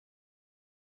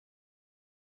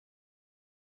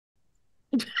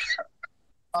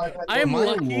I am My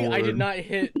lucky I did lord. not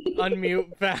hit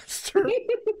unmute faster.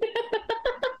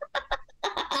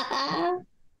 I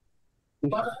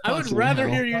would Fucking rather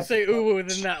hell. hear you say ooh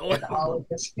than that one.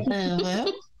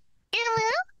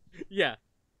 Yeah.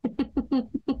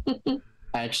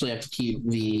 I actually have to keep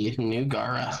the new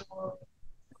Gara.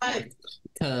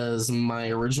 Because my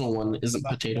original one isn't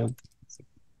potato.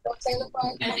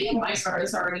 I think my card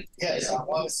is already. Yes, I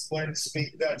was learning to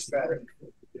speak Dutch better.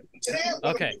 Today I'm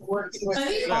going Okay. to be working with I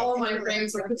think So, all of my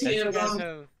frames are as you potato guys gum.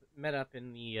 have met up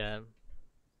in the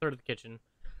third of the kitchen,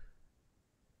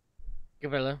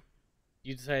 Gabriella,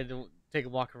 you decided to take a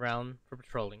walk around for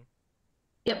patrolling.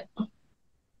 Yep.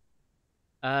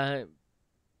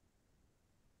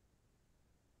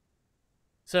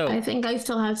 So I think I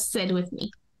still have Sid with me.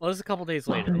 well, it's a couple days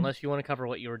later. Okay. Unless you want to cover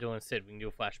what you were doing with Sid, we can do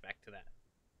a flashback to that.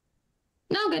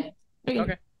 No, good.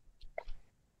 Okay.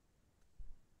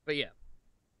 But yeah,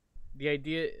 the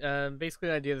idea, basically,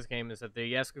 the idea of this game is that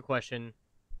they ask a question,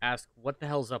 ask what the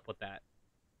hell's up with that,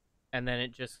 and then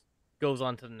it just goes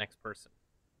on to the next person.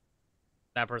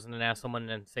 That person then asks someone,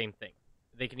 and same thing.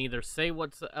 They can either say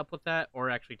what's up with that or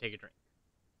actually take a drink.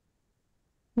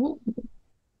 Ooh.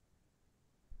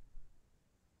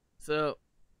 So,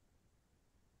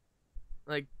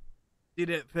 like, did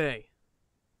it pay?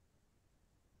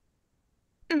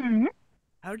 Mm-hmm.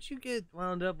 How'd you get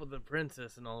wound up with the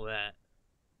princess and all that?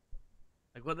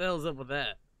 Like, what the hell's up with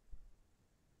that?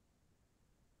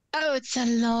 Oh, it's a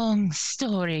long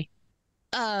story.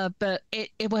 But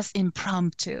it was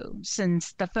impromptu,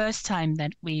 since the first time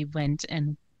that we went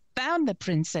and found the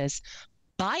princess,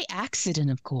 by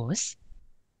accident, of course,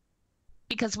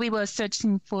 because we were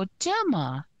searching for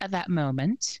Derma at that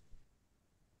moment,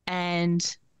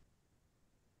 and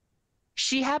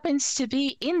she happens to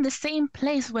be in the same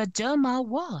place where Derma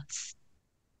was.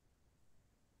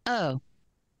 Oh,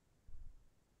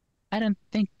 I don't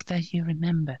think that you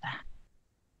remember that.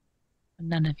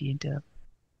 None of you do.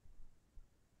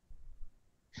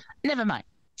 Never mind.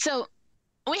 So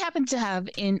we happen to have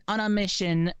on our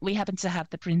mission, we happen to have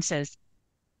the princess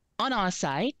on our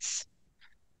sites.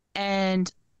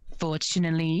 And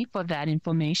fortunately for that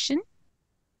information,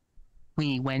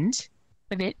 we went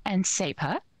with it and saved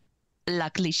her.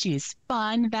 Luckily, she is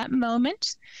fine at that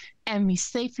moment. And we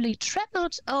safely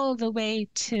traveled all the way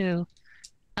to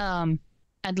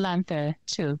Atlanta,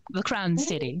 to the Crown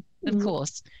City, of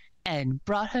course, and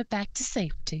brought her back to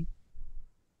safety.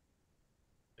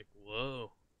 Like,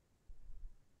 whoa.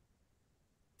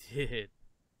 Did.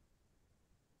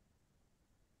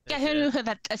 Yeah, who knew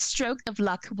that a stroke of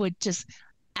luck would just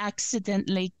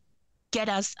accidentally get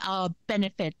us our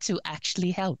benefit to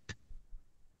actually help?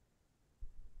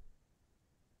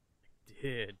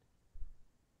 Did.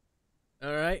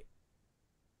 Alright.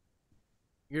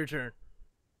 Your turn.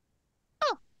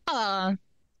 Oh,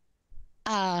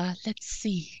 let's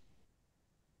see.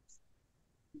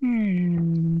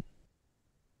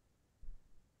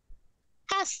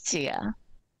 Hastia.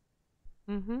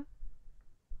 Mm-hmm.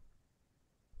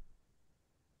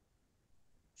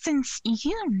 Since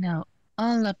you know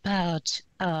all about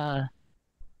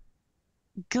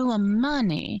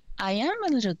Guamani, I am a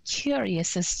little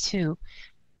curious as to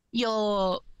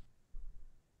your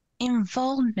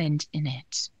involvement in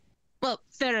it. Well,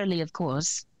 thoroughly, of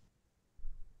course.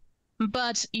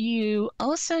 But you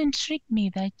also intrigue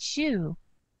me that you,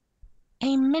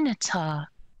 a Minotaur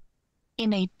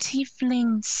in a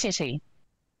tiefling city.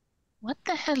 What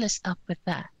the hell is up with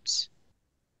that?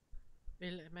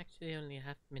 Well, I'm actually only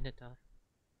half Minotaur.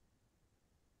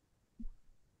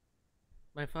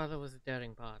 My father was a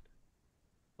daring bard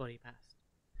before he passed.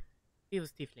 He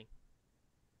was tiefling.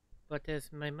 But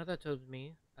as my mother told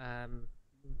me,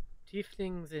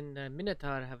 tieflings and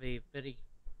Minotaur have a very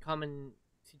common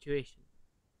situation.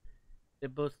 They're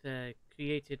both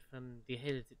created from the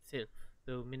hells itself,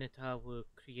 though Minotaur were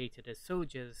created as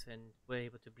soldiers and were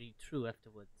able to breathe through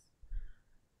afterwards.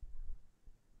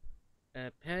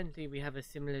 Apparently, we have a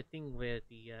similar thing where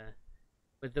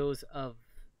where those of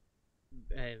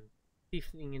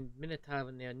Tiefling and Minotaur,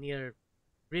 when they are near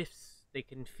rifts, they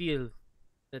can feel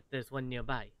that there's one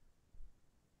nearby.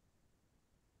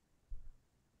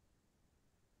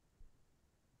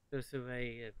 Those of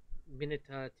a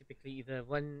Minotaur, typically either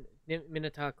one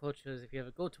Minotaur cultures, if you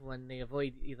ever go to one, they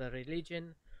avoid either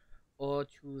religion or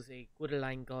choose a good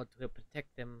aligned god to help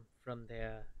protect them from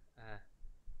their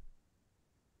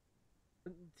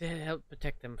to help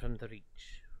protect them from the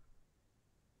reach.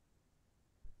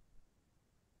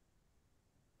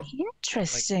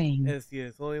 Interesting. Like,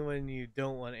 yes, only when you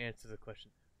don't want to answer the question.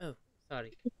 Oh,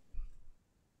 sorry.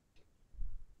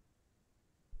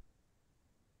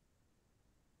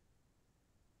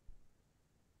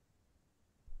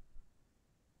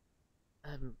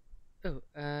 Oh,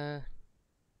 well,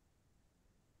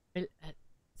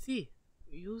 see,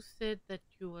 you said that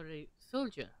you were a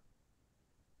soldier.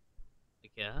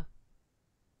 Yeah.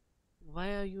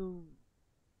 Why are you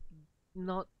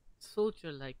not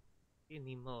soldier-like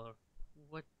anymore?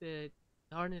 What the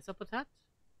darn is up with that?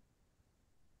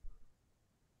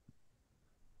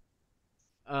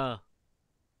 Uh,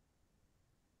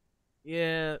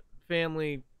 yeah,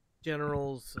 family,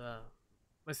 generals,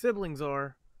 my siblings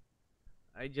are.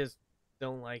 I just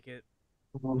don't like it.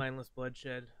 Mindless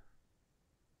bloodshed.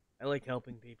 I like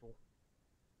helping people.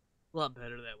 A lot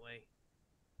better that way.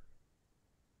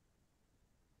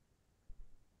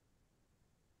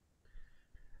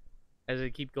 As I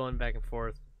keep going back and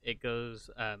forth, it goes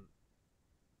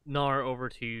Nar over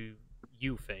to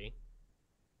you, Faye.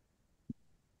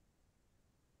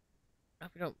 I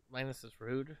hope you don't mind this is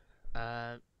rude.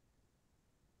 Why?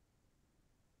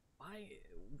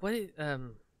 What? I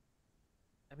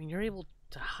mean, you're able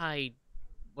to hide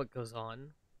what goes on,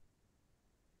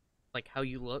 like how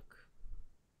you look.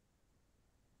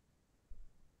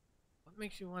 What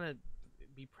makes you want to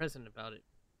be present about it?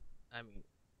 I mean,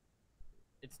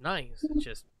 it's nice. It's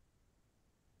just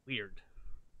weird.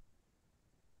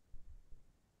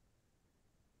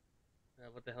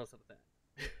 What the hell's up with that?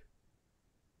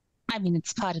 I mean,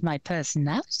 it's part of my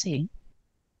personality.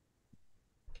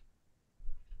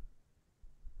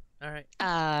 All right.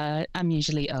 I'm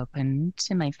usually open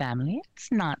to my family.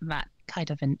 It's not that kind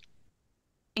of an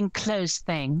enclosed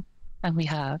thing that we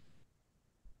have.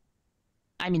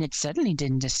 I mean, it certainly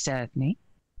didn't disturb me.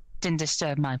 Didn't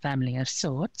disturb my family of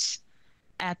sorts.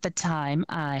 At the time,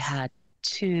 I had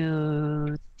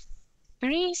 3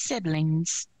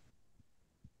 siblings.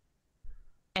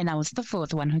 And I was the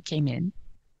 4th one who came in.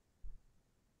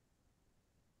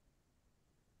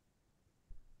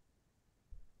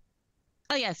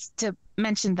 Oh, yes, to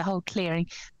mention the whole clearing.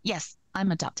 Yes,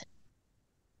 I'm adopted.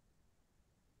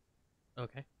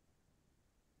 Okay.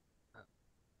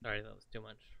 Sorry, that was too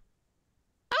much.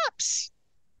 Oops!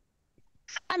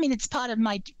 I mean, it's part of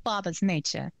my father's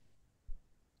nature,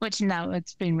 which now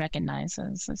it's been recognized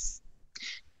as.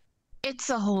 It's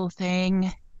a whole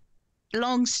thing.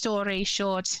 Long story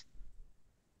short,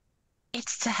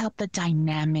 it's to help the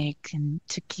dynamic and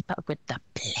to keep up with the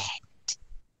blend.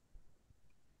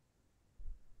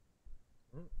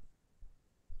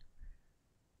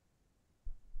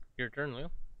 Your turn, Leo.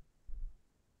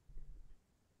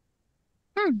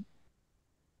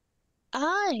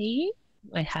 I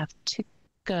would have to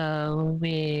go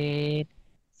with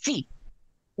C.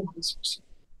 Well,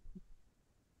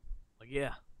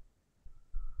 yeah.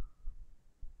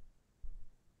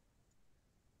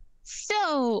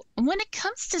 So, when it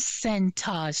comes to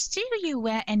centaurs, do you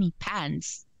wear any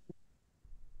pants?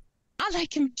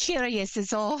 I'm curious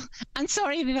is all. I'm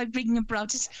sorry if I'm bringing up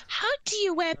just how do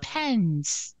you wear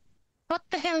pants? What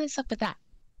the hell is up with that?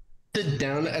 Sit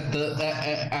down at the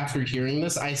after hearing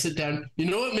this. I sit down. You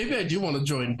know what? Maybe I do want to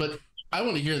join, but I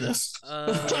want to hear this.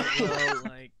 Well,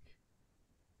 like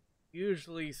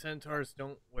usually centaurs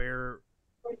don't wear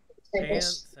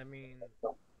pants. I mean,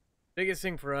 biggest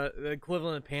thing for us, the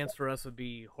equivalent of pants for us would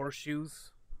be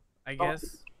horseshoes, I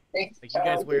guess. Like you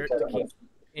guys wear it to keep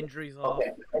injuries off.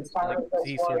 Like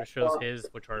he sort of shows his,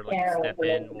 which are like step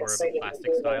in, more of a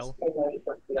plastic style.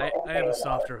 I have a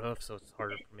softer hoof, so it's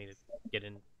harder for me to get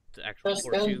into actual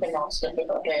horseshoes.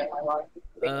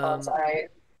 Because I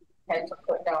had to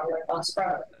put down your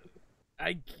spread.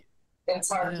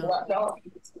 It's hard to let go.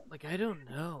 Like, I don't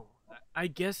know. I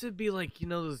guess it'd be like, you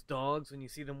know, those dogs when you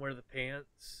see them wear the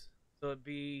pants. So it'd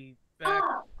be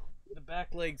the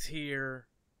back legs here,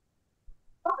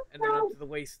 and then up to the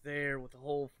waist there with the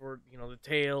hole for, you know, the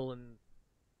tail and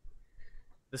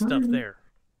the stuff there.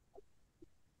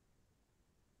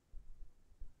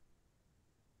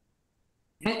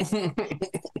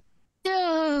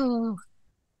 No,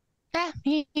 that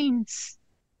means.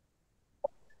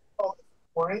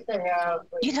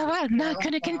 You know what? I'm not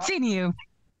going to continue.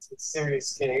 It's a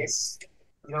serious case.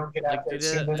 You don't get out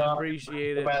there Like, I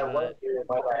appreciate it, but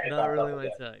not really my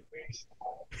type.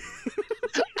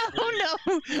 Oh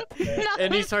no! No.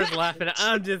 And he starts laughing.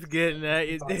 I'm just getting at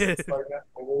you, dude. We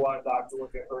want a doctor to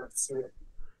look at her to see what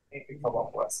he can come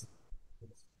up with.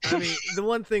 I mean, the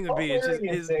one thing would be,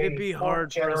 it'd be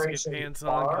hard for us to get pants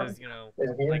on, because, you know,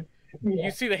 like, you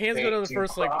see the hands go down the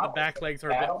first leg, but the back legs are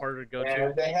a bit harder to go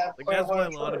to. Like, that's why a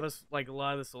lot of us, like, a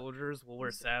lot of the soldiers will wear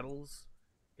saddles,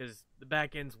 because the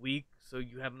back end's weak, so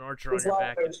you have an archer on your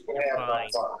back, and you're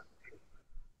fine.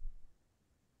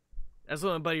 That's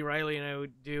what my buddy Riley and I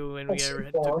would do when we ever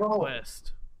took a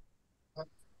quest.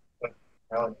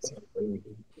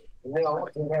 No,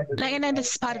 Like, I know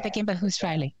this is part of the game, but who's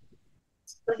Riley?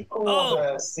 It's pretty cool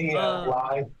Oh, to see a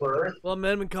live birth. Well, I'm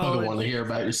in I don't want to college. hear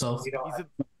about yourself. You know,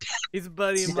 He's a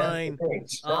buddy of mine.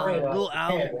 Little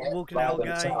Al, Woken Owl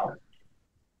guy.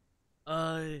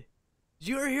 Did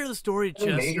you ever hear the story of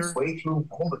Chester?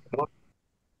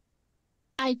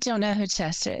 I don't know who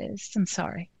Chester is. I'm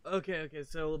sorry. Okay.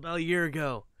 So about a year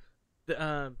ago,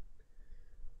 so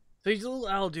he's a little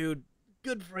owl dude,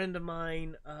 good friend of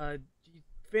mine.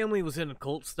 Family was in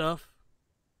occult stuff.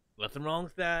 Nothing wrong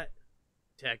with that.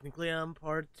 Technically, I'm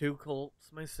part of 2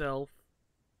 cults myself.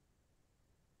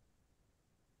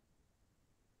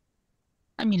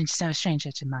 I mean, it's no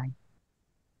stranger to mine.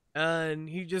 And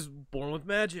he just born with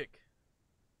magic.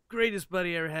 Greatest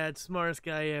buddy I ever had, smartest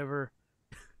guy ever.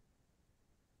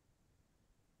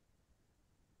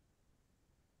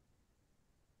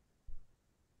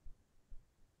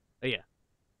 But yeah.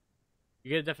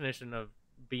 You get a definition of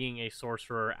being a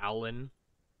sorcerer owlin.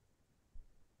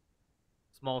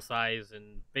 Small size,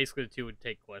 and basically the two would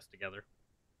take quests together.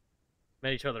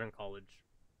 Met each other in college.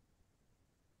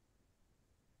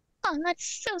 Oh, that's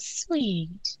so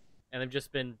sweet. And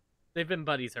they've been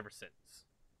buddies ever since.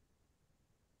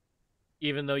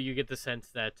 Even though you get the sense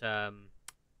that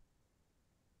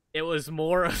it was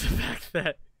more of the fact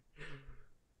that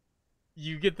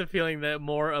you get the feeling that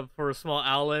more of, for a small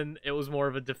owlin, it was more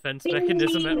of a defense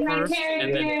mechanism at first,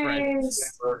 and then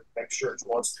friends. Make sure it's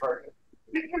one target.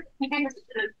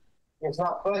 It's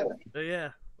not funny. So yeah.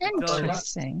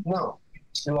 Interesting. No,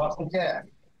 you lost the cat.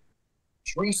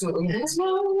 Recently.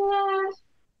 So,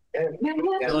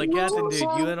 like, Captain, dude,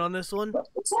 you in on this one?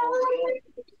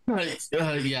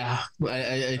 Yeah,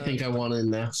 I think I want in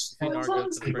now. Nargo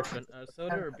to the Frenchman.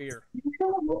 Soda or beer?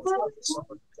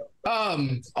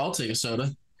 I'll take a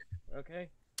soda. Okay.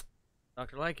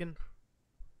 Dr. Lycan.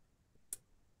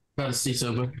 Gotta stay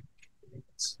sober.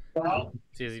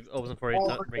 See as he opens them for you,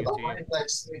 bring it to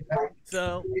you.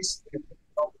 So,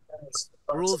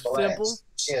 rules are simple.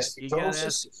 You gotta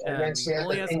ask, you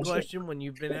only ask a question when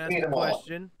you've been asked a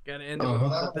question. Gotta end it with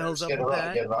what the hell's up with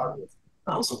that.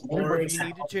 Or if you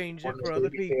need to change it for other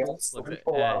people, look at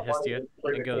Hestia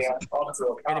and goes, and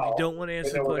if you don't want to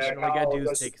answer the question, all you gotta do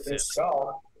is take a sip.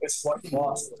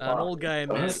 An old guy I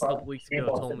met a couple weeks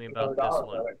ago told me about this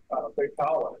one.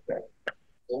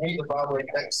 You need to probably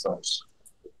text those.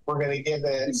 We're gonna give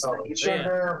it some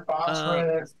sugar,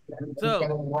 phosphorus.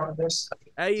 So,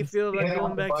 how you feel about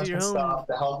going back to your home,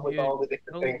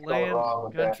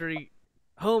 land, country,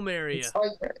 home area?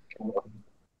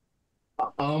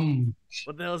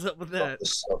 What the hell's up with that?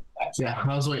 Yeah,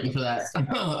 I was waiting for that.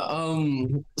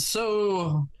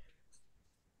 So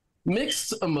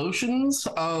mixed emotions.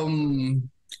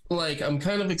 Like, I'm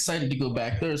kind of excited to go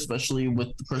back there, especially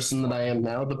with the person that I am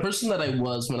now. The person that I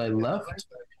was when I left,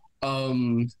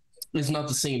 is not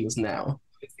the same as now.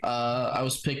 I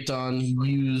was picked on,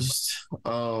 used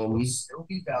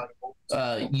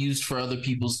for other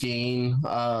people's gain.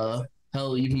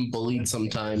 Hell, even bullied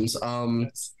sometimes.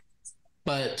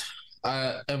 But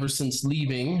ever since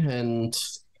leaving and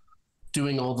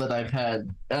doing all that I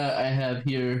have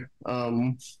here,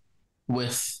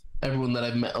 with everyone that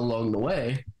I've met along the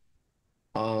way,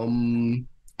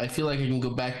 I feel like I can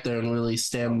go back there and really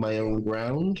stand my own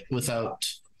ground without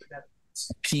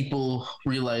people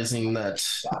realizing that,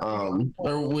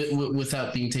 or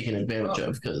without being taken advantage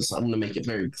of, because I'm going to make it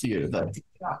very clear that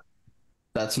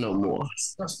that's no more.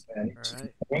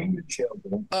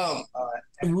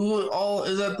 Who all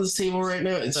is at this table right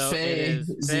now? It's So Faye, it is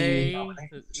Z.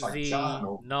 Faye, Z,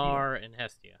 Nar, and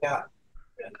Hestia. Yeah.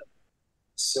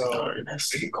 So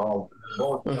you call.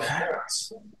 Okay.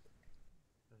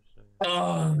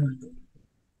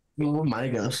 Who am I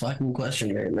gonna fucking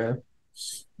question right now?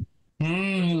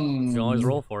 You can always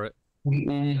roll for it.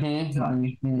 Remind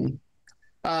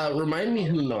me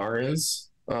who Nar is.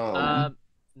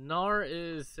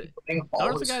 Nar's the guy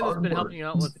that's been helping you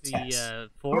out with the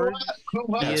forge.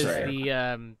 He is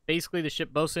the basically the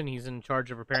ship bosun. He's in charge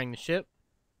of repairing the ship,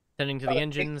 tending to the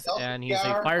engines, and he's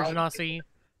a fire genasi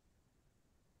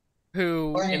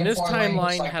who, in this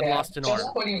timeline, had lost an arm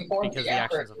because of the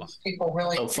actions of us.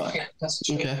 Oh fuck.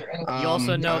 Okay. You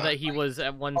also know that he was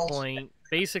at one point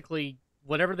basically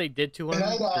whatever they did to him,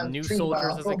 the new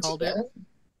soldiers as they called it.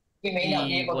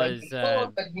 He was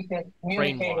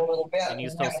brainwashed, and you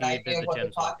still see a bit of the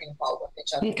gems on him.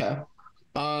 Okay.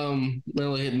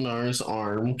 We'll hit Nar's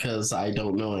arm because I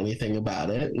don't know anything about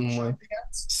it. And like,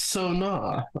 so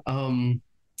nah.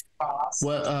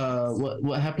 What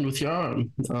happened with your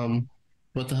arm?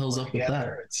 What the hell's up with that?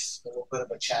 It's a little bit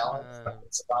of a challenge, but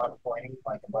it's about a point,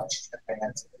 like a bunch of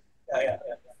fans. Yeah.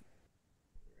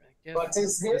 guess What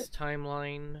is this this?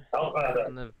 timeline Oh,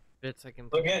 and the bits I can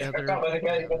put together. I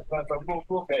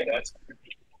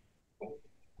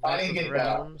Lots didn't of get that.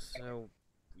 realms, so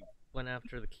we went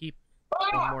after the keep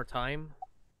one more time,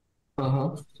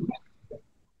 Uh-huh.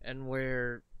 and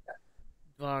where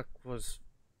Vok was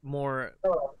more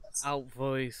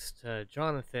outvoiced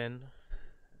Jonathan,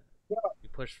 we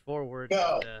pushed forward.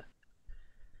 Go. And,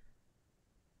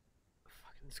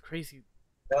 fucking this crazy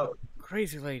No.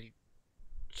 lady,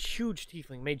 huge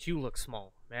tiefling, made you look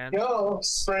small, man. Go,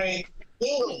 spray.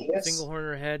 English. Single horn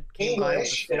her head, came by with a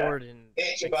English, sword, and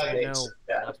English next by thing you know, nature,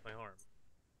 yeah. lost my arm.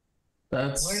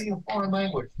 That's Where are you foreign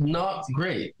language? not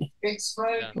great. Big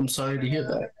spray. Yeah. I'm sorry to hear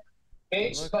that.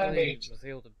 English by Luckily, nature. was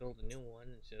able to build a new one.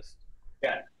 It's just,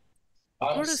 I'm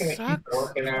Sorta just gonna keep sucks.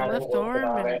 working My at it, left working arm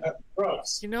on and- it.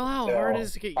 Gross. you know how So, hard it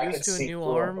is to get I used can to a see new through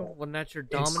arm it. when that's your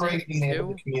It's dominant great being able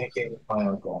too. to communicate with my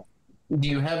uncle. Do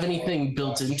you have anything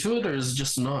built into it, or is it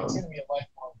just an arm? It's gonna be a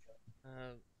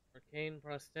lifelong Arcane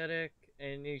prosthetic,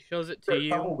 and he shows it journey. to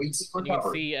For a couple you, weeks of and you can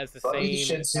recovery. see as the But he same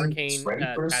should soon arcane be ready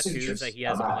for his tattoos sutures. that he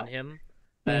has I'm out. on him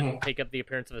that Mhm. take up the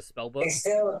appearance of a spellbook. It's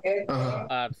still good.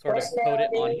 Uh-huh. Sort of coat it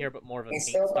on here, but more of a It's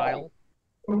paint still style.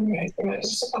 It's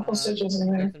just a couple stitches in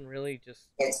there. Nothing really, just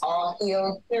It's all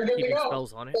healed. You're good to keeping go.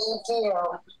 spells on it. Thank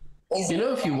you. You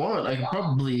know, if you want, I could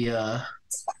probably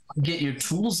get your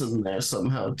tools in there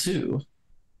somehow too.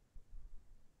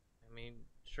 I mean,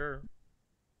 sure.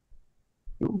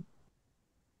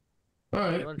 All If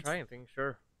right. you want to try anything,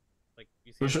 sure. Like,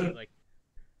 you For seem to sure. be, like,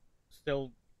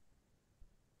 still...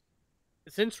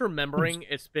 Since remembering,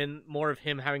 it's been more of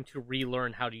him having to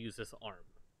relearn how to use this arm.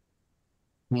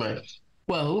 Right.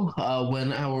 Well,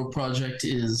 when our project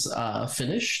is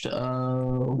finished,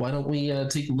 why don't we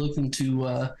take a look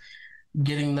into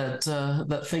getting that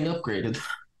thing upgraded?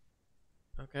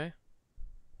 Okay.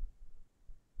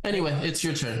 Anyway, it's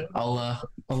your turn. I'll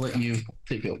let you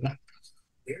take over.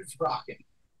 Here's rocking.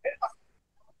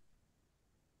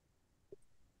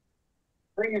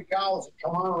 Bring your gals and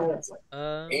come on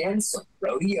over. And some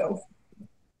rodeo.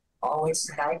 Always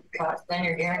tight cuts. Then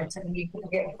you're guaranteed you can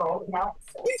get both now.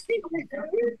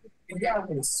 Yeah, I'm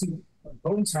gonna see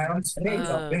hometowns. Names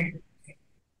Uh, are big.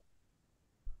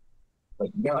 But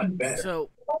none better. So,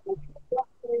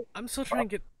 I'm still trying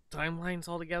to get timelines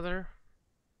all together.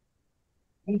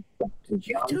 Did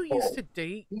you two used to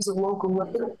date? He's a local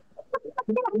record.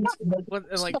 What,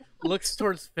 and, like, looks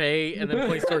towards Faye and then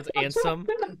points towards Ansem?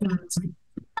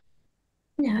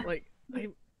 Yeah. Like,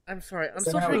 I'm sorry. I'm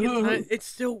So still now- trying to get. It's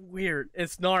still weird.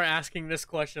 It's Nar asking this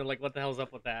question. Like, what the hell's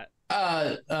up with that?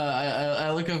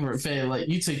 I look over at Faye like,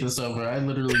 you take this over. I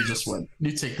literally just went,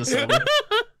 you take this over.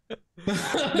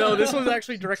 No, this was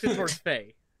actually directed towards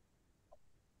Faye.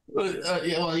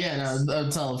 Yeah, no,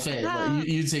 I'm telling Faye, like,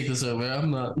 you take this over.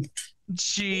 I'm not.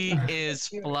 She is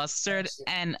flustered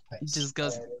and just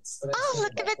goes, "Oh,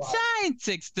 look at the sign!"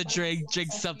 Takes the drink,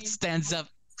 drinks up, stands up.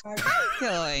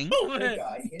 Going. Oh, man.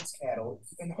 guy hits cattle.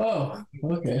 Oh,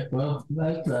 okay. Well,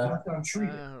 that's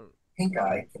Untreated. Um, Pink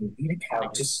eye can lead a cow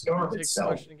to starve take the itself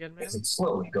question again, man. as it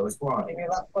slowly goes blind.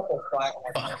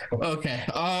 okay.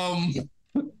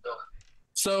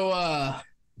 So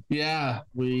yeah,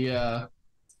 we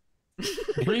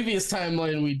previous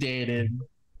timeline we dated.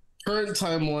 Current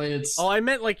timeline it's Oh, I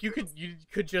meant like you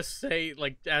could just say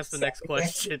like ask the next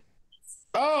question.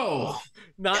 oh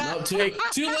Not no, too take.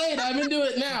 late. I'm into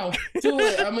it now. Too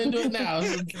late. I'm into it now.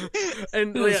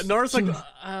 And yeah, Nara's like,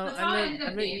 I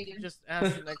meant you could just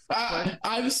ask the next question.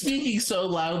 I'm speaking so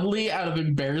loudly out of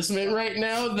embarrassment right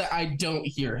now that I don't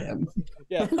hear him.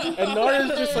 Yeah, and Nara's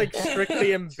just like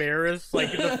strictly embarrassed.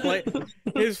 Like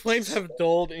his flames have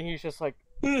dulled, and he's just like,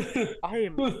 I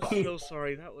am so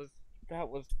sorry. That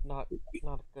was not a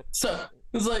good. So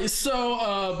it's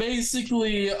like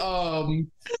basically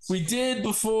we did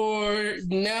before.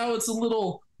 Now it's a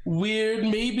little weird.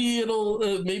 Maybe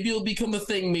it'll become a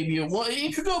thing. Maybe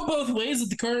it could go both ways at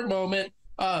the current moment.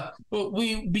 But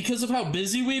we, because of how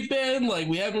busy we've been, like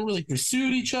we haven't really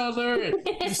pursued each other.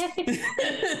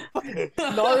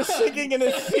 Nara's sinking in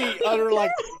his seat, utter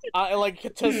like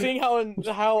to seeing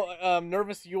how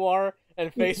nervous you are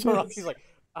and face her up. He's like,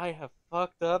 I have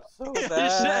fucked up so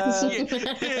bad.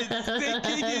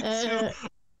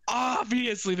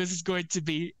 Obviously, this is going to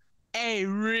be a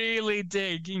really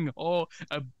digging hole,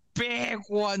 a big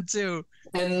one too.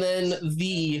 And then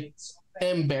the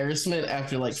embarrassment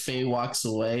after like Faye walks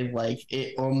away, like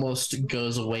it almost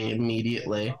goes away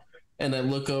immediately. And I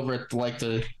look over at like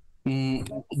the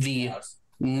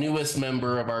newest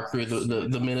member of our crew,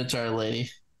 the Minotaur lady,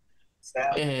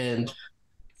 and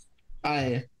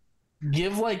I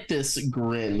give like this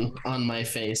grin on my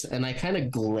face, and I kind of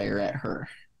glare at her.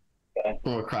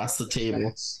 from across the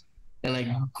table, and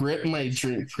I grip my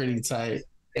drink pretty tight.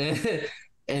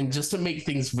 And just to make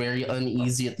things very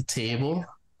uneasy at the table,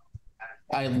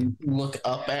 I look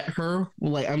up at her.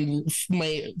 Like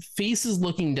my face is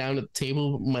looking down at the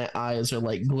table. My eyes are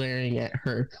like glaring at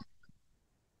her.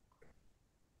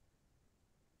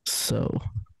 So,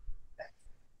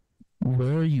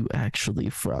 where are you actually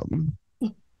from?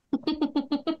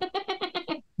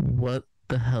 What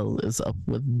the hell is up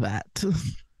with that?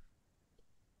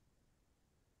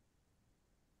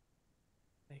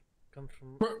 Come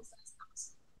from.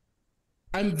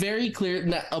 I'm very clear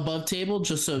that above table,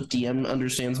 just so DM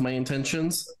understands my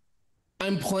intentions.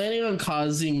 I'm planning on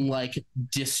causing like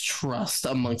distrust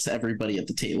amongst everybody at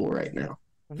the table right now.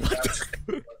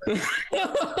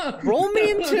 Roll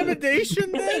me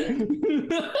intimidation then.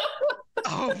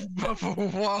 Oh,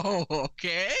 whoa,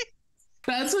 okay.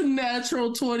 That's a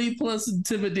natural 20 plus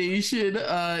intimidation.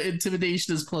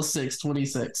 Intimidation is plus 6,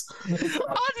 26. Oh,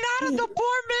 not in the 4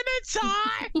 minutes,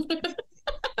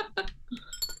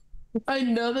 I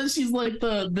know that she's like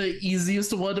the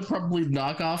easiest one to probably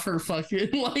knock off her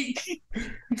fucking like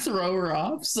throw her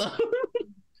off. So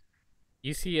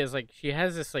you see, as like she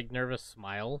has this like nervous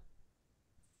smile,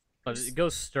 but it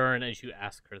goes stern as you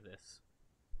ask her this.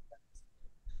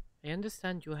 I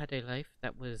understand you had a life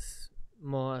that was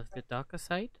more of the darker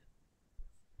side,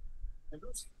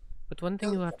 but one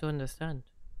thing you have to understand: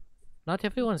 not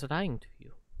everyone's lying to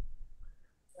you.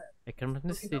 I come from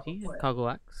the city of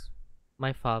Kagawax.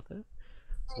 My father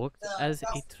worked as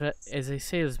a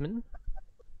salesman.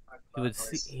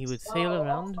 He would sail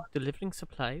around delivering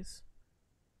supplies,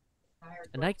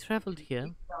 and I traveled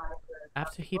here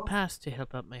after he passed to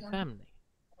help out my family.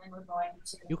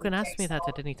 You can ask me that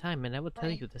at any time, and I will tell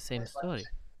you the same story.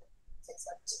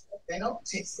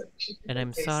 And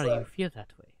I'm sorry you feel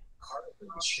that way.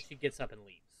 She gets up and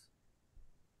leaves.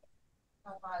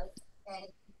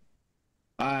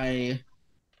 I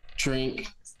drink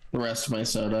the rest of my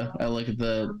soda. I look at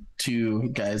the two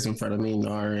guys in front of me,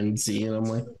 Nar and Z, and I'm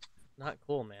like, not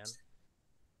cool, man.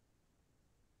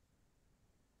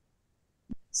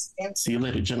 see you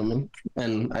later, gentlemen.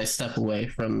 And I step away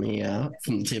from the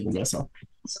table myself.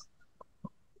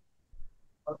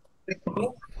 Is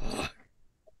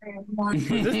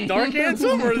this dark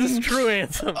Ansem or is this true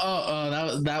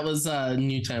Ansem? That was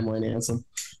new timeline Ansem.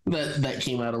 That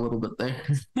came out a little bit there.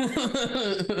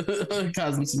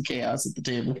 Causing some chaos at the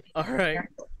table. Alright.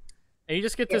 And you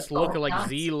just get this look of like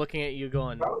Z looking at you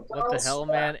going, what the hell,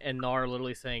 man? And Nar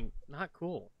literally saying, not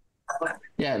cool.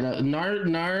 Yeah, no,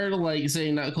 Nar like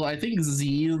saying not cool. I think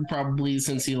Z probably,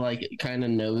 since he like kind of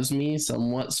knows me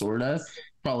somewhat, sorta,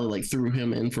 probably like threw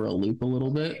him in for a loop a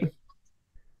little bit.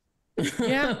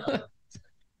 Yeah.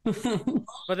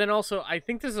 But then also, I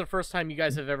think this is the first time you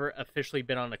guys have ever officially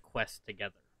been on a quest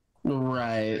together.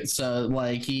 Right. So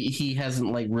like he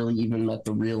hasn't like really even met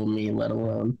the real me, let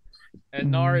alone.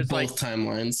 And Nar is both like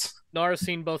timelines. Nar's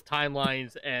seen both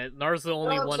timelines, and Nar's the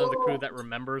only one of the crew that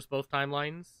remembers both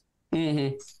timelines.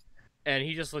 Mm-hmm. And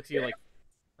he just looks at you like,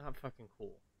 not fucking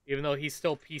cool. Even though he's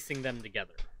still piecing them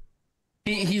together.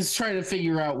 He's trying to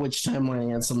figure out which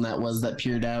timeline Ansem that was that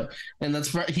peered out, and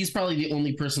he's probably the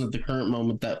only person at the current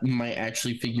moment that might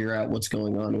actually figure out what's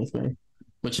going on with me,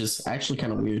 which is actually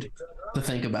kind of weird to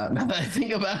think about now that I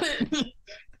think about it.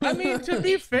 I mean, to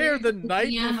be fair, the night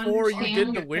before you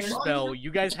did the wish spell, you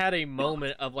guys had a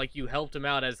moment of like you helped him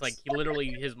out as like he literally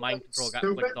his mind control got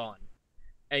clicked on,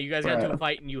 and you guys got into a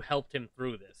fight and you helped him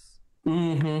through this.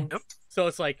 Mm-hmm. Yep. So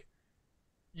it's like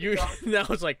you now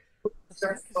it's like.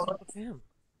 What's him?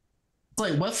 It's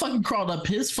like, what fucking crawled up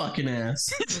his fucking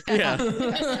ass? Yeah.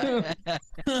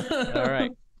 All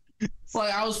right.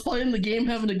 Like, I was playing the game,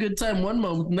 having a good time one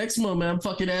moment. Next moment, I'm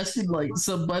fucking asking, like,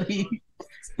 somebody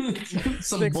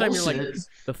some Next bullshit. time you're like,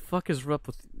 the fuck is up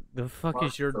with... The fuck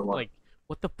is your... Like,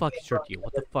 what the fuck is your deal?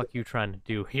 What the fuck are you trying to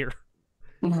do here?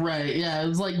 Right, yeah. It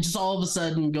was like just all of a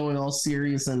sudden going all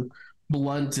serious and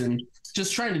blunt and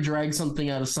just trying to drag something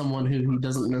out of someone who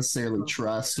doesn't necessarily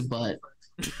trust, but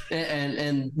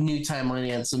and new timeline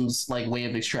Ansem's like way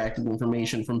of extracting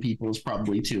information from people is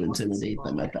probably to intimidate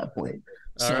them at that point.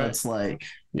 So right. It's like,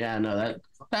 yeah, no,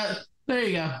 that there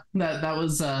you go. That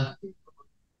was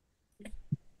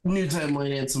new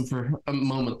timeline Ansem for a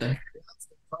moment there.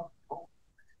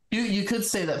 You could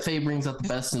say that Faye brings out the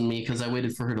best in me because I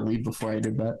waited for her to leave before I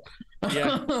did that.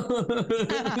 Yeah.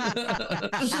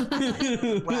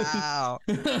 Wow.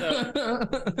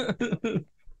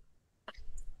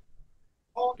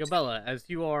 Gabella, as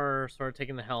you are sort of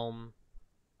taking the helm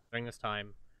during this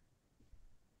time,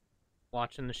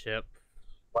 watching the ship,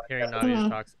 hearing Nadia's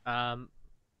talks,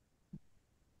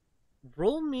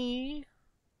 roll me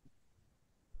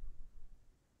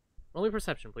Roll me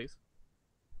perception, please.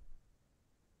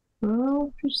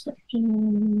 Roll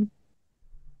perception.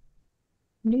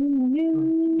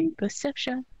 No.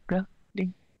 Perception.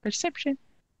 Rolling perception.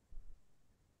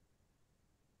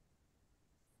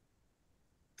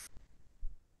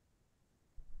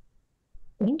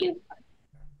 Thank you.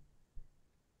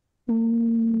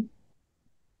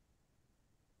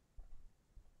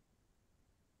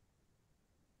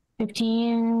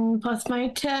 15 plus my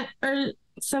 10 or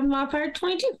 7 modifier,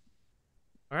 22.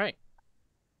 All right.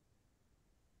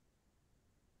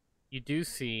 You do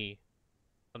see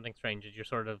something strange as you're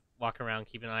sort of walking around,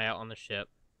 keeping an eye out on the ship.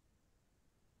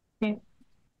 Okay.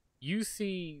 You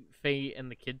see Faye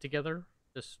and the kid together.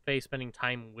 Just Faye spending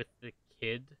time with the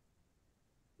kid.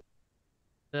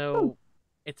 So,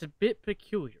 it's a bit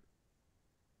peculiar.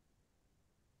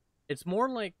 It's more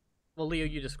like, well, Leo,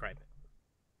 you describe it.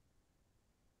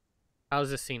 How does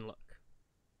this scene look?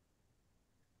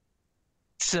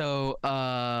 So,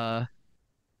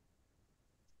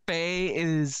 Faye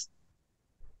is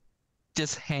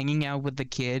just hanging out with the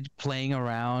kid, playing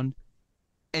around,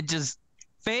 and just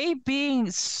Faye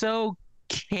being so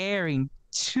caring,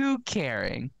 too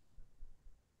caring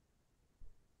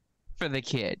for the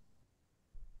kid.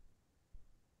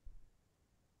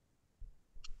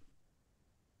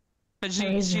 But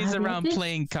she's around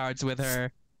playing cards with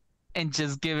her and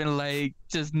just giving like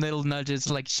just little nudges,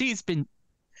 like she's been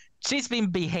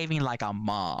behaving like a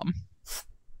mom.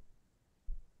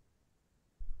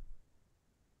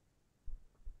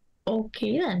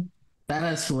 Okay then.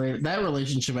 That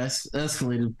relationship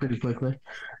escalated pretty quickly.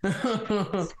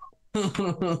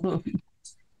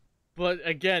 But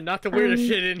again, not the weirdest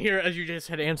shit in here, as you just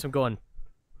had Ansem going,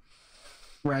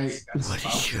 Right. what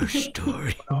is your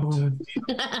story?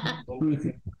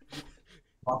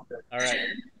 Alright.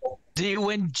 Do you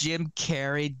win Jim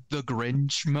Carrey the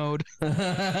Grinch mode?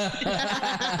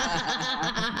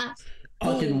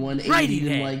 Fucking 180 Righty in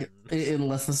then. like in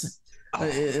less than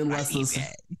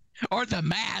Or The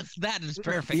Mask. That is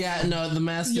perfect. Yeah, no, The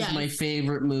Mask Yeah. is my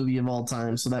favorite movie of all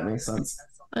time, so that makes sense.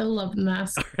 I love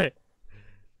Mask. Alright.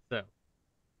 So.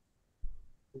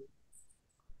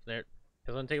 There.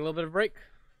 You want to take a little bit of a break?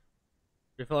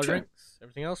 Refill our Sure. drinks?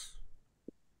 Everything else?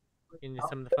 Getting you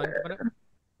some of the fun coming up?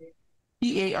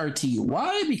 EART.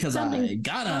 Why? Because I Something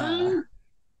gotta.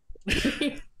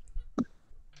 Okay,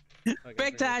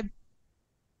 Break time.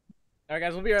 Alright,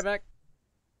 guys, we'll be right back.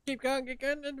 Keep going, get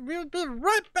going, and we'll be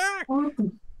right back!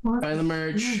 Buy the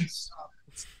merch.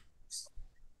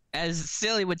 As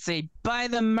Silly would say, buy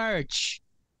the merch.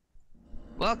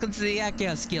 Welcome to the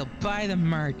Accio Guild. Buy the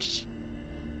merch.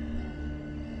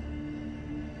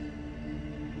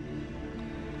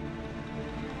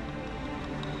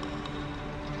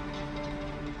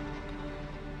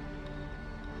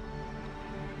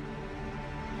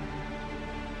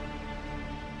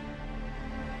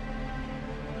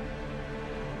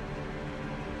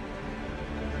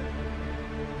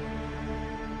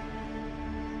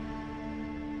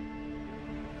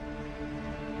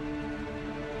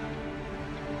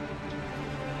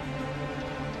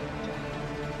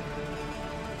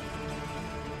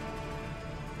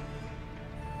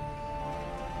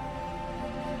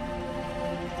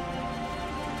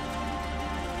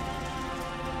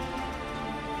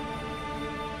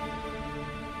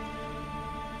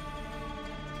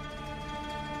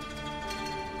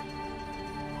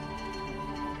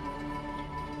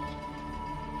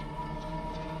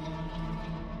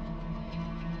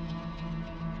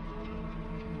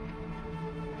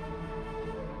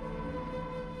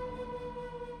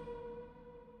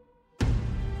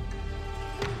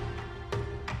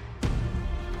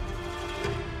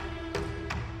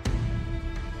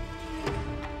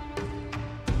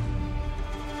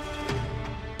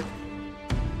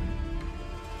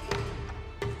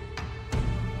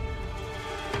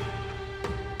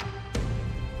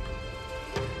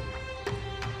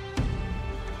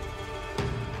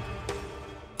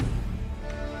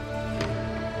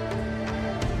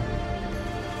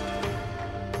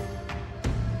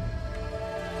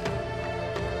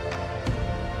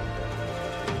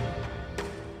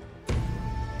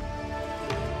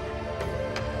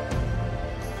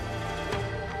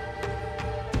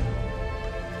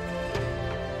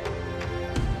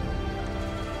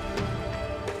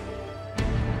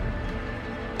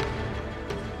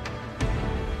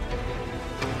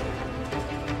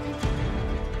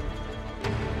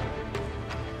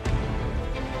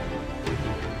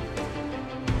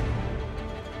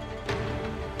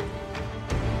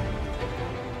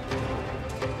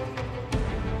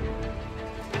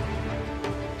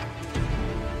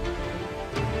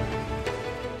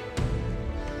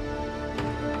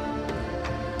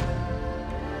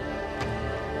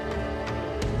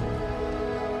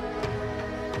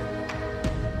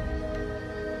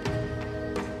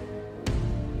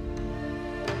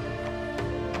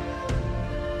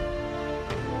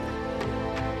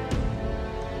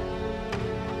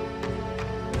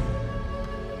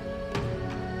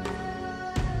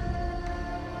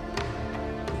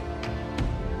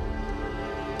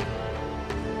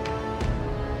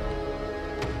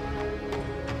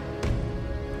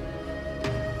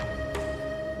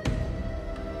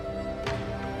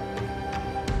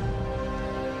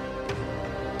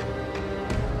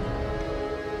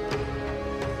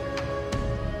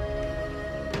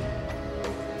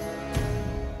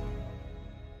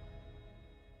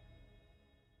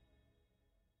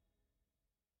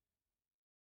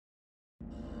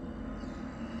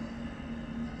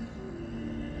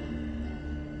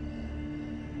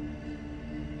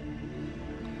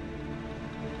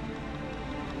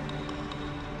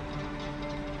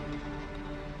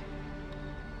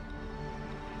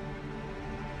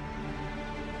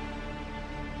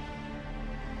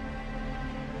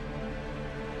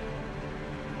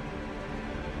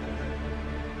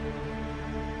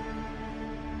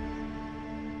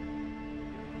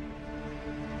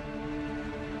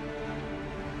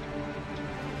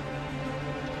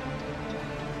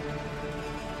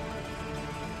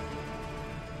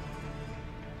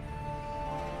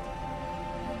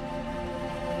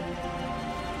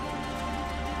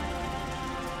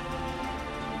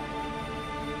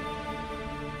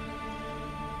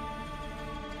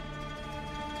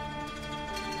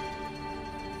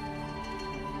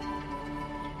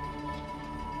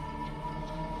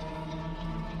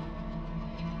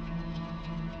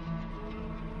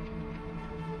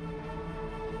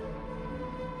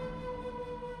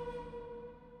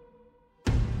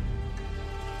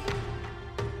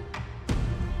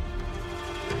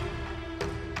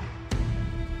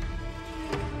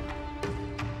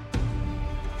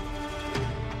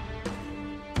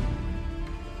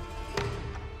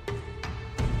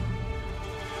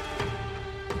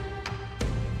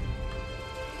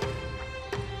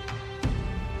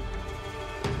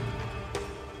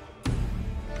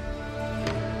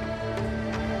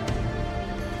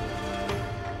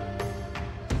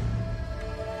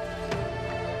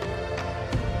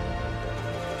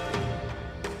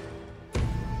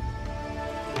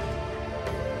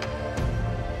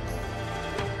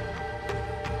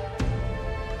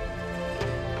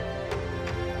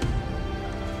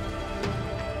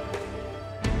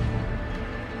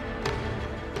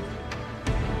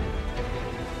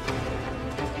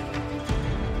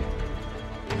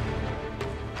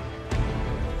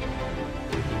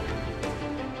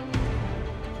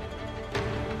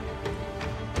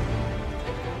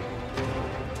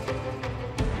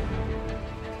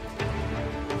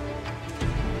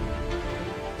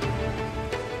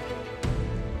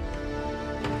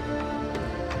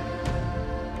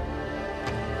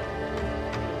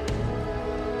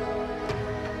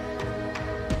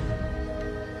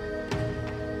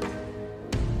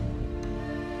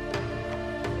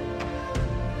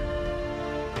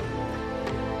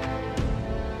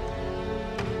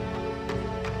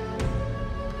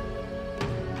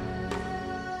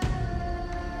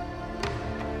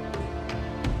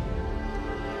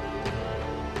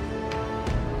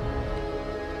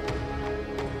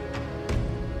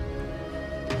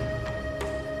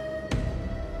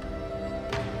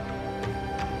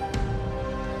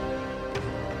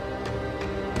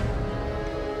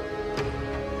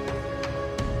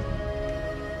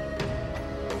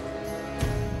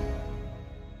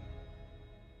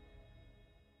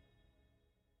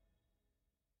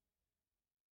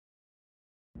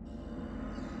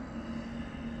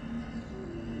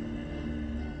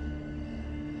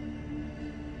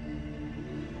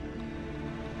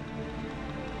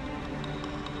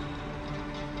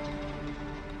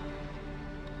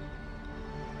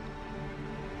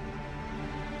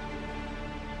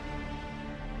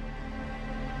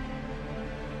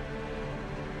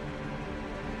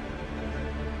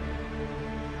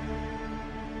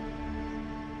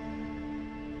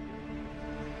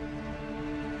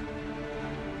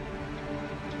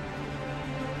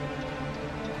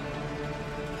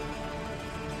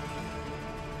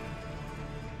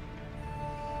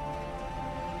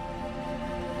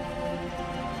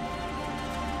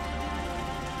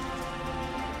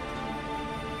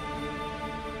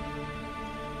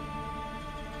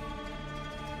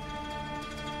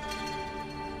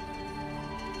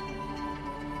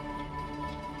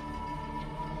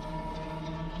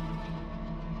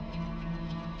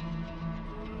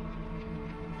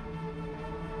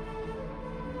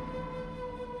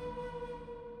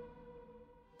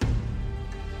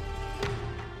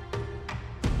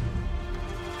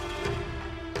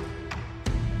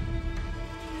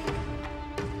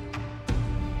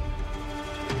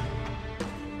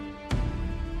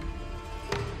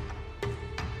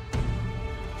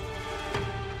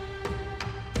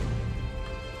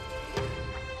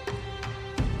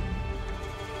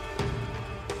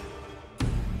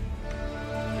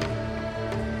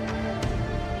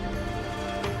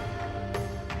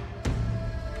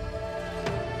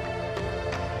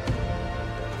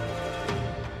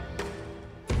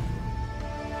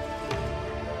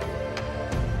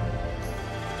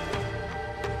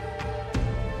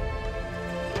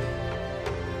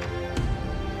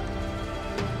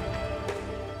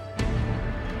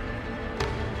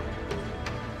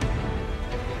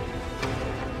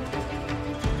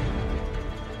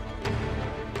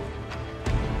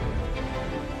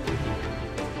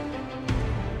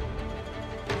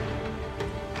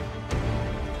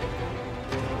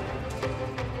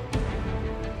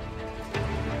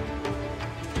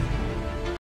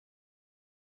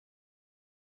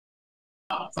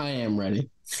 I am ready.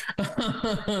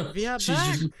 We are She's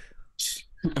back.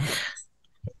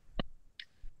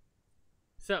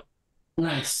 So,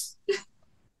 nice.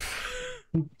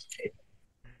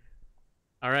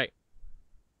 all right.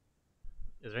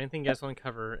 Is there anything you guys want to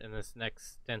cover in this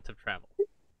next stint of travel?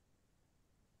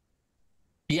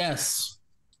 Yes.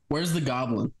 Where's the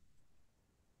goblin?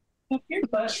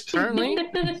 Currently,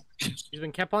 he's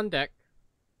been kept on deck.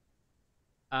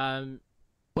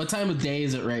 What time of day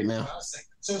is it right now?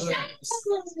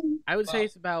 I would say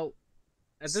it's about,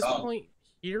 at this point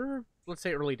here, let's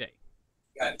say early day.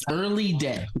 Early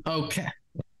day. Okay.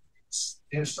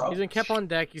 He's been kept on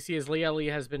deck. You see, as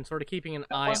Liege has been sort of keeping an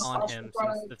eye on him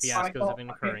since the fiascos have been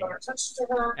occurring,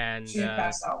 and he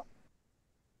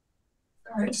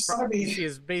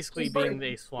is basically being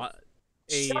a deck swatter.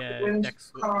 Hey,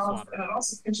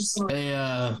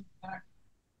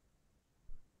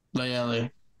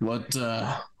 Liege,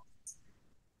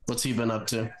 what's he been up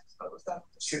to?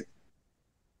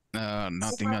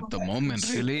 Nothing at the moment,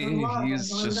 really. He's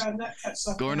just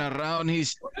going around.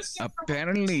 He's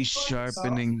apparently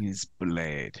sharpening his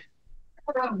blade.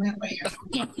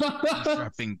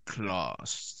 Sharpening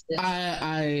claws.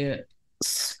 I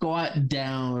squat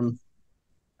down.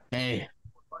 Hey,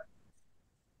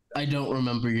 I don't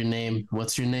remember your name.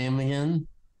 What's your name again?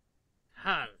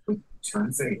 Huh.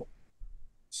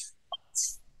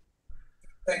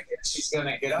 She's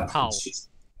gonna get up. How?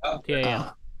 Oh.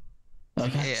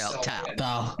 Okay.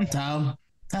 Tal.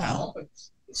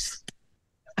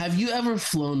 Have you ever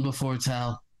flown before,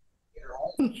 Tal?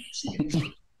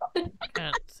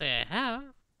 Can't say I have.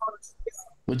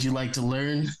 Would you like to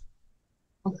learn?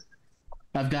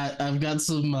 I've got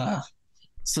some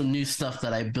new stuff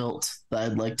that I built that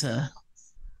I'd like to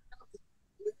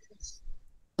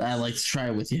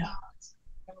try with you.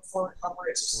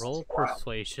 Roll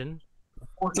persuasion.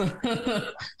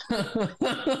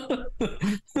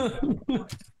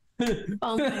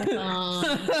 Oh my god.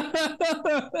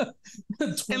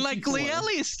 And like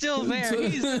Liege is still there.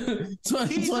 He's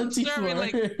observing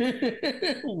like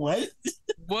what?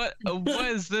 What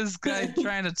is this guy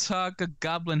trying to talk a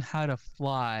goblin how to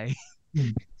fly?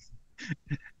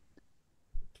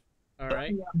 All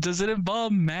right. Does it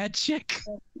involve magic?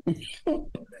 He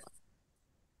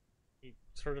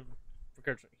sort of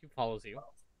he follows you.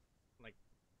 Like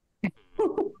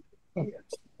oh, yes.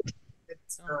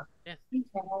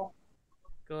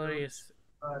 Glorious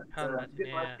combat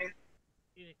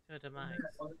near to demise.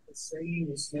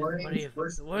 Worthy of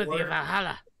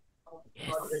Valhalla.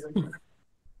 Yes.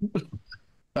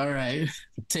 All right.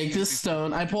 Take this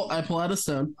stone. I pull out a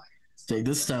stone. Take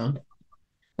this stone,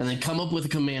 and then come up with a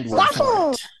command word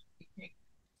for it.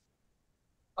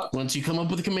 Once you come up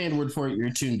with a command word for it, you're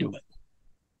attuned to it.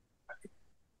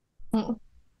 So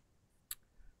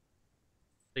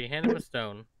you hand him a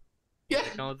stone. Yeah.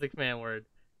 Come up with the command word.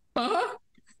 Uh-huh.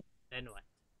 Then what?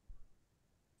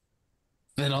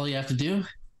 Then all you have to do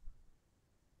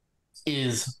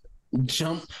is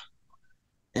jump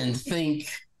and think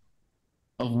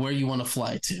of where you want to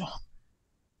fly to.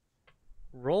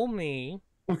 Roll me.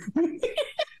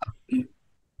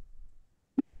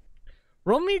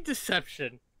 Roll me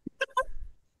deception.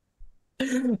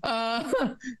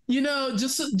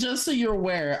 Just so you're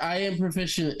aware, I am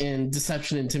proficient in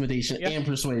deception, intimidation, and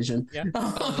persuasion. Yeah.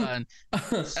 Hold on.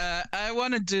 I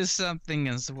want to do something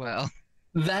as well.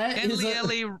 That And is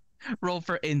Liege roll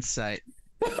for insight.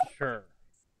 Sure.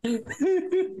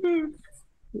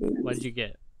 What did you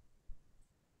get?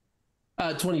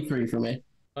 23 for me.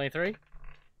 23?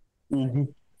 Mm-hmm.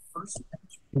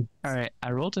 All right,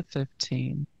 I rolled a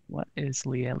 15. What is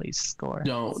Liege's score?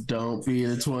 Don't be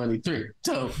the 23.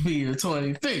 Don't be the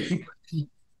 23.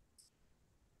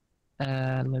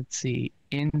 Let's see.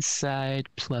 Inside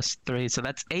plus 3, so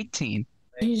that's 18.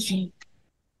 Easy.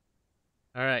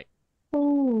 All right.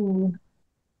 Oh.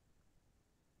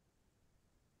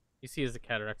 You see as the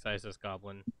cataract sizes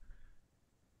goblin,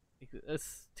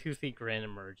 this toothy grin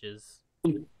emerges.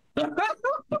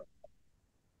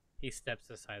 He steps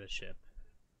aside the ship,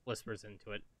 whispers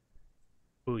into it,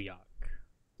 "Booyak,"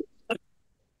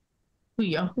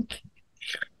 Yeah.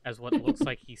 as what looks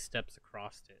like he steps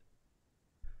across it.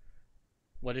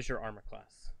 What is your armor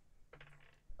class?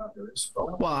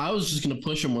 Well, I was just gonna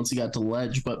push him once he got to the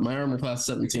ledge, but my armor class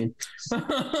 17.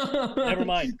 Never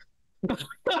mind.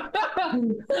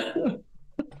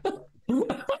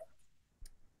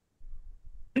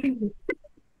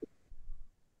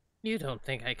 You don't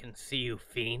think I can see you,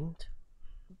 fiend?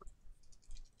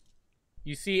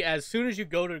 You see, as soon as you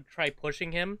go to try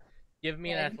pushing him, give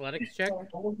me an athletics check.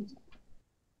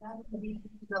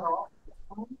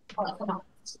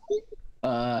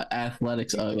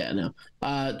 Athletics. Oh yeah, no.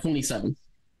 27.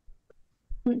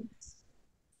 All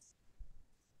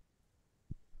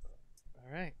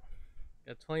right.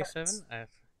 Got 27.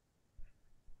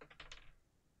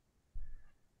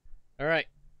 All right.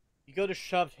 You go to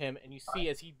shove him, and you see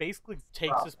as he basically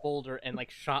takes this boulder and like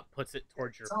shot puts it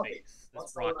towards your face.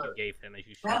 This rock you gave him as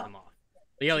you shove him off.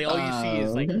 But yeah, all you see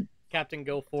is like Captain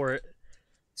go for it,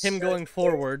 him going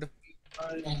forward,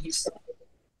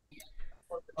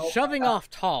 shoving off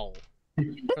Tall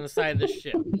from the side of the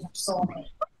ship.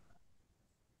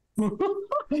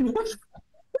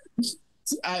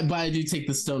 But I do take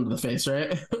the stone to the face,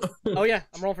 right? Oh yeah,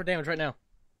 I'm rolling for damage right now.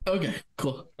 Okay,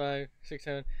 cool. 5, 6,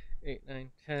 7, 8,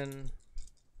 9, 10.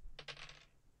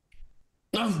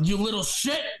 Oh, you little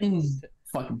shit!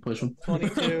 Fucking push him.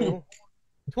 22.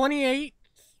 28.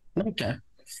 Okay.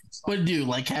 What do you do?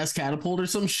 Like cast catapult or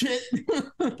some shit?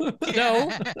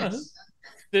 No.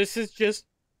 This is just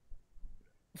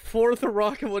for the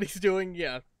rock and what he's doing.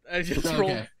 Yeah, I just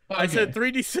rolled. I said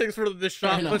 3d6 for the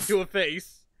shot put to a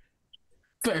face.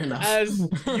 Fair enough. As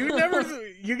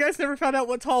you guys never found out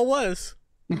what Tall was.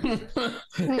 As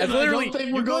literally,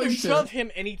 you go to shove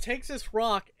him, and he takes this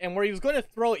rock, and where he was going to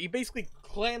throw it, he basically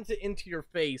clams it into your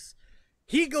face.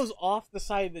 He goes off the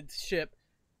side of the ship.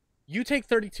 You take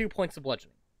 32 points of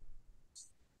bludgeoning.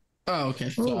 Oh, okay.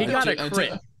 So he got a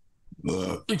crit.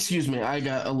 Excuse me, I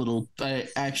got a little. I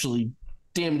actually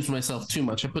damaged myself too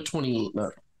much. I put 28.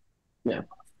 No. Yeah.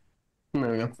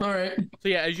 There we go. All right. So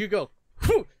yeah, as you go,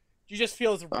 whew, you just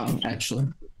feel as. Oh, actually,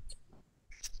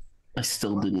 I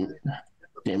still didn't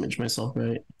damage myself,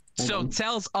 right? So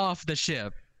Tal's off the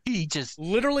ship. He just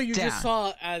literally you just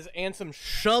saw as Ansem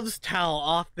shoves Tal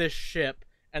off this ship,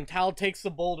 and Tal takes the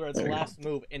boulder as the last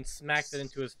move and smacks it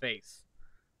into his face.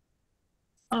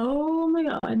 Oh my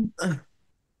god.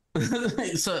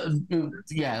 So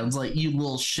yeah, it's like you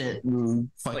little shit and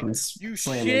fucking like, you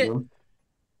shit.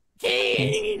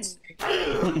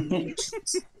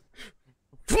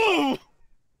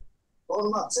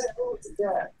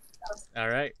 All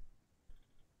right.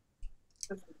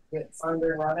 So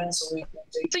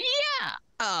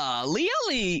yeah,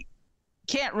 Liege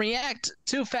can't react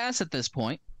too fast at this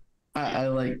point.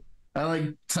 I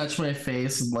touch my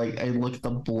face and like I look at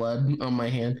the blood on my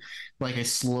hand, like I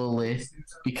slowly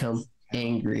become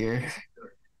angrier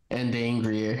and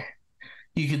angrier.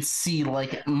 You could see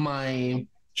like my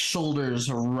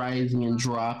shoulders rising and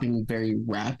dropping very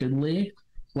rapidly.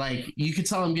 Like you could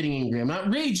tell I'm getting angry. I'm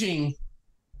not raging,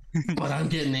 but I'm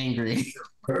getting angry.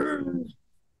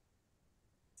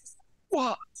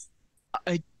 What?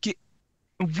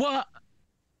 What?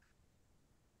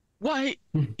 Why?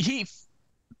 And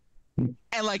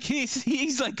like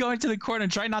he's like going to the corner,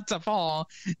 trying not to fall.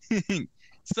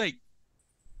 It's like,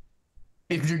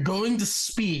 if you're going to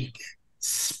speak,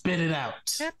 spit it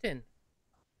out. Captain.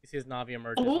 You see his Navi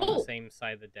emerges on the same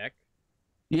side of the deck.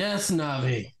 Yes,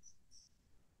 Navi.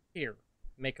 Here,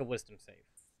 make a wisdom save.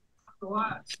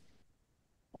 what?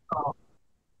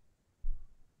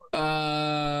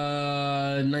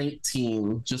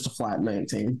 19. Just a flat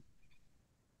 19.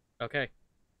 Okay.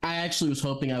 I actually was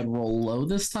hoping I'd roll low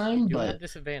this time, You but have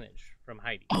disadvantage from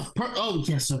Heidi. oh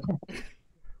yes. Okay.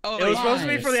 oh, it was supposed to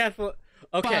be for the athlete.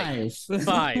 Okay. 5.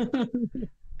 5.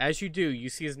 As you do, you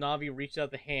see his Navi reach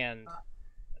out the hand.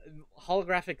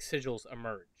 Holographic sigils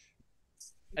emerge.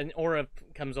 An aura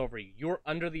comes over you. You're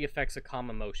under the effects of calm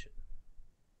emotion.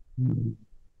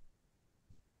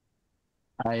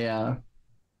 I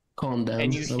calm down.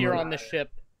 And you hear on the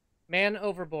ship, "Man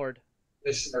overboard."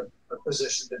 A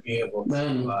position to be able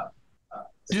Man.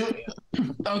 to.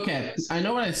 Okay, I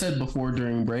know what I said before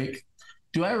during break.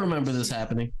 Do I remember this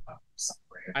happening?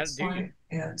 You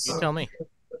tell me.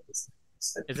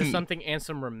 Is this something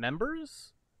Ansem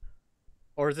remembers?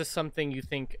 Or is this something you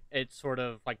think it's sort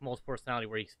of like multiple personality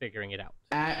where he's figuring it out?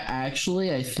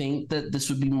 Actually, I think that this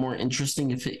would be more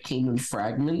interesting if it came in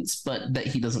fragments, but that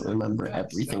he doesn't remember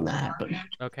everything that happened.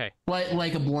 Okay.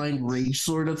 Like a blind rage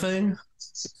sort of thing.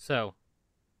 So,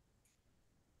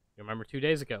 you remember 2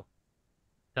 days ago,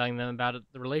 telling them about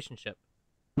the relationship.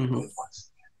 Mm-hmm.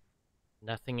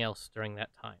 Nothing else during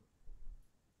that time.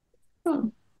 Hmm.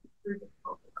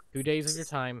 2 days of your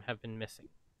time have been missing.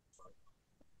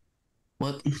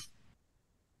 What?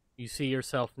 You see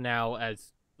yourself now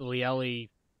as Liege,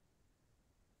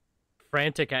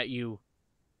 frantic at you.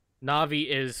 Navi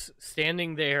is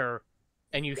standing there,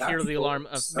 and you hear the alarm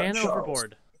of "Man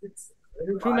overboard."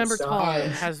 Crew member Tall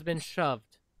has been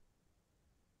shoved.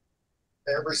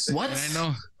 What?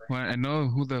 I know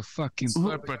who the fucking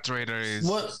perpetrator is.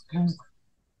 What?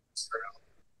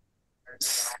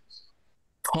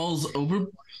 Paul's over.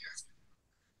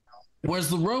 Where's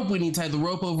the rope? We need to tie the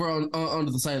rope over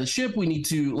onto the side of the ship. We need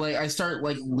to like I start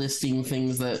like listing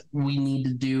things that we need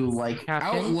to do like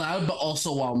Captain? out loud, but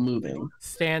also while moving.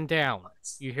 Stand down.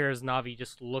 You hear as Navi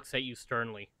just looks at you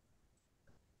sternly.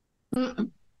 I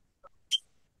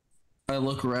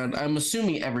look around. I'm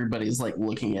assuming everybody's like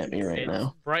looking at me right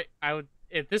now. Right. I would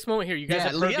at this moment here. You guys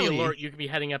have heard the Lieli. alert. You could be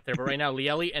heading up there, but right now,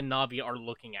 Lieli and Navi are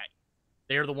looking at you.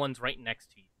 They're the ones right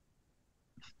next to you.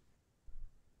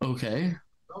 Okay.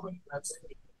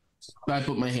 I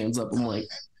put my hands up. I'm like,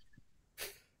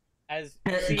 As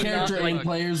you see character Navi, and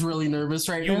player's really nervous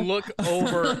right you now. look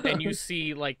over and you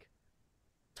see like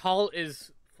Tal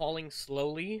is falling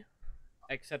slowly,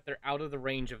 except they're out of the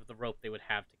range of the rope they would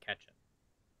have to catch him.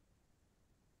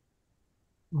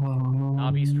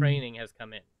 Navi's training has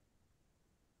come in.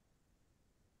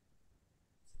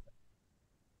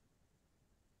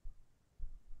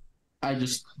 I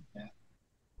just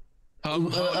How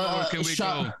low can we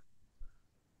go?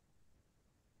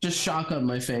 just shock on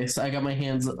my face. I got my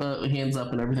hands up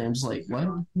and everything. I'm just like, what?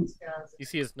 You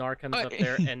see as Nar comes up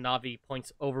there and Navi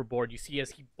points overboard. You see as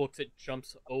he books it,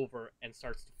 jumps over and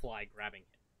starts to fly, grabbing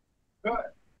him.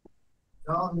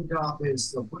 Good. All the job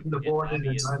is putting the board in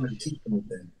the time and keeping it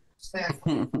there.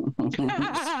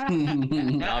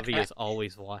 Navi is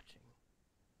always watching.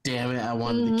 Damn it! I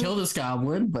wanted to kill this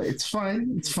goblin, but it's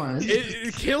fine. It's fine.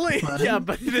 Killing, Fine. yeah,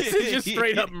 but this is just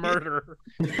straight up murder.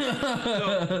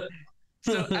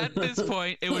 So at this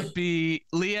point, it would be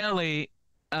Lieli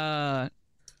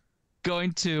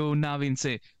going to Navi and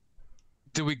say,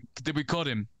 Did we caught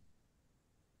him?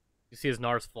 You see as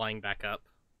Nar's flying back up.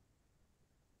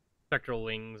 Spectral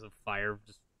wings of fire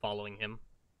just following him.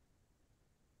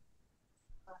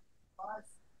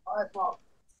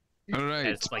 All right, And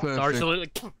it's like perfect. Nar's literally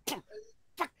like,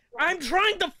 fuck, I'm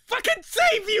trying to fucking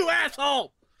save you,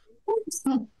 asshole!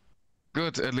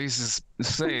 Good, at least it's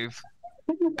safe.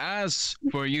 As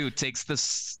for you, takes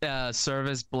the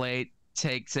service blade,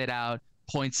 takes it out,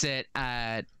 points it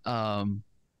at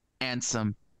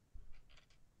Ansem.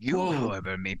 You, Whoa.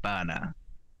 however, mi pana,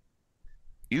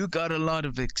 you got a lot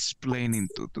of explaining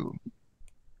to do.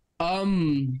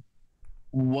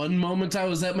 One moment I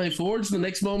was at my forge, the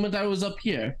next moment I was up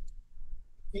here.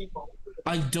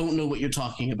 I don't know what you're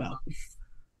talking about.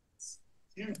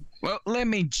 Well, let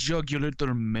me jog your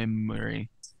little memory.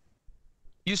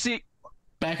 You see,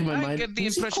 Back in my I mind, get the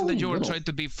who's he impression that calling you were little? trying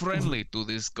to be friendly to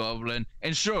this goblin.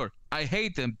 And sure, I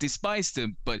hate him, despise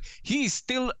him, but he's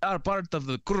still a part of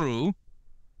the crew.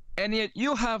 And yet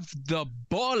you have the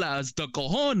bolas, the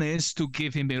cojones, to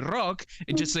give him a rock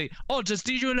and just say, oh, just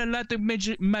teach you a lot of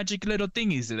magic little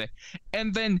thingies today.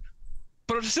 And then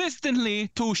persistently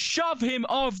to shove him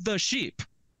off the ship.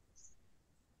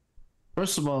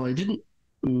 First of all, I didn't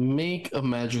make a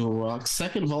magical rock.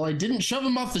 Second of all, I didn't shove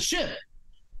him off the ship.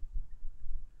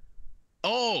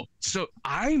 Oh, so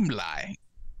I'm lying.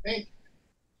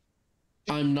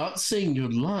 I'm not saying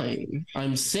you're lying.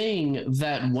 I'm saying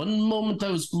that one moment I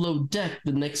was below deck,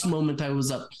 the next moment I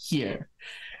was up here.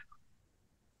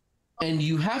 And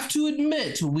you have to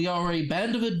admit, we are a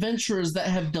band of adventurers that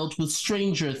have dealt with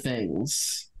stranger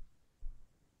things.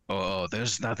 Oh,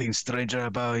 there's nothing stranger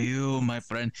about you, my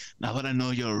friend. Now that I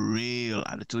know your real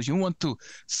attitude, you want to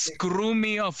screw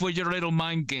me off with your little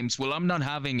mind games. Well, I'm not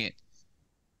having it.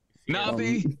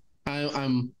 Navi?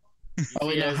 I'm. Oh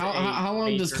wait, no, how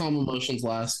long does calm emotions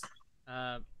last?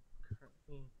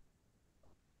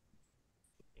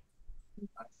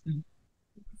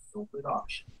 Good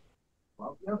option.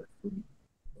 Well, the other three,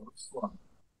 slow.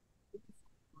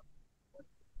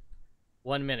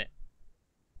 1 minute.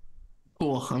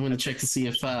 Cool. I'm gonna check to see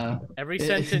if Every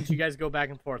sentence you guys go back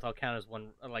and forth, I'll count as one.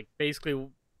 Like basically,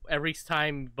 every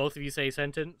time both of you say a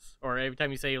sentence, or every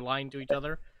time you say a line to each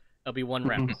other, it'll be one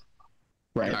round.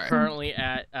 right. Alright. Currently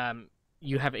at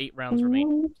you have 8 rounds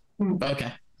remaining.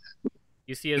 Okay.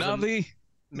 You see as a Navi?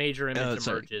 major image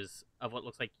sorry. emerges of what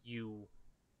looks like you.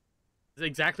 It's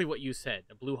exactly what you said.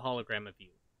 A blue hologram of you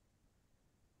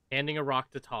handing a rock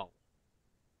to Tal,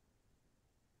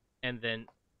 and then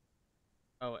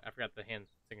oh, I forgot the hand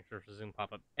signature for Zoom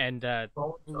pop up, and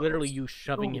literally you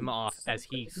shoving him off as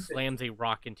he slams a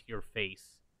rock into your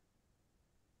face.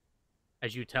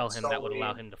 As you tell him that would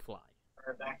allow him to fly.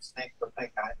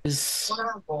 Is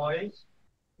boys.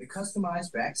 The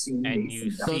customized vaccine. And you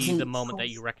see Doesn't- the moment that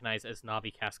you recognize as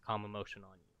Navi cast Calm Emotion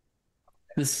on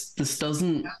you. this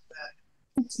doesn't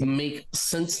make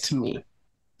sense to me.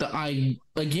 I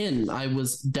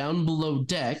was down below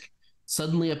deck,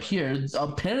 suddenly up here.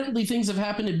 Apparently things have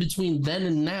happened in between then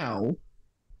and now.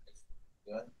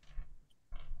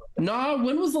 Nah,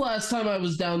 when was the last time I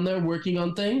was down there working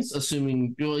on things?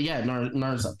 Assuming, well, yeah,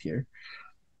 Nar's up here.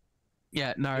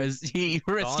 Yeah, no, he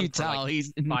rescued for, Tal. like,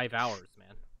 He's 5 hours,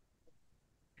 man.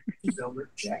 Five, You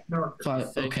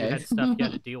said okay. you had stuff you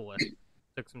had to deal with.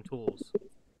 Took some tools.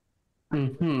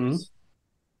 Mm-hmm.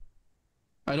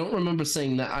 I don't remember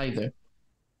saying that either.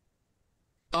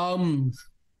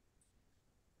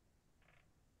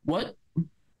 What?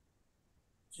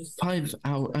 5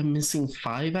 hours? I'm missing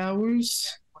 5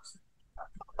 hours?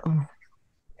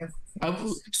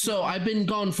 So I've been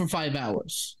gone for 5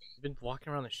 hours. You've been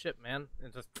walking around the ship, man,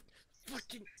 and just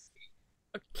fucking.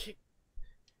 Okay.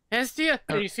 Hestia!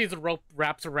 And you see the rope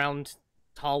wraps around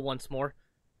Tal once more.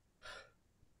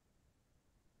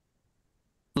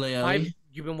 Leonie,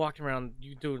 You've been walking around,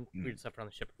 you doing weird stuff around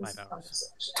the ship for 5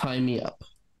 hours. tie me up.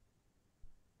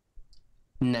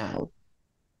 Now.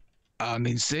 I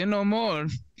mean, say no more.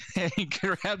 He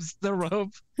grabs the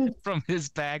rope from his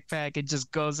backpack and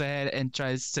just goes ahead and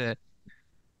tries to.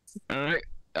 All right,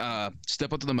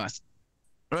 step up to the mast.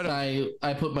 Right up.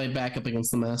 I put my back up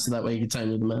against the mast so that way you can tie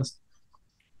me to the mast.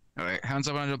 All right, hands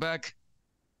up on your back.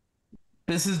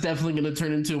 This is definitely going to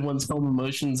turn into once Calm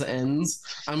Emotions ends,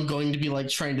 I'm going to be like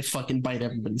trying to fucking bite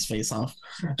everybody's face off.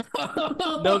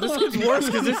 No, this gets worse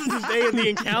because this is the day of the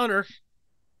encounter.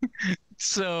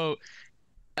 So,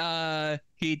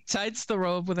 he tights the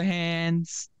rope with the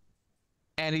hands,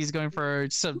 and he's going for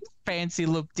some fancy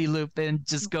loop-de-loop, and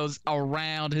just goes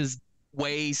around his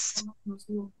waist.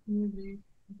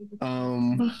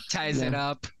 Ties it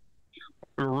up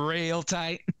real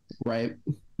tight. Right.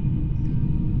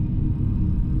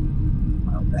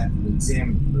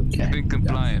 Being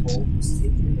compliant.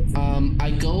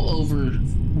 I go over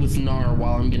with Nar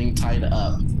while I'm getting tied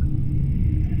up.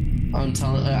 I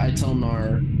tell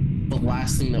Nar the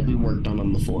last thing that we worked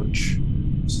on the forge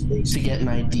to get an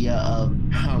idea of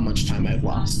how much time I've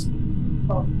lost.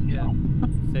 Yeah.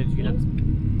 Said you had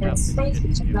It's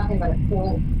basically nothing but a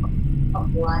pool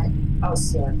of blood. Oh,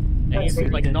 sir. And you see,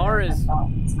 like, Nar's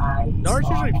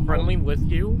usually friendly with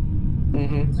you.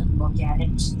 Mm-hmm.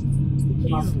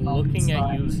 He's looking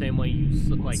at you the same way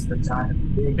you, like,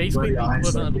 basically the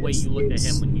equivalent of the way you looked at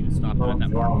him when you stopped him at that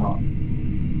moment.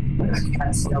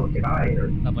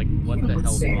 I'm like, what the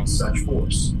hell's wrong? Such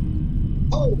force.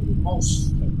 Oh,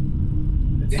 most.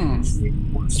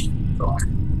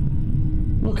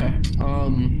 Okay.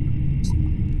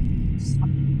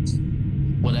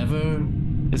 Whatever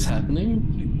is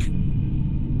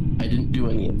happening, I didn't do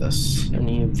any of this.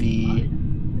 Any of the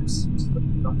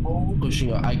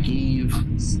pushing. I gave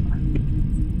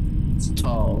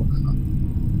Tal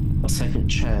a second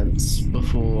chance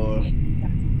before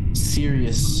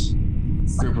serious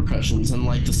repercussions, and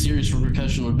like the serious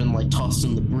repercussion would have been like tossed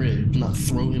in the brig, not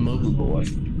throw him overboard.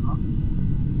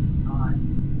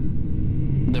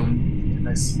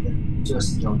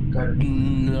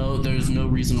 No, there's no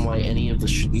reason why any of this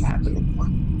should be happening.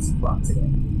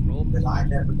 I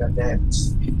never got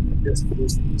damaged.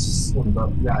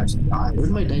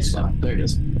 Where'd my dice go? There it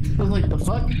is. I was like, the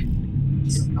fuck?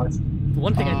 The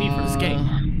one thing I need for this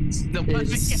game. The one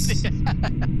It's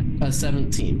thing- a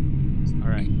 17.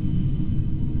 Alright.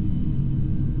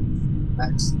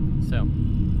 So,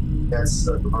 That's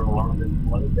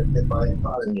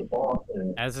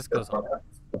as this goes on,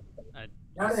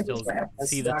 I still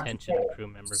see the tension of crew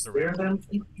members around.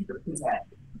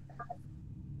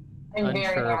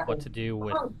 Unsure of what to do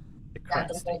with the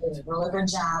current state. Really good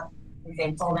job. We've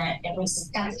been told that every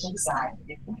side.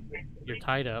 You're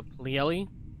tied up. Lieli,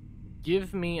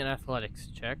 give me an athletics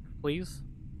check, please.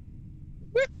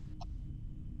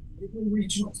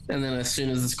 And then as soon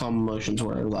as this calm emotions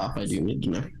wears off, I do need to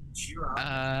know.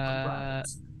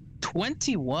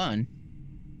 21.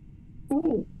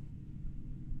 Ooh.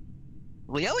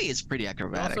 Lieli is pretty You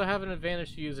acrobatic. also have an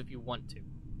advantage to use if you want to.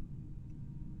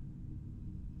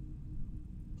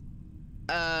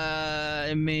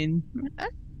 I mean, I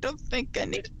don't think I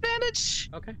need advantage.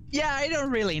 Okay. Yeah, I don't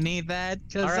really need that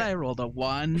because Alright. I rolled a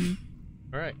 1.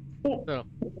 Alright. So.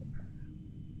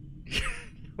 You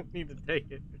don't need to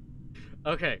take it.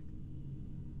 Okay.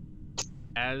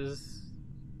 As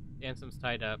Ansom's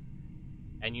tied up,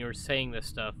 and you're saying this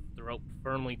stuff, the rope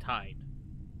firmly tied.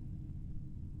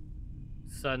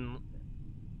 Suddenly,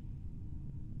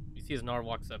 you see as Nar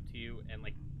walks up to you and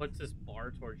like puts this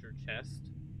bar towards your chest.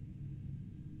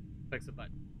 Clicks a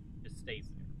button. Just stays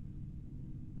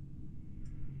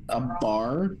there. A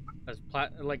bar?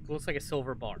 Like looks like a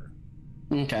silver bar.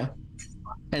 Okay.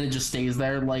 And it just stays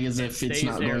there, like as if it's Stays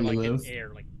not there going like to move? in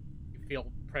air, like you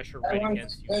feel pressure right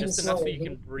against you, just enough so you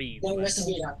can breathe. But not enough to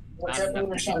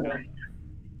get going.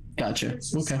 Gotcha.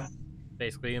 Okay.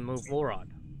 Basically, a move Lorod.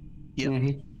 Yep.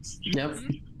 Mm-hmm. Yep.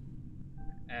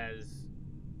 As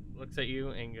looks at you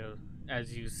and goes,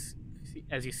 as you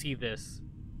as you see this,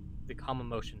 the calm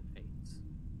emotion fades.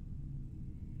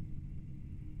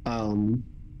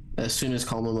 As soon as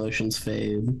calm emotions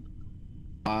fade,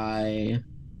 I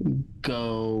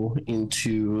go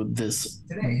into this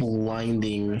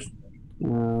blinding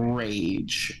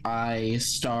rage. I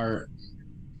start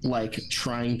like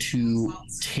trying to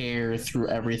tear through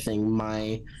everything.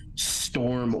 My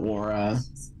storm aura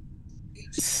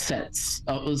sets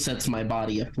my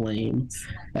body aflame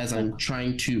as I'm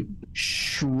trying to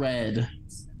shred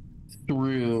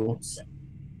through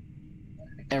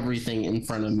everything in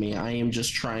front of me. I am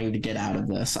just trying to get out of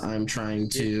this. It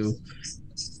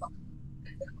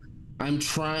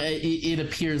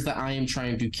appears that I am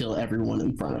trying to kill everyone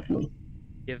in front of me.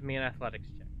 Give me an athletics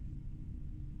check.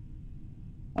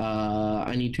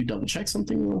 I need to double check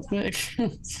something real quick.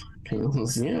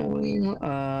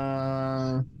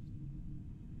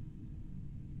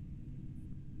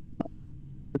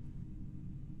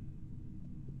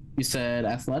 You said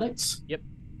athletics? Yep.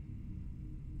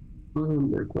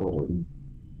 We're going.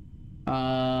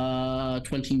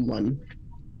 21.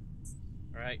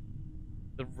 All right.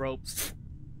 The ropes,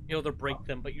 to break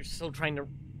them, but you're still trying to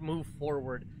move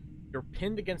forward. You're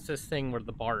pinned against this thing where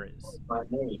the bar is. My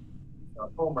name.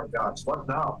 Oh my gosh, what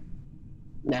now?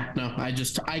 Yeah, no, I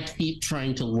keep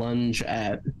trying to lunge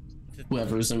at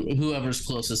whoever's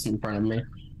closest in front of me.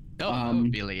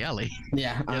 Billy Ellie.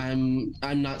 Yeah, yep. I'm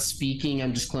not speaking,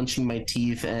 I'm just clenching my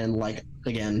teeth and like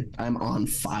again, I'm on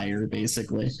fire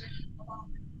basically.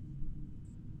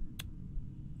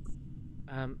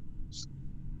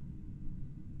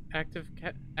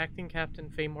 Acting Captain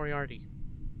Faye Moriarty.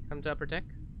 Come to upper deck.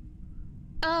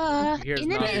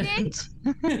 In a minute.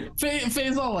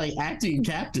 Faye's all like, acting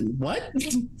captain, what?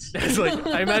 It's like,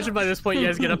 I imagine by this point you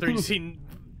guys get up there, you've seen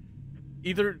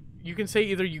either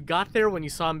you got there when you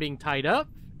saw him being tied up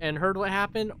and heard what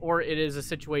happened, or it is a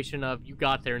situation of you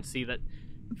got there and see that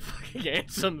fucking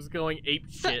Ansem's going ape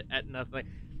shit at nothing.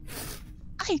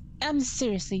 I am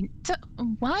seriously. So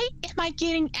why am I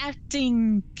getting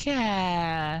acting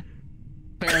care?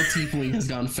 Feral Tiefling has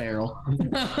gone feral.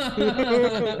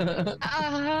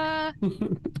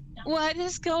 What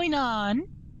is going on?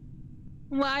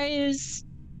 Why is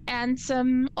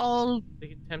Ansem all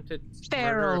The attempted murder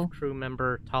feral? of crew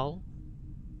member Tal.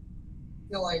 I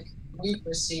feel like we've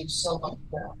received so much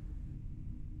now.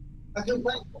 I feel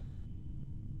grateful.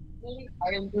 I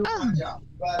am doing my job.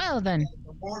 But Well then.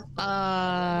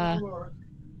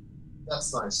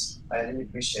 That's nice. I really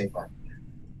appreciate that.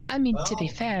 I mean, to be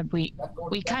fair, we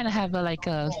kind of have a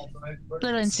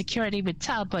little insecurity with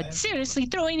Tal, but seriously,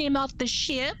 throwing him off the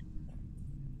ship?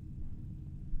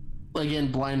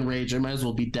 Again, blind rage. I might as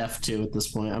well be deaf too at this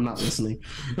point. I'm not listening.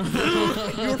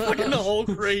 You're fucking Hulk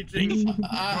raging.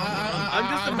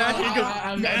 I'm just imagining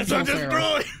I'm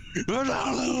destroyed.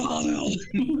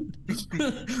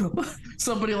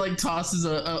 Somebody like tosses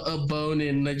a bone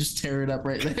in and I just tear it up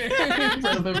right there in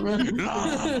front of everyone.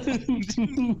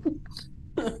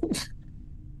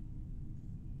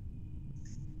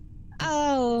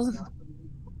 Oh.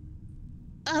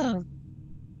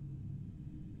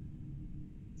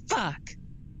 Fuck.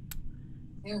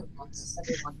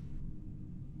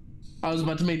 I was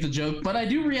about to make the joke, but I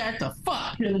do react to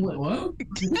fuck. And I'm like, what?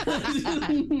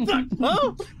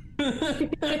 Oh.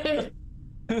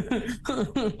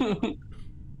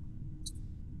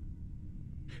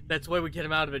 That's why we get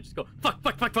him out of it. Just go, fuck,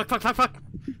 fuck, fuck, fuck, fuck, fuck, fuck.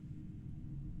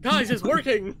 Guys, it's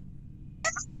working.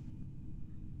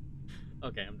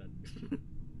 Okay, I'm done.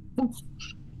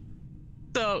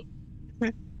 So,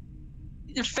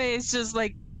 Faye's just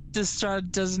like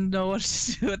distraught, doesn't know what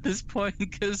to do at this point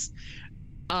because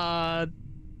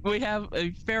we have a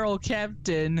feral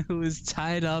captain who is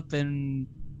tied up and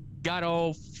got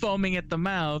all foaming at the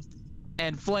mouth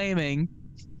and flaming.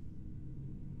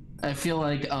 I feel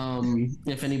like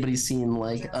if anybody's seen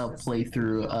like a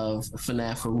playthrough of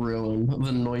FNAF Ruin,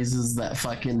 the noises that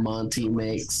fucking Monty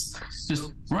makes,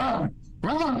 just run,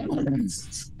 run,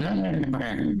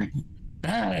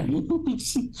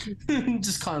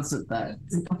 just constant that.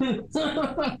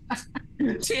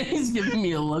 Danny's giving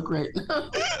me a look right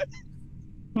now.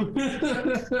 Don't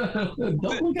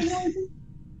look at me.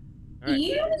 Right.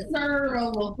 You deserve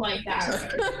a look like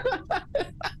that.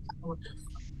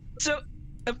 So,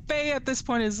 Faye at this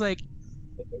point is like,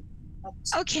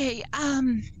 okay, I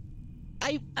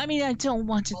mean, I don't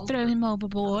want to throw him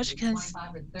overboard because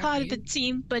part of the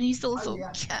team, but he's also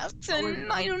captain.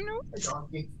 I don't know.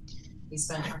 She's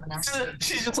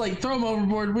just like, throw him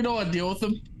overboard. We don't want to deal with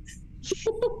him.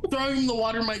 Throwing him in the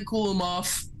water might cool him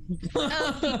off. We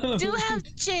do have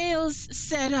jails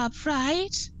set up,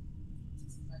 right?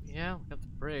 Yeah, we got the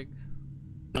brig.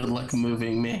 Good luck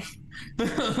moving me.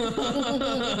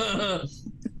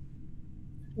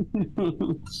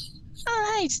 All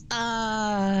right.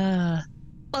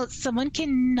 Well, someone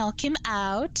can knock him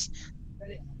out.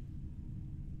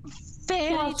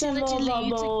 Very Watch him diligently.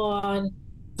 overboard.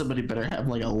 Somebody better have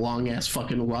like a long ass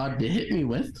fucking rod to hit me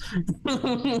with.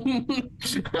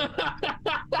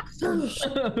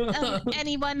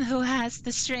 Anyone who has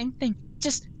the strength thing,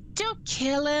 just don't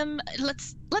kill him.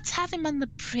 Let's have him on the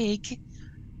prig,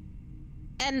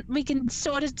 and we can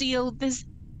sort of deal this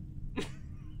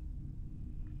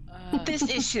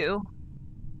issue.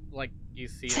 Like you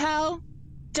see, Tell,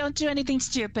 don't do anything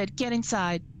stupid. Get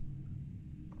inside.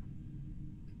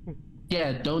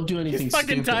 Yeah, don't do anything he's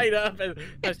fucking stupid. tied up. And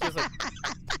that's just like,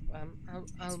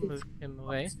 I'll move him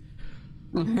away.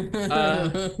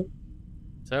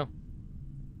 So,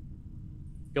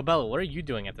 Gobella, what are you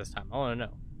doing at this time? I want to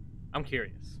know. I'm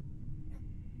curious.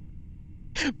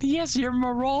 Yes, you're a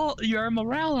morale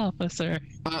officer.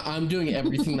 I'm doing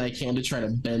everything that I can to try to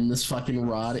bend this fucking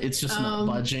rod. It's just not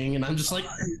budging, and I'm just like.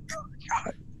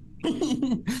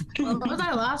 What was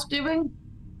I last doing?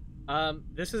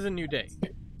 This is a new day.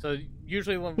 So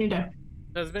usually when New day.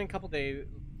 there's been a couple days,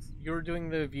 you were doing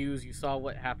the views. You saw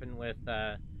what happened with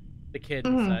the kid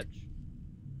and such.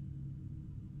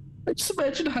 I just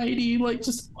imagine Heidi like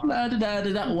just da da da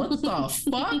da da. What the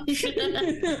fuck?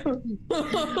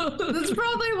 That's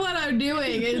probably what I'm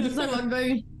doing. It's just like I'm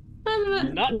going.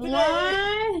 Not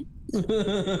today.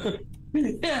 What?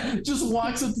 Yeah, just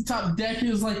walks up the top deck and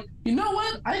is like, you know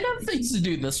what? I got things to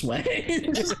do this way.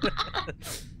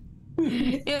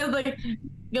 Yeah, like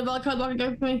Gabella comes walking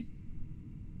up to me.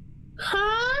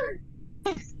 Huh?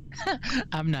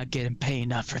 I'm not getting paid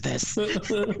enough for this.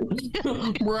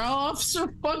 Morale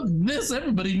officer, fuck this.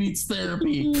 Everybody needs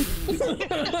therapy.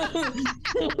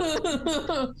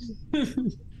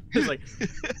 It's like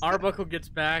Arbuckle gets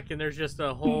back and there's just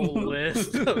a whole list.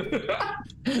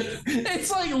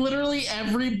 It's like literally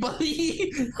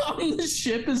everybody on the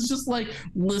ship is just like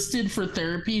listed for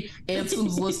therapy.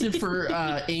 Ansem's listed for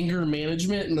anger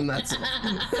management, and then that's it.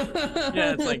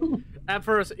 Yeah, it's like at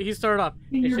first he started off.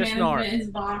 It's just Nar. Is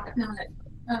Bach, not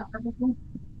Arbuckle.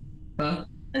 Huh?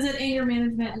 I said anger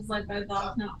management is led by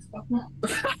Bach, not Arbuckle.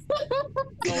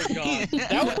 Oh god,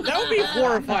 that would be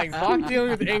horrifying. Bach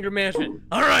dealing with anger management.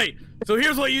 All right, so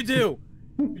here's what you do: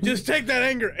 you just take that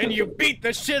anger and you beat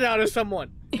the shit out of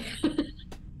someone.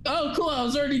 Oh, cool! I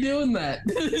was already doing that.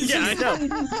 Yeah,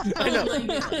 I know.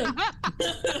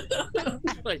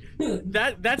 Like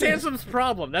that's Ansem's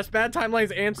problem. That's Bad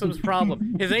Timeline's Ansem's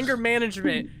problem. His anger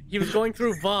management. He was going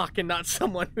through Vok and not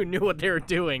someone who knew what they were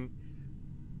doing.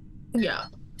 Yeah.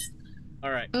 All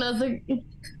right. And I was like,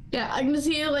 yeah, I can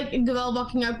see like Gabella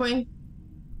walking out going,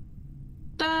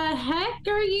 the heck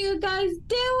are you guys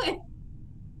doing?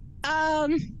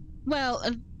 Well,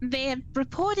 they have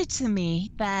reported to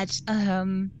me that,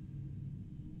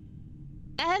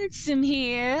 Ansem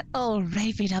here, all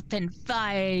raved up and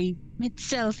fiery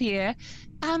itself here,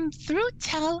 threw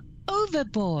Tal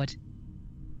overboard.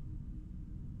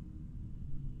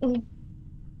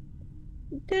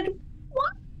 Did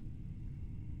what?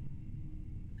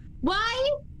 Why?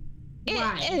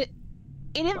 Why?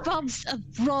 It involves a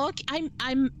rock.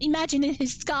 I'm imagining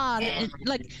his scar,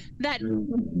 like that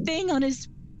thing on his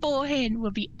forehead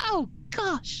will be. Oh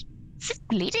gosh, is it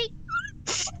bleeding?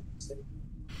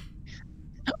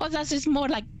 Or that's just more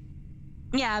like,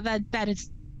 yeah, that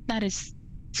is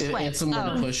sweat. Ansem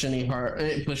wouldn't push any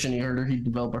harder. He'd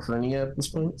develop a hernia at this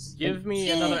point. Give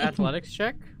me another athletics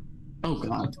check. Oh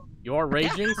god. You are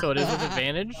raging, so it is with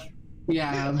advantage.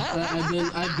 Yeah,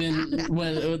 I've been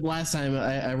when last time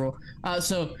I rolled.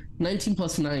 So 19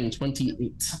 plus 9,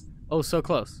 28. Oh, so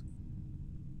close.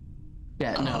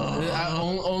 Yeah,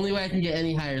 no. Only way I can get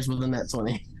any higher is within that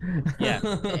 20. Yeah.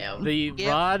 The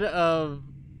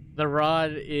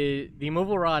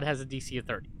immovable rod has a DC of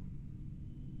 30.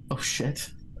 Oh shit.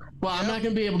 Well, I'm not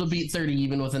gonna be able to beat 30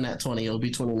 even with a nat 20. It'll be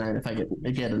 29 if I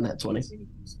get a nat 20.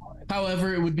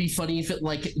 However, it would be funny if it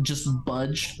like just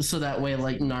budged, so that way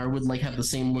like Nar would like have the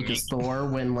same look as Thor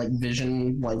when like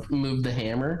Vision like moved the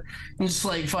hammer, and just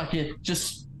like fucking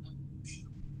just.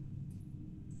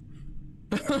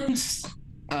 That's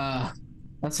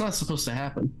not supposed to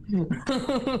happen.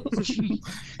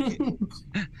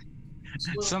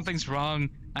 Something's wrong.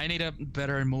 I need a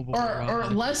better immovable or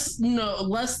rod. less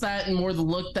that and more the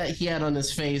look that he had on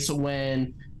his face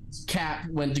when Cap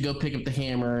went to go pick up the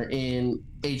hammer in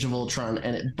Age of Ultron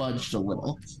and it budged a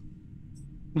little.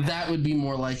 That would be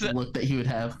more like the look that he would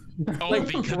have. Like,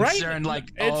 be concerned,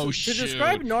 like, oh shit. To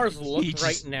describe Nar's look He right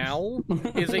just- now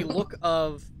is a look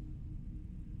of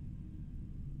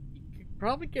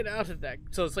probably get out of that.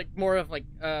 So it's like more of like,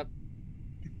 Probably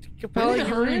Capella, you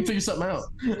hurry in? and figure something out.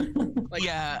 Like,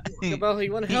 Yeah. Capella,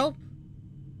 you want to help?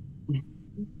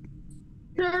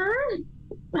 Sure.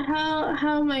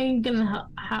 How am I gonna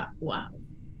help? Wow.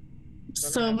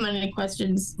 So many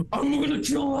questions. I'm gonna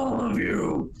kill all of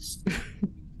you.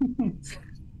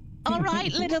 All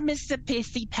right, little Mr.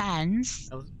 Pissy Pants.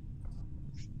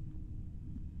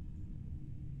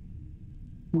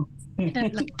 You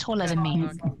don't look taller than me.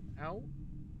 Ow.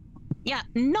 Yeah,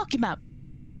 knock him out.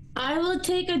 I will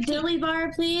take a dilly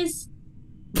bar, please.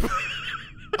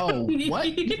 Oh, what?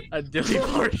 A dilly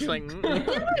bar. She's like,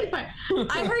 Dilly bar.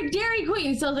 I heard Dairy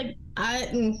Queen, so I was like,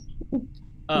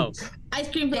 oh. ice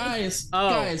cream place.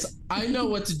 Guys, I know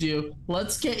what to do.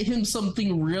 Let's get him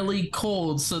something really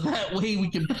cold so that way we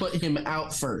can put him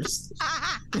out first.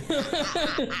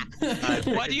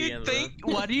 What do you think?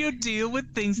 What do you do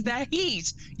with things that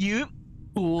heat? You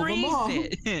Cool them freeze off.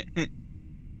 it.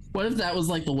 What if that was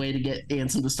like the way to get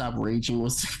Ansem to stop raging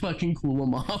was to fucking cool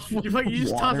him off? You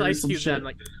just toss water or ice some cubes shit? at him,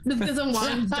 like, Just get some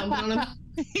wine dumped on him.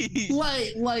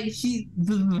 Like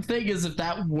the thing is, if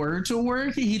that were to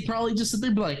work, he'd probably just sit there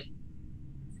and be like,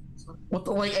 what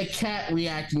the, like a cat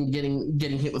reacting, getting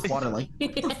hit with water, like,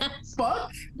 fuck?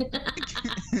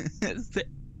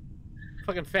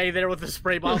 fucking Faye there with the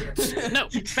spray bottle. No,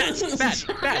 bad,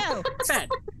 No. bad.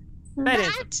 Bad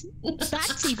answer. Bad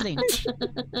tiefling.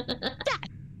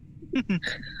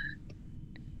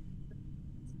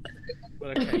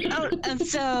 Okay. Oh, and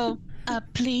so,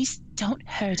 please don't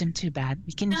hurt him too bad.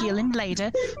 We can heal him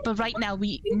later, but right now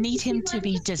we need him to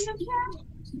be just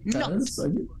knocked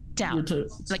down.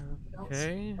 Like,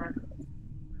 Okay.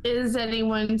 Is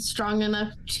anyone strong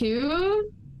enough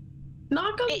to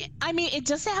knock him? I mean, it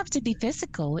doesn't have to be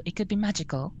physical. It could be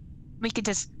magical. We could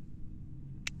just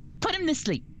put him to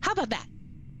sleep. How about that?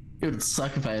 It would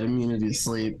suck if I had immunity to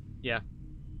sleep. Yeah.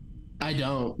 I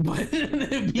don't, but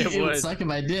it would suck if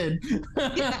I did.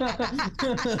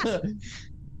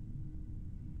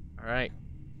 All right.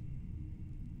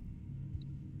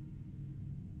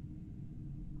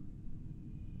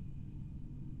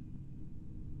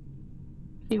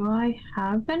 Do I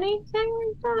have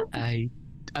anything like that?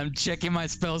 I'm checking my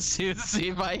spells too to see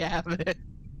if I have it.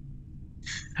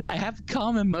 I have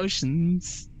calm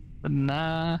emotions, but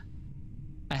nah.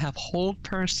 I have hold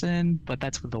person, but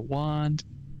that's with a wand.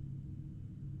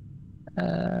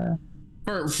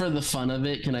 For the fun of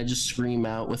it, can I just scream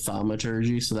out with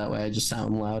thaumaturgy so that way I just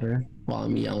sound louder while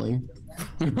I'm yelling?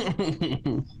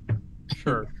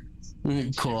 Sure.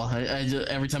 Cool. I just,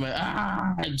 every time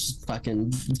I just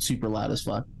fucking super loud as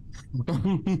fuck.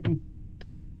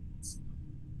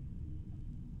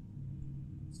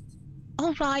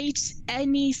 All right.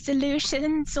 Any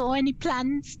solutions or any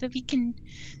plans that we can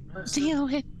deal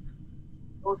with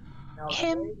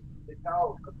him?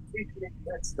 Now, completely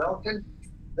against Darken.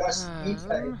 Thus, eat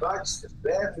any bugs, as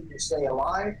bad as you stay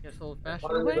alive. Guess old-fashioned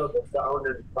One of way. them will get down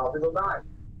and probably will die.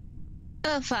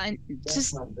 Oh, fine. That's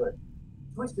Just not good.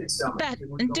 Twisted stomach. Bad, It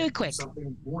would and go do it into quick.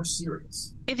 Something more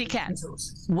serious. if you can.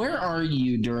 Where are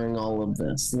you during all of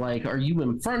this? Like, are you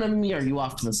in front of me? Are you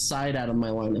off to the side, out of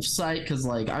my line of sight? Because,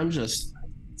 like, I'm just...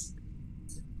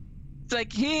 It's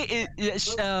like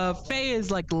Faye is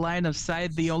like line of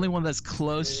sight. The only one that's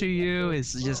close to you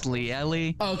is just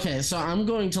Liege. Okay, so I'm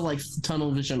going to, like, tunnel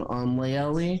vision on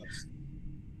Liege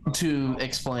to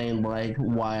explain, like,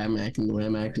 why I'm acting the way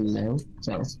I'm acting now.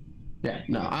 So, yeah,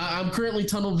 no, I'm currently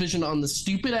tunnel vision on the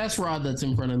stupid-ass rod that's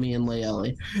in front of me in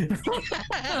Liege.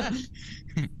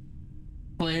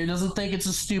 Player doesn't think it's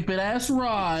a stupid-ass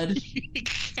rod.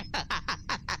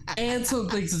 Ansel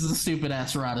thinks it's a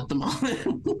stupid-ass rod at the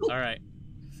moment. All right.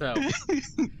 So,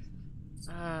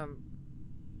 I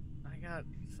got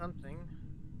something.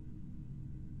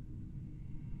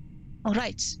 All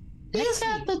right. He's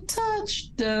got the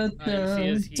touch. Dun, You see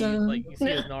as dun, you see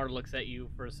as Nard looks at you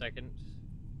for a second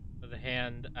with a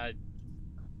hand. A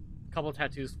couple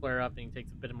tattoos flare up, and he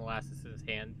takes a bit of molasses in his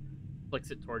hand,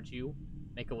 flicks it towards you.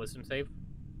 Make a wisdom save.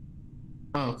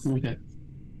 Oh, okay.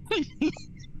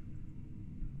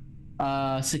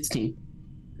 16.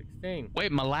 16.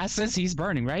 Wait, molasses? He's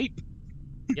burning, right?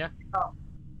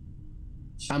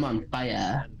 I'm on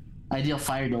fire. I deal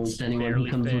fire damage to anyone who Barely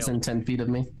comes failed. within 10 feet of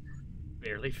me.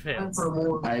 Barely fails.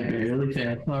 I barely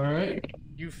fail. Alright.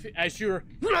 As you're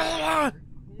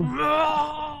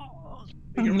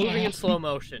moving in slow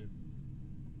motion.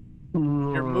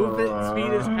 Your movement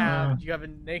speed is halved. You have a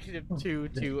 -2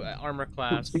 to armor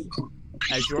class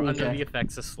as you're under the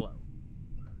effects of slow.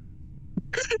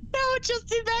 No,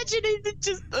 just imagining it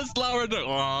just a slower.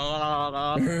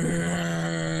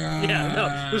 Yeah, no,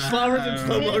 the slower in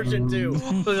slow motion too.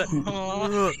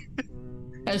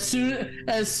 As soon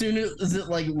as it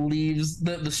like leaves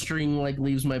the string like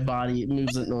leaves my body, it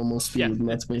moves at normal speed, and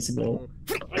that's basically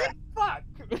Fuck.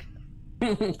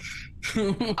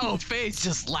 Oh, Faye's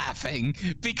just laughing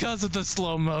because of the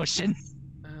slow motion.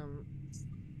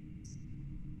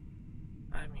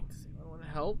 I mean, does anyone want to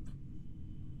help?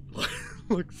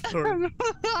 Look, sorry.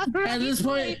 At this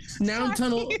point, now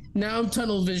I'm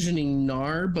tunnel visioning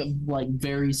Nar, but like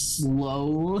very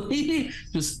slowly,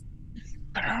 just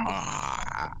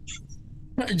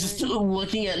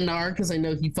looking at Nar because I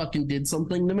know he fucking did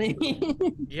something to me.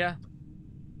 Yeah.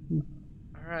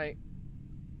 All right.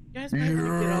 You guys might want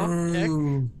to get off deck if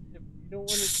you don't want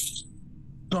to.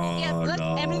 Yeah, let's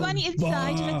everybody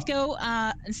inside. Let's go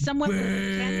somewhere where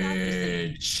we cannot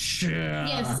be seen.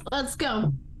 Yes, let's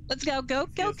go. Let's go, go,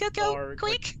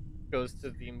 quick! Goes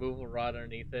to the immovable rod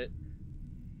underneath it.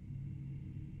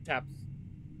 Taps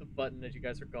the button as you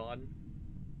guys are gone.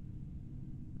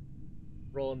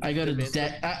 Roll. I go to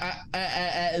deck.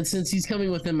 Since he's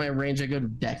coming within my range, I go to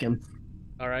deck him.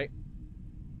 All right.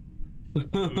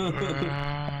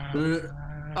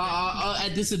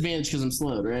 At disadvantage because I'm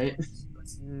slowed, right?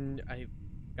 I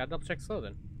got double check slow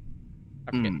then.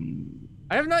 I forget.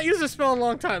 I have not used a spell in a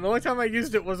long time. The only time I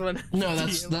used it was when. No,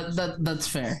 that's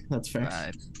fair. That's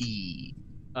fair.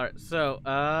 All right, so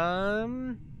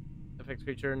affects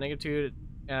creature -2.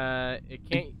 It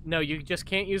can't. No, you just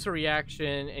can't use a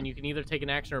reaction, and you can either take an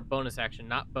action or a bonus action,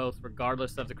 not both,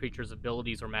 regardless of the creature's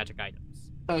abilities or magic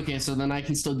items. Okay, so then I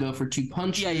can still go for 2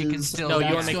 punches. Yeah, you can still. No,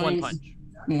 you want to make 1 punch.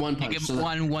 1 punch. You get so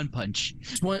one punch.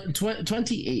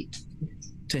 28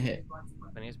 to hit.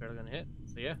 20 is barely gonna hit.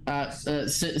 So yeah.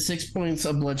 6 points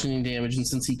of bludgeoning damage, and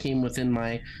since he came within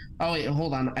my. Oh wait,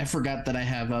 hold on. I forgot that I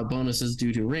have bonuses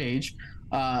due to rage.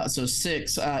 So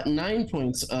 6, 9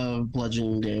 points of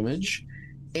bludgeoning damage,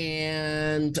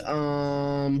 and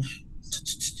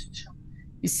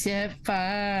you set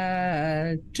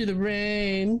fire to the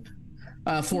rain.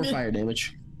 4 fire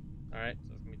damage. All right,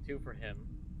 so it's gonna be 2 for him.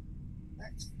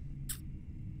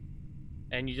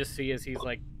 And you just see as he's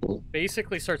like,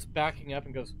 basically starts backing up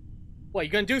and goes, "What,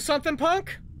 you gonna do something,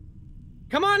 punk?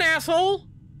 Come on, asshole!"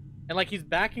 And like he's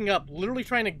backing up, literally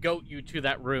trying to goat you to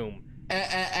that room.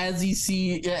 As I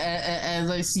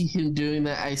see him doing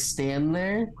that, I stand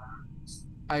there.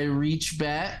 I reach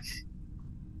back,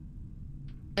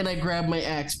 and I grab my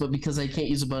axe. But because I can't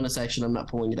use a bonus action, I'm not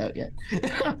pulling it out yet.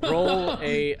 Roll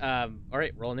a all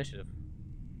right, roll initiative.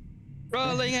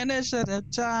 Rolling initiative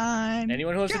time.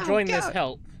 Anyone who wants to join this,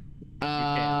 help.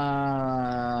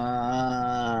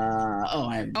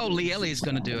 Liege is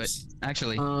gonna do it.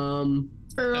 Actually.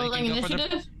 For rolling go for the-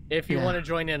 initiative? If you want to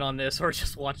join in on this or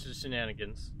just watch the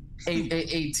shenanigans.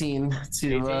 18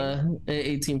 to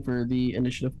 18 for the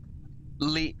initiative.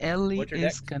 Liege What's your is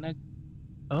dex? gonna.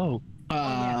 Oh.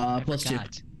 I Plus 2.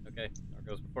 forgot. Okay, that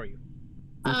goes before you.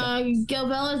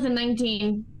 Gilbella's a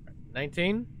 19.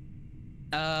 19?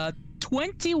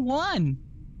 21.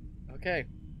 Okay.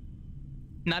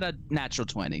 Not a natural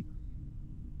 20,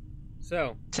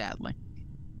 So, sadly.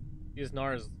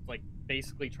 Yuznar is like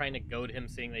basically trying to goad him,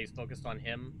 seeing that he's focused on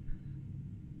him.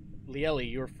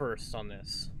 Liege, you're first on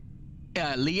this.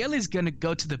 Liege is gonna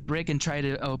go to the brig and try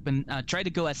to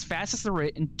go as fast as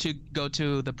to go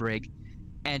to the brig,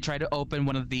 and try to open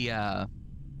one of the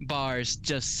bars,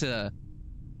 just to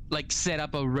like set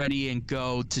up a ready and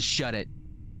go to shut it.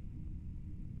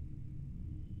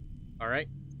 All right.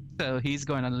 So he's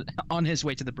going on his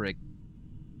way to the brig.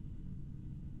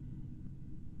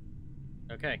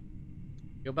 Okay.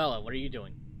 Yobella, what are you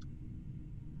doing?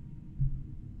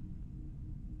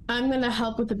 I'm gonna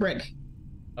help with the brig.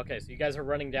 Okay, so you guys are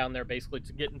running down there basically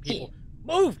to getting people.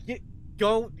 Move!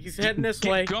 Go! He's heading this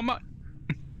way. Come on.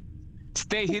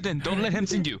 Stay hidden. Don't let him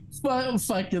see you.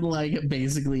 Fucking like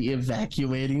basically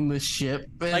evacuating the ship.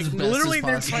 Like as best literally, as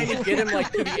they're possible. trying to get him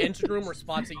like to the engine room or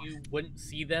spots that you wouldn't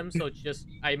see them. So it's just,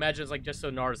 I imagine it's like just so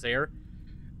Nar's there,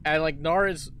 and like Nar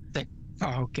is.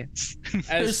 Focus.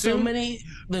 There's so many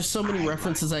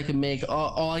references I can make.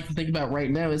 All I can think about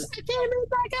right now is I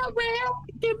can't make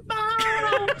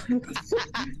goodbye.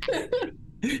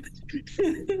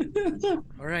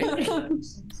 All right.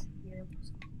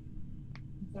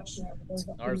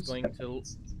 Nar's going to,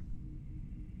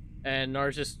 and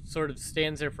Nar just sort of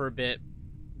stands there for a bit,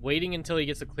 waiting until he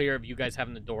gets a clear of you guys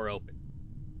having the door open.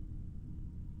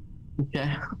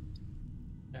 Okay.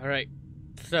 All right.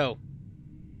 So,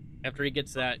 after he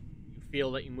gets that, you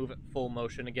feel that you move at full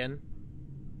motion again.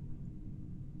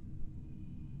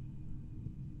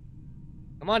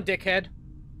 Come on, dickhead.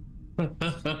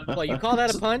 Well, you call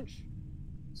that a punch?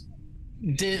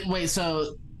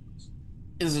 So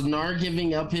is Nar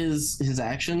giving up his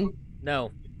action?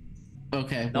 No.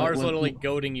 Okay. Nar's literally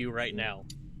goading you right now.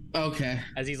 Okay.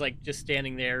 As he's like just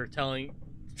standing there trying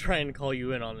to call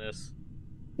you in on this.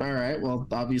 All right. Well,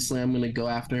 obviously I'm gonna go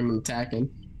after him and attack him.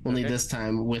 Only Okay. this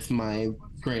time with my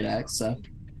great axe. So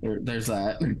there's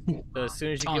that. So as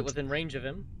soon as you get within range of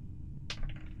him.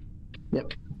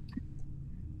 Yep.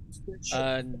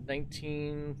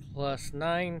 19 plus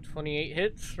 9, 28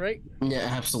 hits, right? Yeah,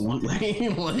 absolutely.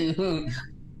 Like,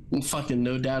 fucking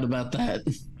no doubt about that.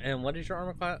 And what is your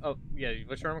armor class? Oh, yeah,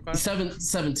 what's your armor class?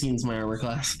 17's my armor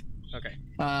class. Okay.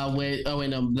 Wait,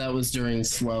 no, that was during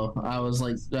slow. I was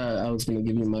like, I was gonna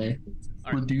give you my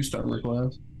reduced armor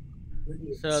class.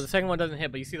 So the second one doesn't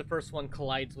hit, but you see the first one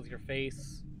collides with your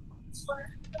face.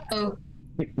 Oh.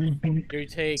 You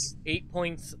take 8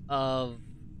 points of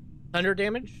thunder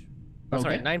damage. Oh, Okay.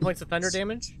 sorry, 9 points of thunder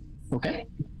damage. Okay.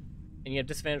 And you have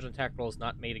disadvantage on attack rolls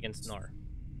not made against Nar.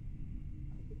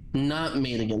 Not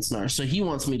made against Nar, so he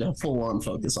wants me to full on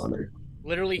focus on her.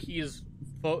 Literally, he is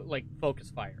focus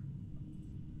fire.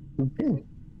 Okay.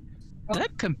 Is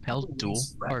that compelled duel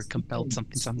or compelled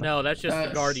something? No, that's just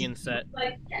the Guardian set.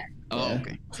 Oh, Yeah.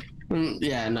 okay.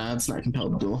 Yeah, no, it's not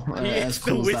compelled duel. As He's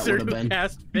the cool as that would wizard have who been.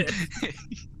 cast Fit.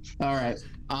 All right.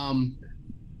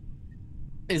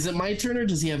 Is it my turn or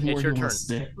does he have more? It's your he wants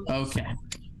to do? Okay.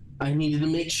 I needed to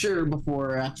make sure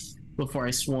before I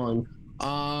swung.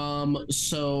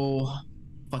 So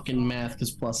fucking math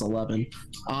is plus 11.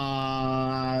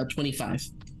 25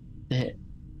 to hit.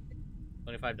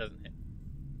 25 doesn't hit.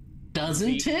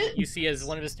 Doesn't hit? You see as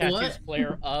one of his tattoos What?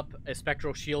 flare up, a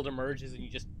spectral shield emerges, and you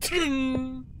just.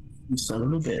 You son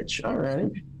of a bitch. All right.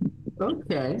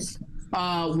 Okay.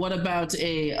 What about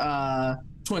a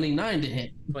 29 to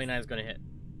hit? 29 is going to hit.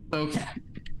 Okay.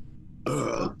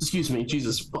 Excuse me.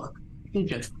 Jesus fuck.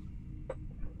 Okay.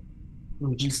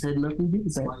 We just said nothing to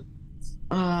that.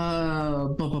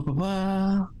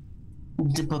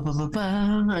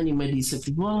 I need my D6 as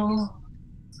well.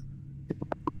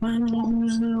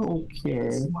 Okay.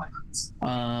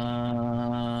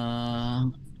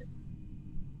 17.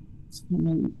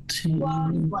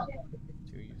 2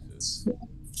 uses.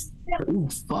 Ooh,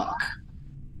 fuck.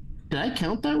 Did I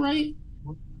count that right?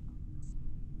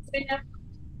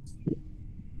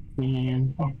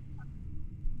 And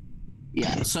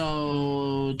yeah,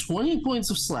 so 20 points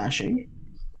of slashing.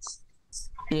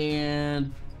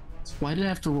 And why did I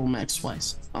have to roll max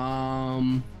twice?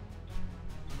 The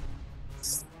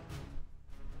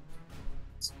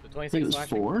 26 I think it was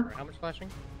slashing? 4. Or how much slashing?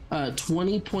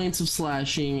 20 points of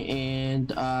slashing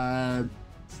and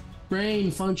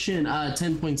brain function,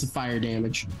 10 points of fire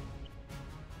damage.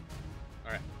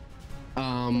 Alright.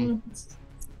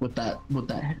 With that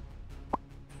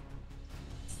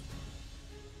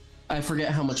I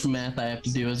forget how much math I have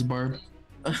to do as a bard.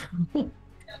 20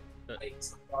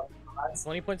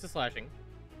 points of slashing.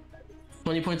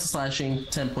 20 points of slashing,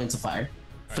 10 points of fire.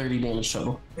 30 damage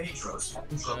total.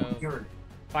 So,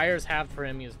 fire's halved for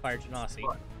him, he has fire genasi.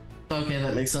 Okay,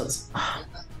 that makes sense.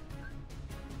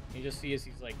 You just see as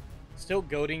he's like still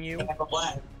goading you. You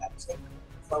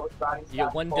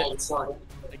get one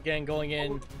again going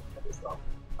in.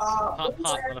 Pop,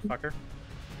 motherfucker.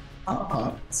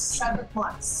 7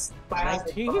 months.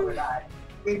 19?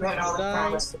 We've had all the Die.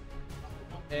 promise.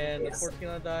 And the 14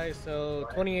 on the die, so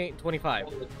 28, 25.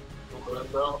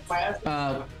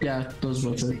 Yeah, those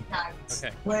were it.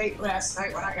 Okay. Late last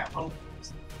night when I got home.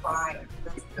 Fine.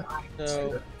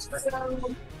 So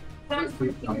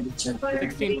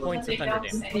 16 points of thunder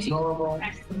damage.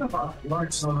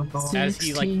 As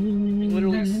he like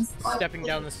literally stepping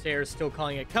down the stairs, still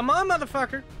calling it, "Come on,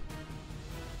 motherfucker!"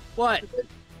 What?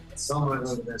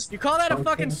 You call that a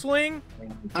fucking swing?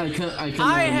 I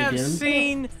have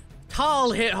seen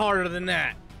Tall hit harder than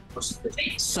that.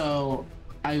 So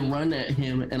I run at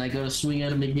him and I go to swing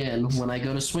at him again. When I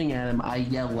go to swing at him, I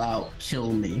yell out,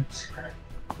 "Kill me."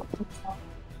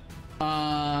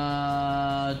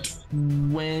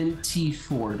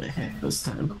 24 to hit this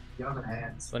time.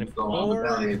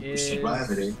 24 is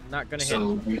not gonna hit.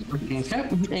 Okay,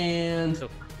 and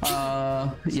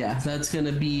yeah, that's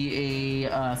gonna be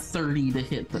a 30 to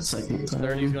hit the second time.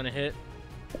 30 is gonna hit.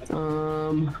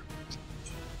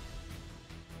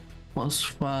 Plus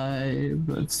 5.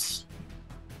 That's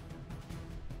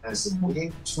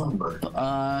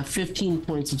 15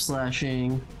 points of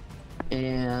slashing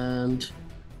and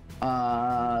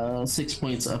 6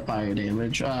 points of fire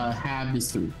damage. Half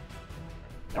is 3.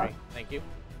 Alright, thank you.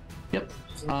 Yep.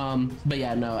 But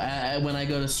yeah, no. When I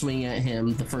go to swing at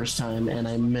him the first time and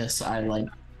I miss, I like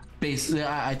basically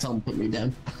I tell him to put me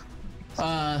down.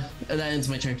 That ends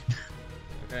my turn.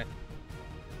 Okay.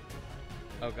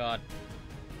 Oh god.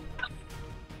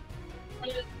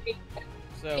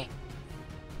 So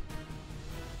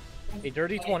a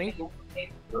dirty 20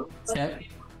 Okay.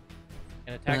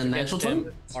 and attacks And a against natural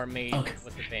him are made Okay.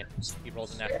 with advantage. He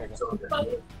rolls a natural 1.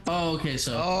 Oh, okay.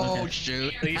 So. Oh okay.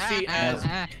 shoot! So you see, as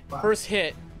first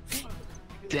hit,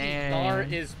 Damn. Nar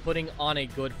is putting on a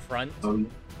good front,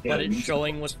 but it's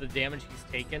showing with the damage he's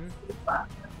taken.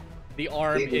 The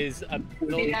arm is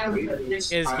he's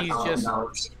just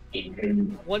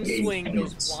one swing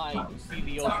goes wide. You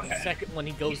see the second one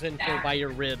he goes in for by your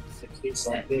ribs. You're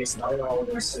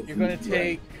going to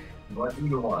take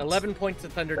 11 points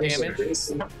of thunder damage.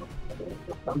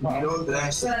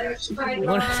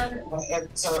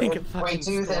 Think it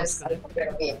fucking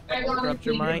corrupt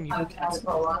your mind. You're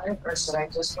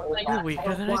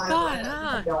weaker than I thought,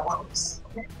 huh?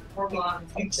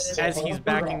 As he's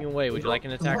backing away, would you like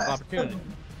an attack of opportunity?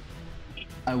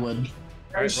 I would.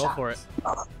 Alright, roll for it.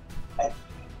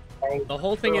 The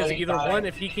whole thing is either 1,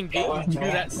 if he can get you to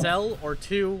that cell, or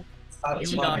 2,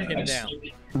 you knock him down.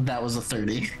 That was a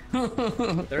 30.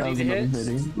 30 to hit?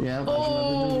 30. Yeah.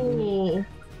 Oh.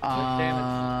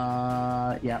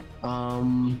 Yeah.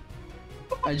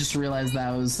 I just realized that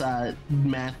I was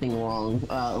mathing wrong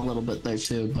a little bit there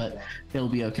too, but it'll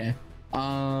be okay.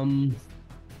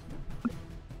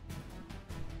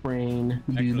 Brain,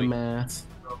 do the Actually- math.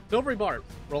 Silvery Barb,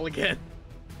 roll again.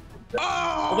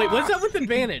 Oh, wait, what's that with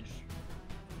advantage?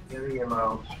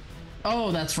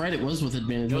 Oh, that's right. It was with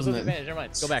advantage, It was wasn't with it? advantage, never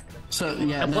mind. Go back. So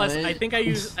yeah. And no, plus, it- I think I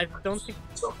used. I don't think.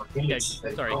 Yeah,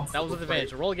 sorry, that was with advantage.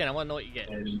 So roll again. I want to know what you get.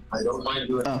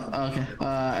 Oh, okay.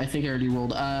 I think I already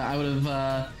rolled. I would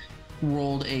have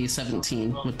rolled a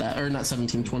 17 with that, or not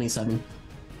 17, 27.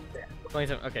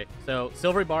 27. Okay, so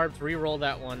Silvery Barbs, re-roll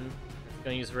that one. It's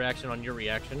gonna use a reaction on your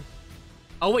reaction.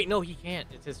 Oh wait, no, he can't.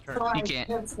 It's his turn. He can't.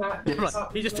 Come on,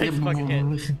 he just takes a fucking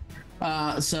hit.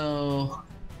 So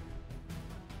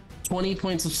 20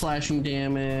 points of slashing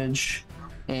damage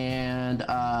and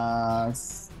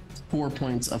 4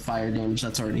 points of fire damage.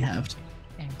 That's already halved.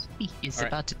 And he is All right.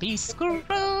 about to be screwed.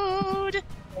 Alright.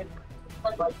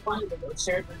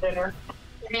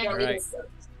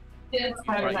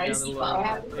 Alright, down to the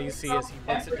lower. You see as he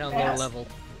puts it down lower level.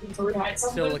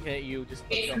 Still looking at you, just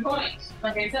come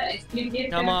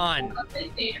on.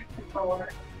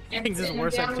 Think this is the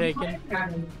worst I've taken?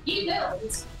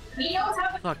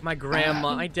 Fuck, my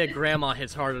grandma. My dead grandma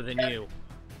hits harder than you.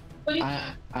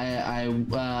 I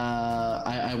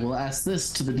will ask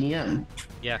this to the DM.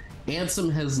 Yeah.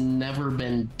 Ansem has never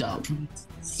been dumb,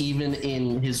 even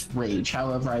in his rage.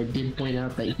 However, I did point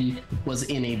out that he was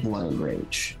in a blind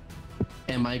rage.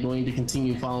 Am I going to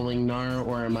continue following Nar,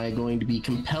 or am I going to be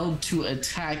compelled to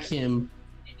attack him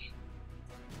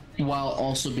while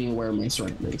also being aware of my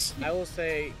surroundings? I will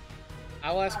say,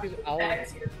 I'll ask you.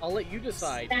 I'll let you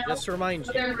decide. Just to remind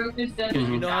you, because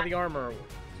you know how the armor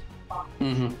works.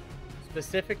 Mm-hmm.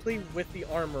 Specifically with the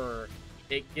armor,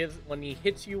 it gives when he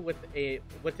hits you with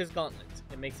his gauntlets,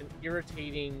 it makes an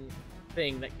irritating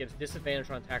thing that gives disadvantage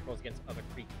on attack rolls against other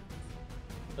creatures.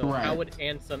 So Right. how would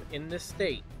Ansem in this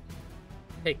state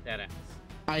take that ass?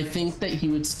 I think that he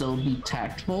would still be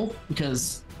tactful,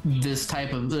 because this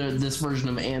type of this version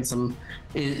of Ansem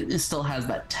it still has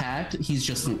that tact. He's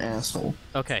just an asshole.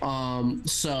 Okay.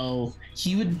 So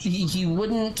he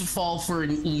wouldn't fall for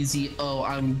an easy, oh,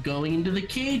 I'm going into the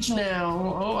cage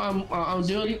now, oh, I'm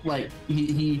doing, like,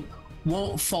 he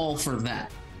won't fall for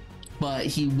that, but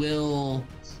he will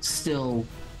still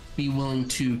be willing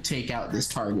to take out this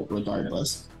target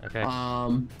regardless. Okay.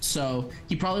 So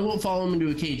he probably won't follow him into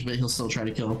a cage, but he'll still try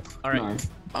to kill him. All right.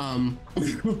 Nar.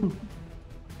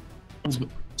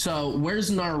 So where's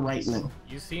Nar right now?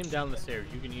 You see him down the stairs.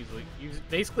 You can easily use.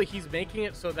 Basically, he's making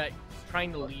it so that he's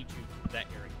trying to lead you to that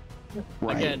area.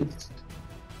 Right. Again,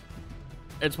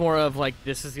 it's more of like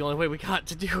this is the only way we got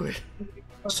to do it.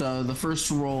 So the first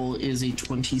roll is a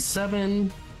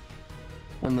 27,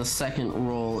 and the second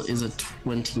roll is a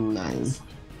 29.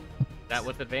 That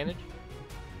with advantage?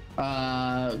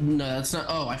 No, that's not.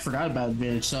 Oh, I forgot about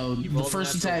advantage. So You the rolled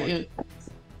first a natural attack,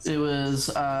 it was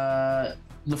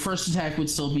the first attack would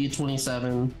still be a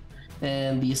 27,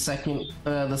 and the second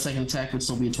attack would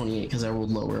still be a 28 because I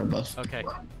rolled lower above. Okay.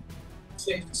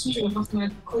 Clean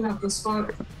up the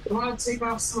spot. I want to take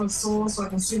off some of the soul so I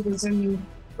can see if there's any.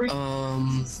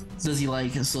 Does he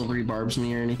like silvery barbs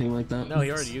me or anything like that? No, he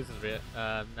already uses it.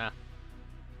 Nah.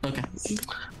 Okay.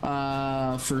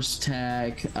 First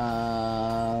attack.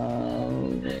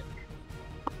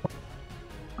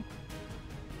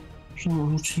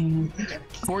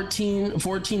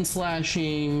 14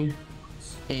 slashing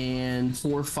and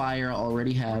 4 fire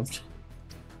already halved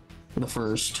for the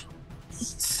first.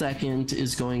 Second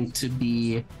is going to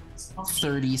be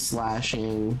 30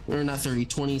 slashing, or not 30,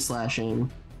 20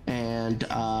 slashing and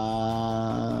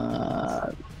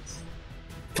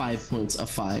 5 points of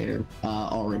fire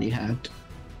already hacked.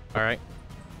 All right.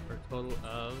 For a total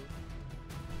of.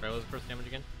 What was the first damage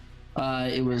again?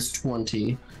 It was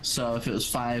 20. So if it was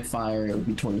 5 fire, it would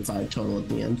be 25 total at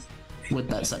the end with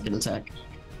that second attack.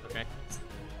 Okay.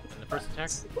 And the first attack?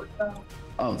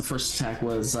 Oh, the first attack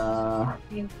was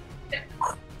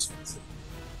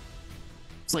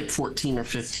it's like 14 or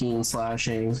 15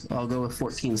 slashing. I'll go with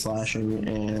 14 slashing,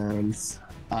 and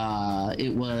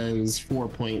it was 4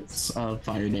 points of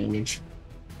fire damage.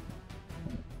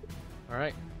 All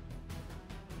right.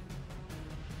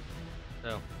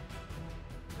 So.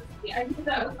 I think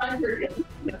that was under.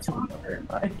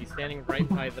 He's standing right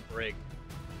by the brig.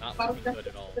 Not looking good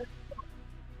at all.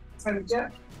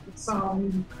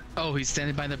 Oh, he's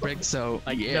standing by the brig, so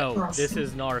Like, yeah. no, this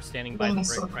is Nar standing by the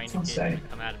brig trying to get him to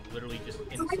come at him, literally just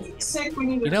insult him.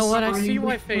 You know what? I see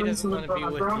why Faye doesn't want to be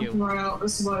with you.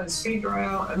 This is what his feet dry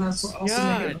out, and that's what also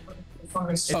God.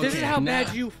 fungus. If this is how now-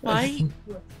 bad you fight,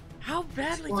 how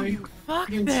badly do you fuck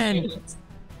then?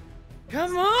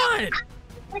 Come on!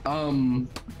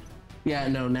 Yeah,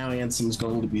 no, now Ansem's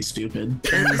going to be stupid.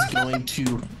 And he's going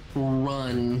to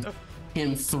run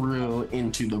him through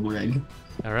into the rig.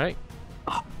 All right.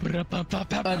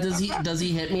 Does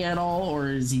he hit me at all, or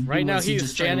is he? Right now was he he's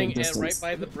just trying to standing distance? right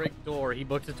by the brig door. He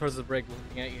books it towards the brig,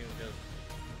 looking at you, and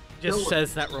just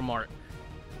says that remark.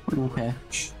 Okay.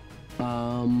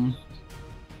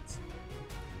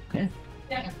 Okay.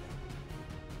 Yeah.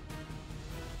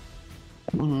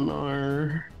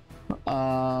 Nar.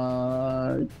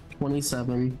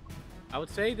 27. I would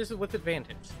say this is with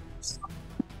advantage.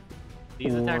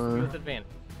 These attacks will be with advantage.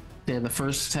 Yeah, the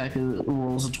first attack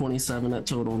rolls a 27 at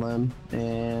total then,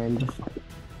 and 2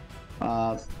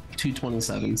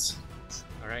 27s.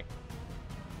 All right.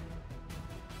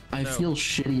 I So- feel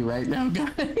shitty right now,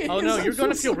 guys. Oh no, I you're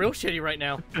gonna so feel real shitty right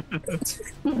now.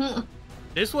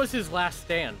 This was his last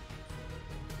stand.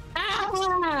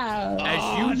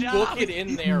 As you book it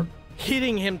in there,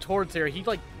 hitting him towards there, he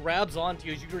like grabs onto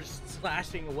you as you're just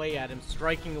slashing away at him,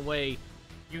 striking away.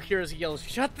 You hear as he yells,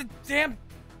 "Shut the damn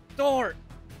door!"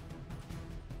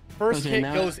 First Okay, hit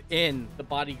now- goes in, the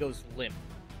body goes limp.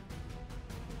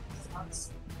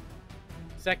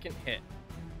 Second hit,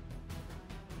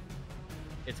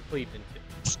 it's cleaved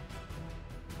into.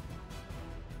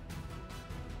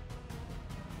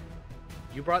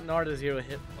 You brought Nar to 0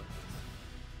 hit points.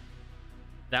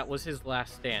 That was his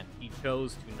last stand. He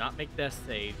chose to not make death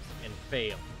saves and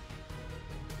fail.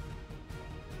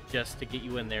 Just to get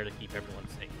you in there to keep everyone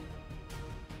safe.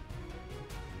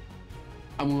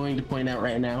 I'm going to point out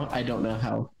right now, I don't know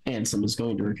how Ansem is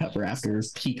going to recover after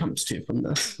he comes to from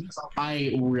this.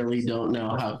 I really don't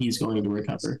know how he's going to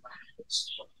recover.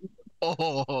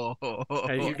 Oh,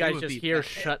 As you it guys would just be hear, bad.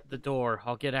 "Shut the door,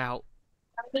 I'll get out."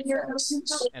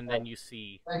 And then you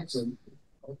see Action.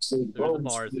 through the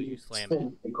bars that you slam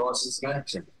in. Because it's an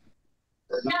action.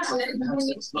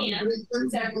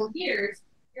 Several years.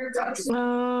 You're about to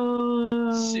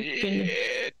Oh,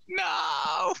 Shit,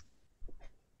 no.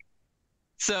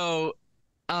 So,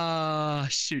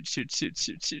 shoot.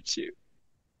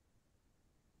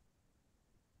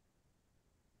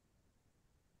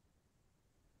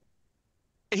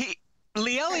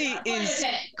 Lieli is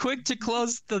quick to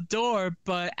close the door,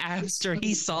 but after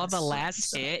he saw the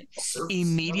last hit,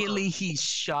 immediately he's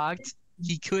shocked.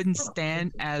 He couldn't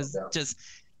stand as just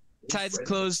tights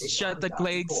closed, shut the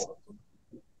glades,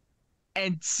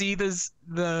 and see this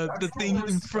the thing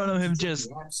in front of him just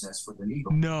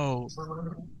no,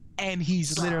 and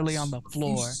he's literally on the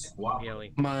floor.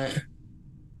 Haley, My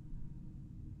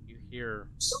you hear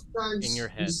Sometimes in your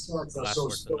head these thoughts the are last so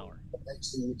words of Nar.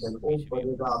 Actually, you can open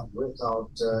it up without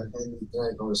any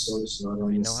direct conversation or I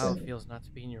any know how it setting. feels not to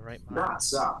be in your right mind. That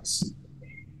sucks.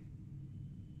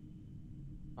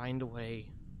 Find a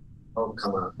way Oh,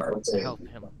 come on. to Okay. help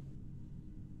him.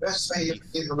 Best way is to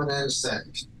give him an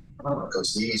anesthetic.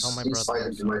 Because he's Tell my fighting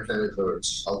brother. to my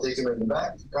territories. I'll take him in the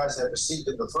back. You guys have a seat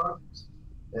in the front.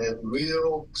 And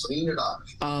we'll clean it up.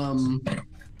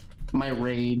 my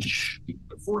rage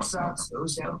The 4 shots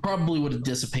goes down. probably would have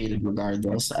dissipated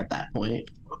regardless at that point.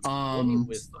 Roll me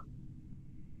wisdom.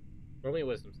 Roll me a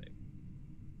wisdom save.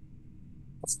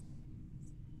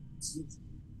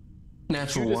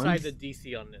 Natural You one. decide the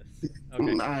DC on this.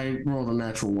 Okay. I rolled a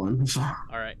natural one. So. All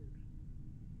right.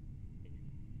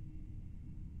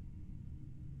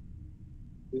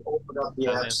 We open up the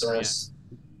How's that? access.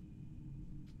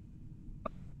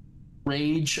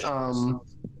 Rage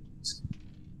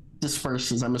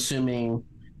disperses. I'm assuming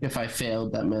if I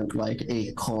failed, that meant like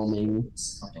a calming.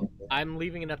 I'm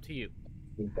leaving it up to you.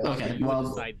 Okay, You will well,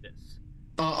 decide this.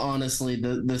 Honestly,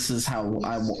 this is how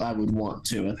I would want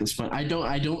to at this point. I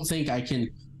don't think I can.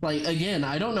 Like, again,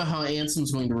 I don't know how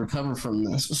Ansem's going to recover from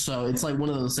this. So it's like one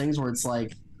of those things where it's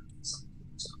like,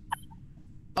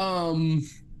 Ansem,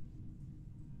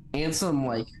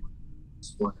 like,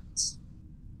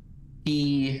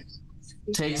 he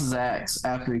takes his axe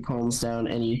after he calms down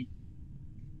and he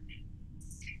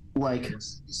like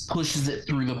pushes it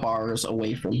through the bars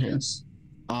away from him.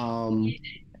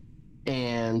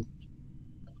 And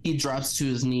he drops to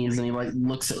his knees and he like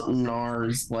looks at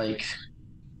Nar's like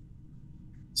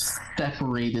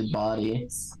separated body.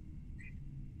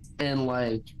 And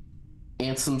like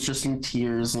Ansem's just in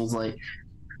tears and he's like,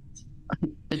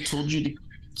 I told you to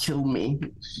kill me.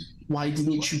 Why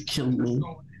didn't you kill me?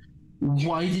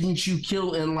 Why didn't you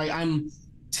kill? And like I'm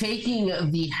taking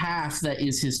the half that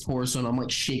is his torso and I'm like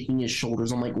shaking his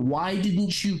shoulders. I'm like, why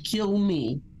didn't you kill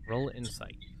me? Roll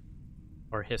insight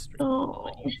or history. Oh. I'll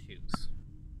let you choose.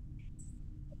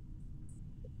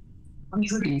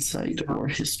 Insight or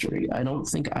history? I don't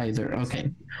think either.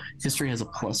 Okay, history has a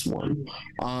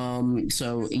 +1.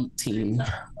 So 18.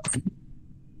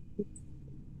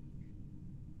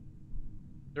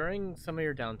 During some of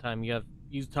your downtime,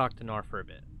 you've talked to Nar for a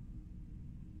bit.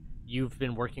 You've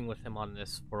been working with him on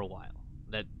this for a while,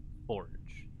 that forge,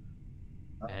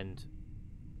 and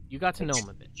you got to know him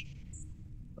a bit.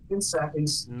 In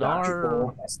seconds, Nar, Dr.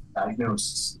 Cole has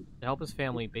diagnosis. to help his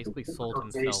family, basically sold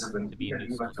himself to be a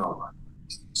nuisance.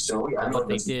 So And what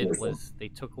they did was they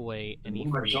took away any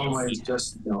freedom he had.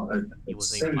 just, He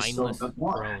was a mindless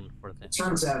drone for them.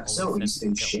 Turns out Only Zoe's sent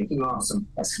been to kill. shaking off some.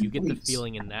 You get the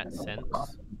feeling in that sense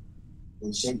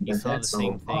he saw the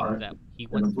same thing that he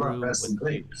went through with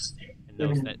you, and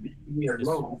knows that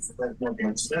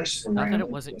not that it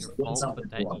wasn't your fault, but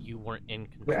that you weren't in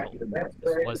control. This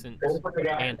wasn't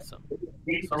handsome.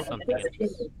 This was something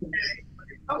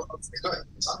else.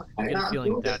 I get a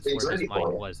feeling that's where his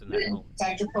mind was in that moment.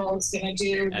 Dr. Cole's gonna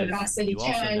do the best As that he you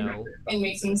also can know, and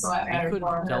make things a lot he better could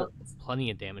for have her. dealt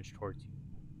plenty of damage towards you,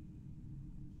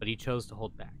 but he chose to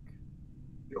hold back.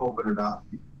 You open it up.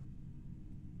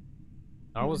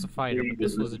 Nar was a fighter, but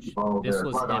this was him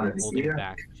holding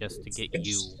back just to get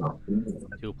you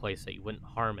to a place that you wouldn't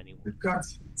harm anyone. The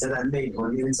guts that I made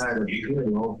on the inside of the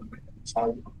video,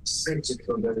 I sent it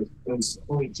so that it's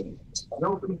pointing.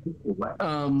 Nobody people left.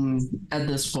 At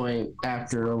this point,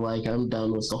 after like I'm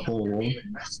done with the whole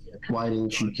why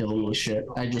didn't you kill me shit,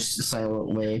 I just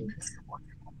silently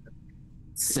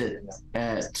sit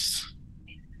at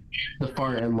the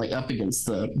far end, like up against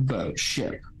the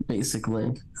ship,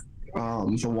 basically.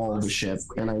 The wall of the ship,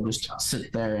 and I just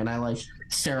sit there and I like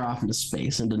stare off into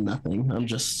space, into nothing.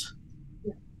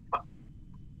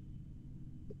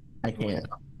 I can't.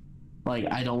 Like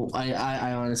I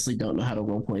honestly don't know how to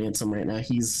roleplay Ansem right now.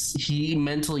 He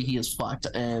mentally is fucked,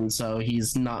 and so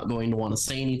he's not going to want to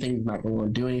say anything, he's not going to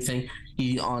want to do anything.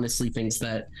 He honestly thinks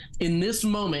that in this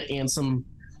moment Ansem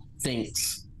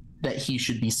thinks that he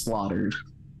should be slaughtered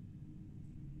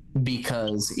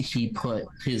because he put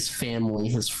his family,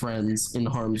 his friends in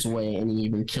harm's way, and he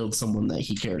even killed someone that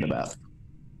he cared about.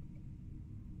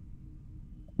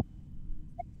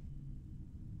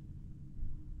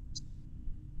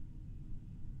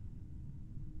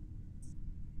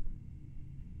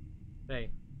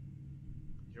 Hey,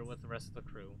 you're with the rest of the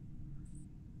crew.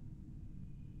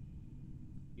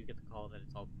 You get the call that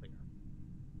it's all clear.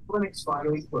 Clinic's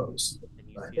finally closed. And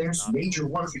you But see there's it's major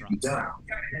work to be done.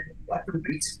 After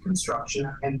weeks of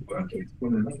construction and decades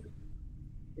in the making.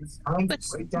 It's time to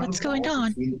break down What's the going wall on?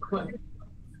 between the clinic.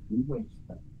 We wait.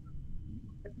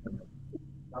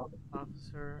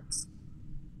 Officer.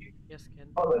 Yes, Ken.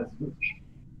 Oh, that's good.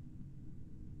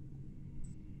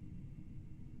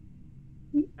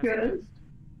 Good.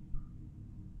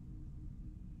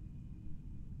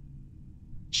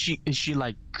 She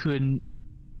like couldn't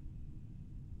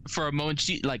for a moment.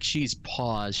 She's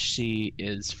paused. She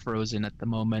is frozen at the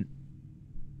moment,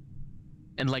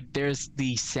 and like there's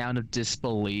the sound of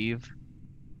disbelief,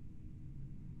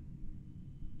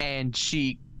 and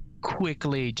she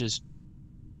quickly just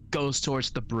goes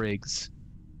towards the Briggs.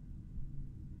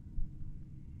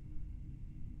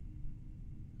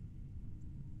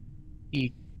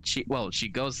 She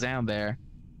goes down there,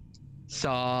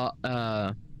 saw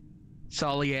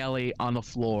Liale on the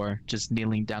floor, just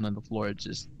kneeling down on the floor,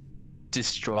 just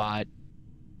distraught.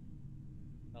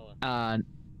 Bella, And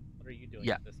what are you doing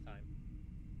yeah. at this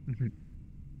time?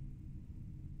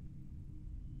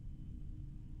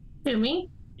 To me?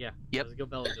 Yeah. Yep. What was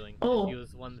Gobella doing? Oh. He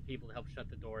was one of the people to help shut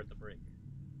the door at the brig.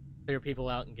 Clear people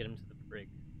out and get him to the brig.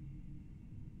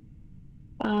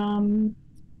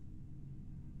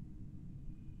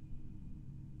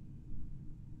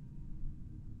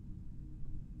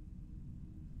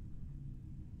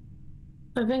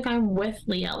 I think I'm with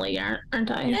Lieli,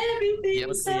 aren't I? Yeah,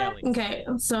 what's the yelling? Okay,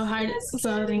 so I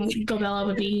think Gobella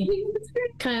would be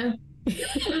kind of.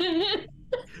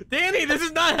 Danny, this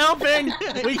is not helping.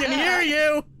 We can hear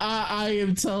you. I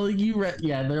am telling you,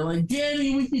 yeah, they're like,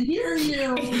 Danny, we can hear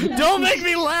you. Don't make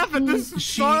me laugh at this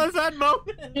sad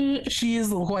moment. She is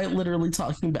quite literally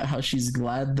talking about how she's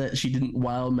glad that she didn't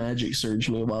wild magic surge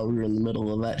me while we were in the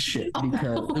middle of that shit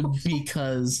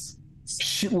because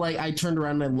she, like, I turned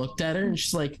around and I looked at her and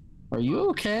she's like, "Are you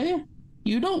okay?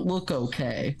 You don't look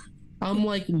okay." I'm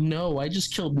like, "No, I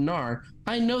just killed Nar.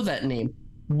 I know that name.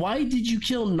 Why did you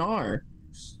kill Nar?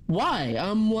 Why?"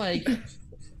 I'm like,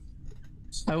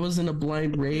 I was in a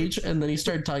blind rage, and then he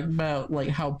started talking about like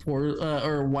how poor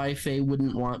or why Faye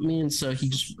wouldn't want me, and so he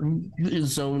just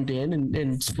zoned in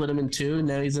and split him in two, and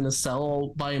now he's in a cell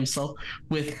all by himself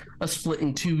with a split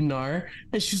in two Nar,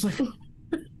 and she's like,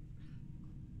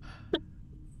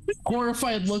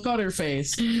 horrified look on her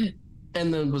face,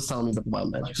 and then was telling me the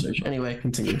wild magic search. Anyway,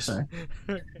 continue. Sorry.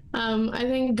 I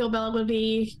think Gobella would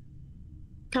be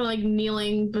kind of like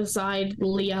kneeling beside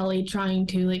Lieli, trying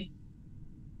to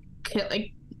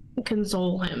like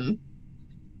console him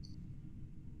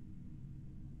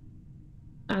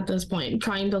at this point,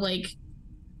 trying to like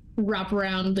wrap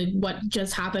around like what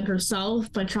just happened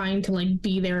herself, but trying to like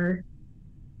be there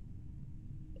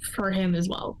for him as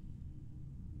well.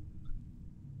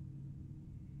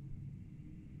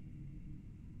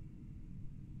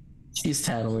 She's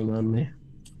tattling on me.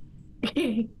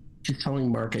 She's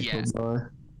telling Mark I killed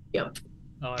Nar. Yep.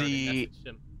 Oh, I already messaged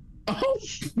him.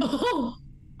 Oh.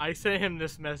 I sent him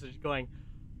this message going,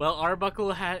 "Well,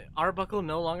 Arbuckle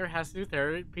no longer has to do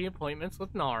therapy appointments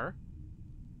with Nar."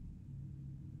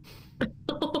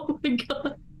 Oh my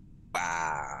god.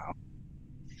 Wow.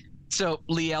 So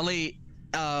Lieli,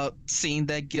 seeing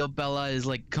that Gilbella is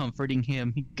like comforting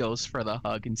him, he goes for the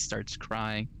hug and starts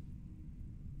crying.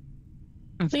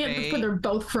 Yeah, but they're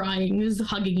both crying, just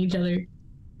hugging each other.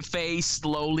 Faye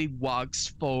slowly walks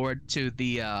forward to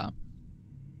the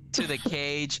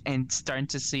cage and starting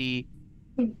to see.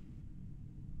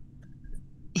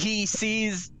 She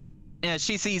sees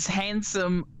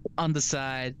Handsome on the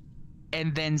side,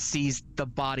 and then sees the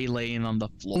body laying on the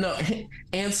floor. No,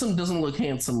 Handsome doesn't look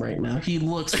handsome right now. He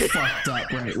looks fucked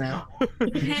up right now.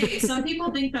 Hey, some people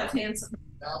think that's handsome.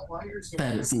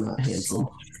 That is not handsome.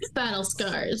 Battle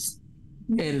scars.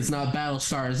 It is not battle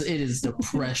stars. It is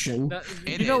depression. At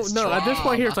this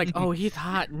point here, it's like, oh, he's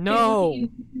hot. No,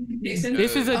 this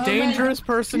is a dangerous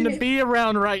person to be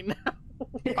around right now.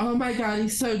 Oh my god,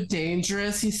 he's so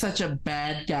dangerous. He's such a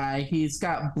bad guy. He's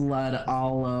got blood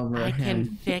all over him. I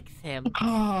can fix him.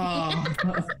 Oh.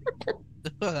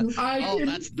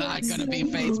 That's not gonna be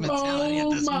Faye's mentality at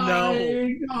this point.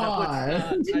 No,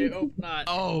 God. I hope not.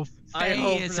 Oh, I Faye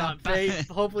hope is not.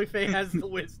 Hopefully, Faye has the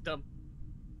wisdom.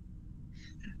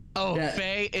 Oh, Yeah.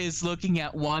 Faye is looking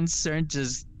at one cern,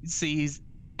 just sees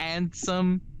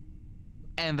Handsome,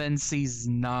 and then sees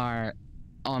Nar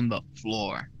on the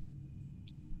floor.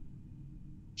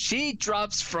 She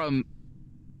drops from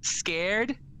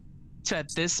scared to,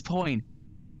 at this point,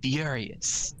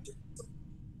 furious.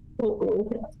 Go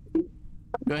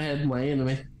ahead, lay into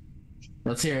me.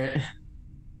 Let's hear it.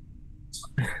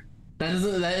 That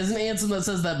isn't Handsome that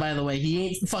says that, by the way. He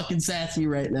ain't fucking sassy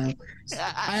right now.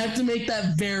 I have to make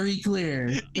that very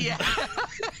clear. Yeah.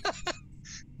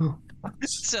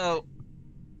 So,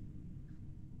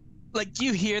 like,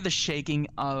 you hear the shaking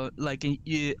of, like,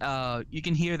 you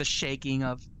can hear the shaking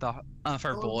of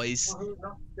her voice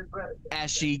as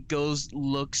she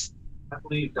looks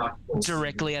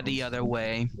directly at the other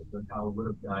way.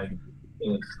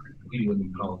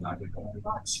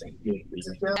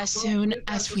 As soon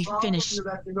as we finish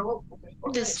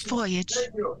this voyage,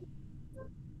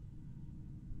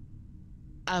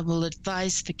 I will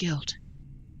advise the guild.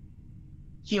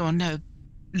 You are no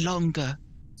longer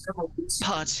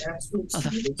part of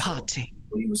the party.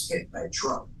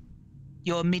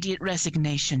 Your immediate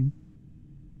resignation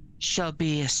shall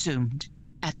be assumed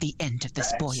at the end of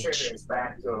this voyage.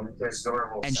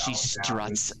 And she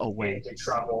struts away. Get into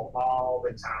trouble all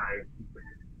the time.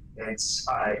 It's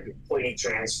a complete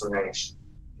transformation.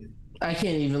 I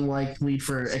can't even like plead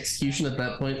for execution at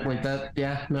that point like that.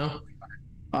 Yeah, no.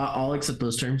 I'll accept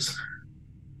those terms.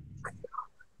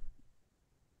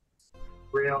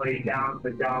 Really down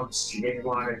the dumps. You didn't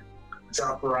want to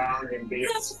jump around and be.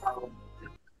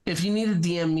 If you need to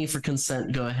DM me for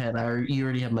consent, go ahead. You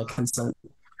already have my consent.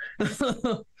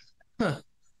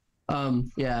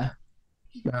 Yeah.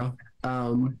 No.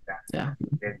 Yeah.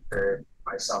 For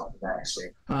myself,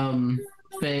 actually.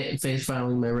 Faye's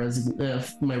filing my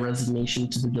resignation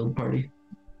to the guild party.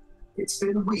 It's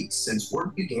been weeks since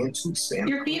work began to expand.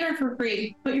 Your feet are for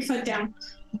free. Put your foot down.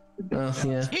 Oh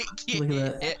yeah. Look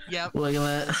at that. Yep. Look at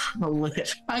that. Oh, look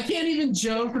at. I can't even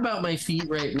joke about my feet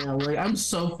right now. Like I'm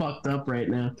so fucked up right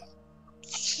now.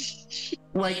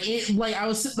 Like I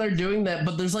was sitting there doing that,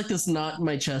 but there's like this knot in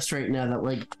my chest right now that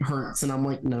like hurts, and I'm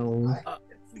like, no.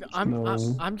 I'm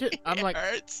It like,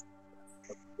 hurts.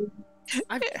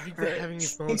 I've been having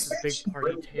these moments with big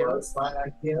party too. Was my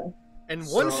idea. And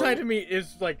one So- side of me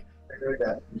is like, I heard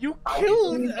that. you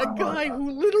killed a guy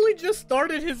who literally just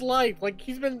started his life. Like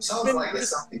he's been Sounds like it's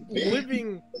just something big.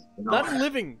 living, You know, not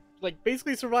living, like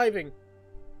basically surviving.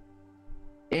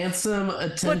 Ansem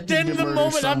attempted But then to the murder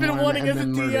moment I've been someone wanting and as a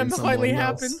then murdered DM finally someone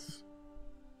else. happens.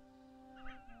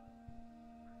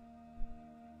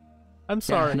 I'm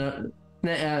sorry.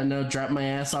 No, drop my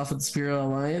ass off at the Spirit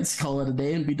Alliance, call it a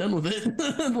day, and be done with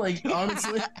it. Like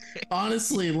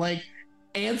honestly, like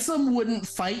Ansem wouldn't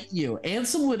fight you.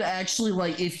 Ansem would actually,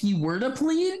 like, if he were to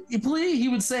plead, he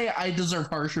would say, "I deserve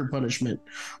harsher punishment."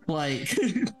 Like,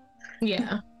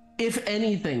 Yeah. if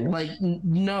anything, like,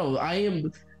 no, I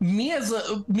am me as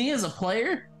a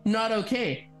player, not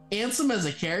okay. Ansem as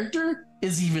a character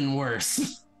is even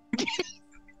worse.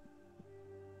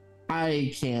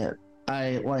 I can't.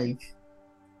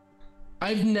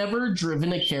 I've never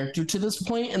driven a character to this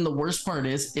point, and the worst part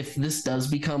is, if this does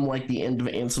become like the end of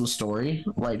Ansem's story,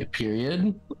 like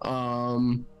period,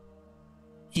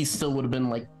 he still would have been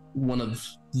like one of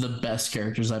the best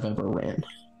characters I've ever ran.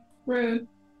 Rude.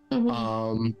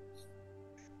 Mhm.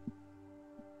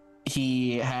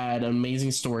 He had an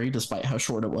amazing story despite how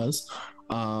short it was.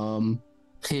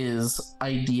 His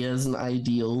ideas and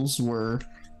ideals were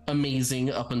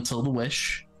amazing up until the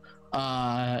wish.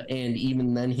 And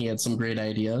even then he had some great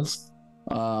ideas.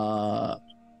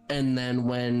 And then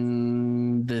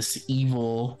when this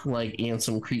evil like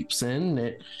Ansem creeps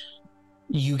in,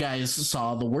 you guys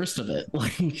saw the worst of it.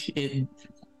 Like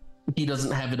he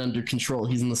doesn't have it under control.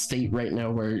 He's in the state right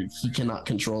now where he cannot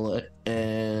control it.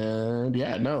 And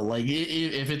yeah, no, like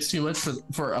if it's too much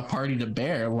for a party to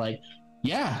bear, like,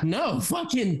 yeah, no,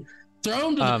 fucking throw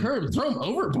him to the curb, throw him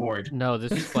overboard. No,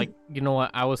 this is like, you know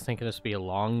what? I was thinking this would be a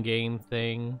long game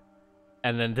thing,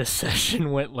 and then this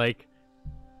session went like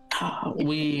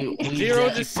we 0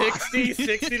 to 60,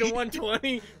 60 to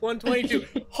 120,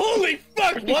 122. Holy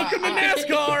fuck! Welcome to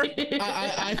NASCAR.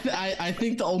 I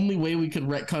think the only way we could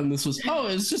retcon this was,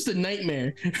 it's just a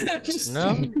nightmare. Just,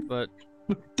 No, but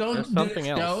don't there's something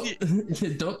else.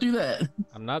 Don't do that.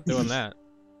 I'm not doing that.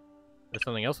 There's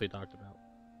something else we talked about.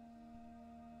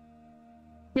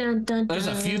 Dun, dun, There's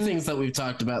a few dun. things that we've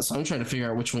talked about, so I'm trying to figure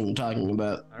out which one you're talking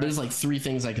about. right. There's like 3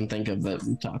 things I can think of that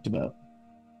we talked about.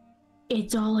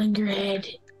 It's all in your head.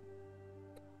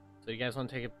 So you guys want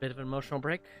to take a bit of an emotional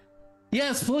break?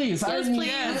 Yes, please. Yes,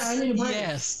 please. I need a break.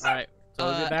 Yes. All right. So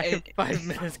we'll get back in 5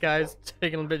 minutes, guys.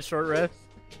 Taking a bit short rest.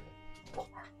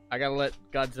 I gotta let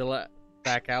Godzilla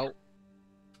back out.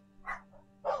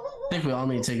 I think we all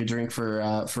need to take a drink for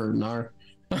Nar.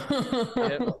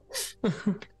 Yep.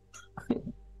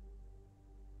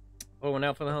 Oh, one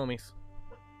out for the homies.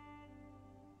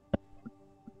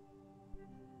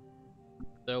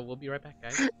 So we'll be right back,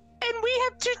 guys. And we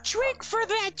have to drink for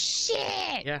that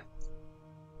shit. Yeah.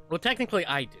 Well, technically,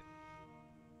 I do.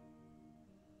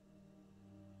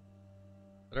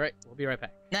 All right, we'll be right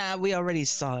back. Nah, we already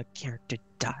saw a character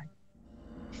die.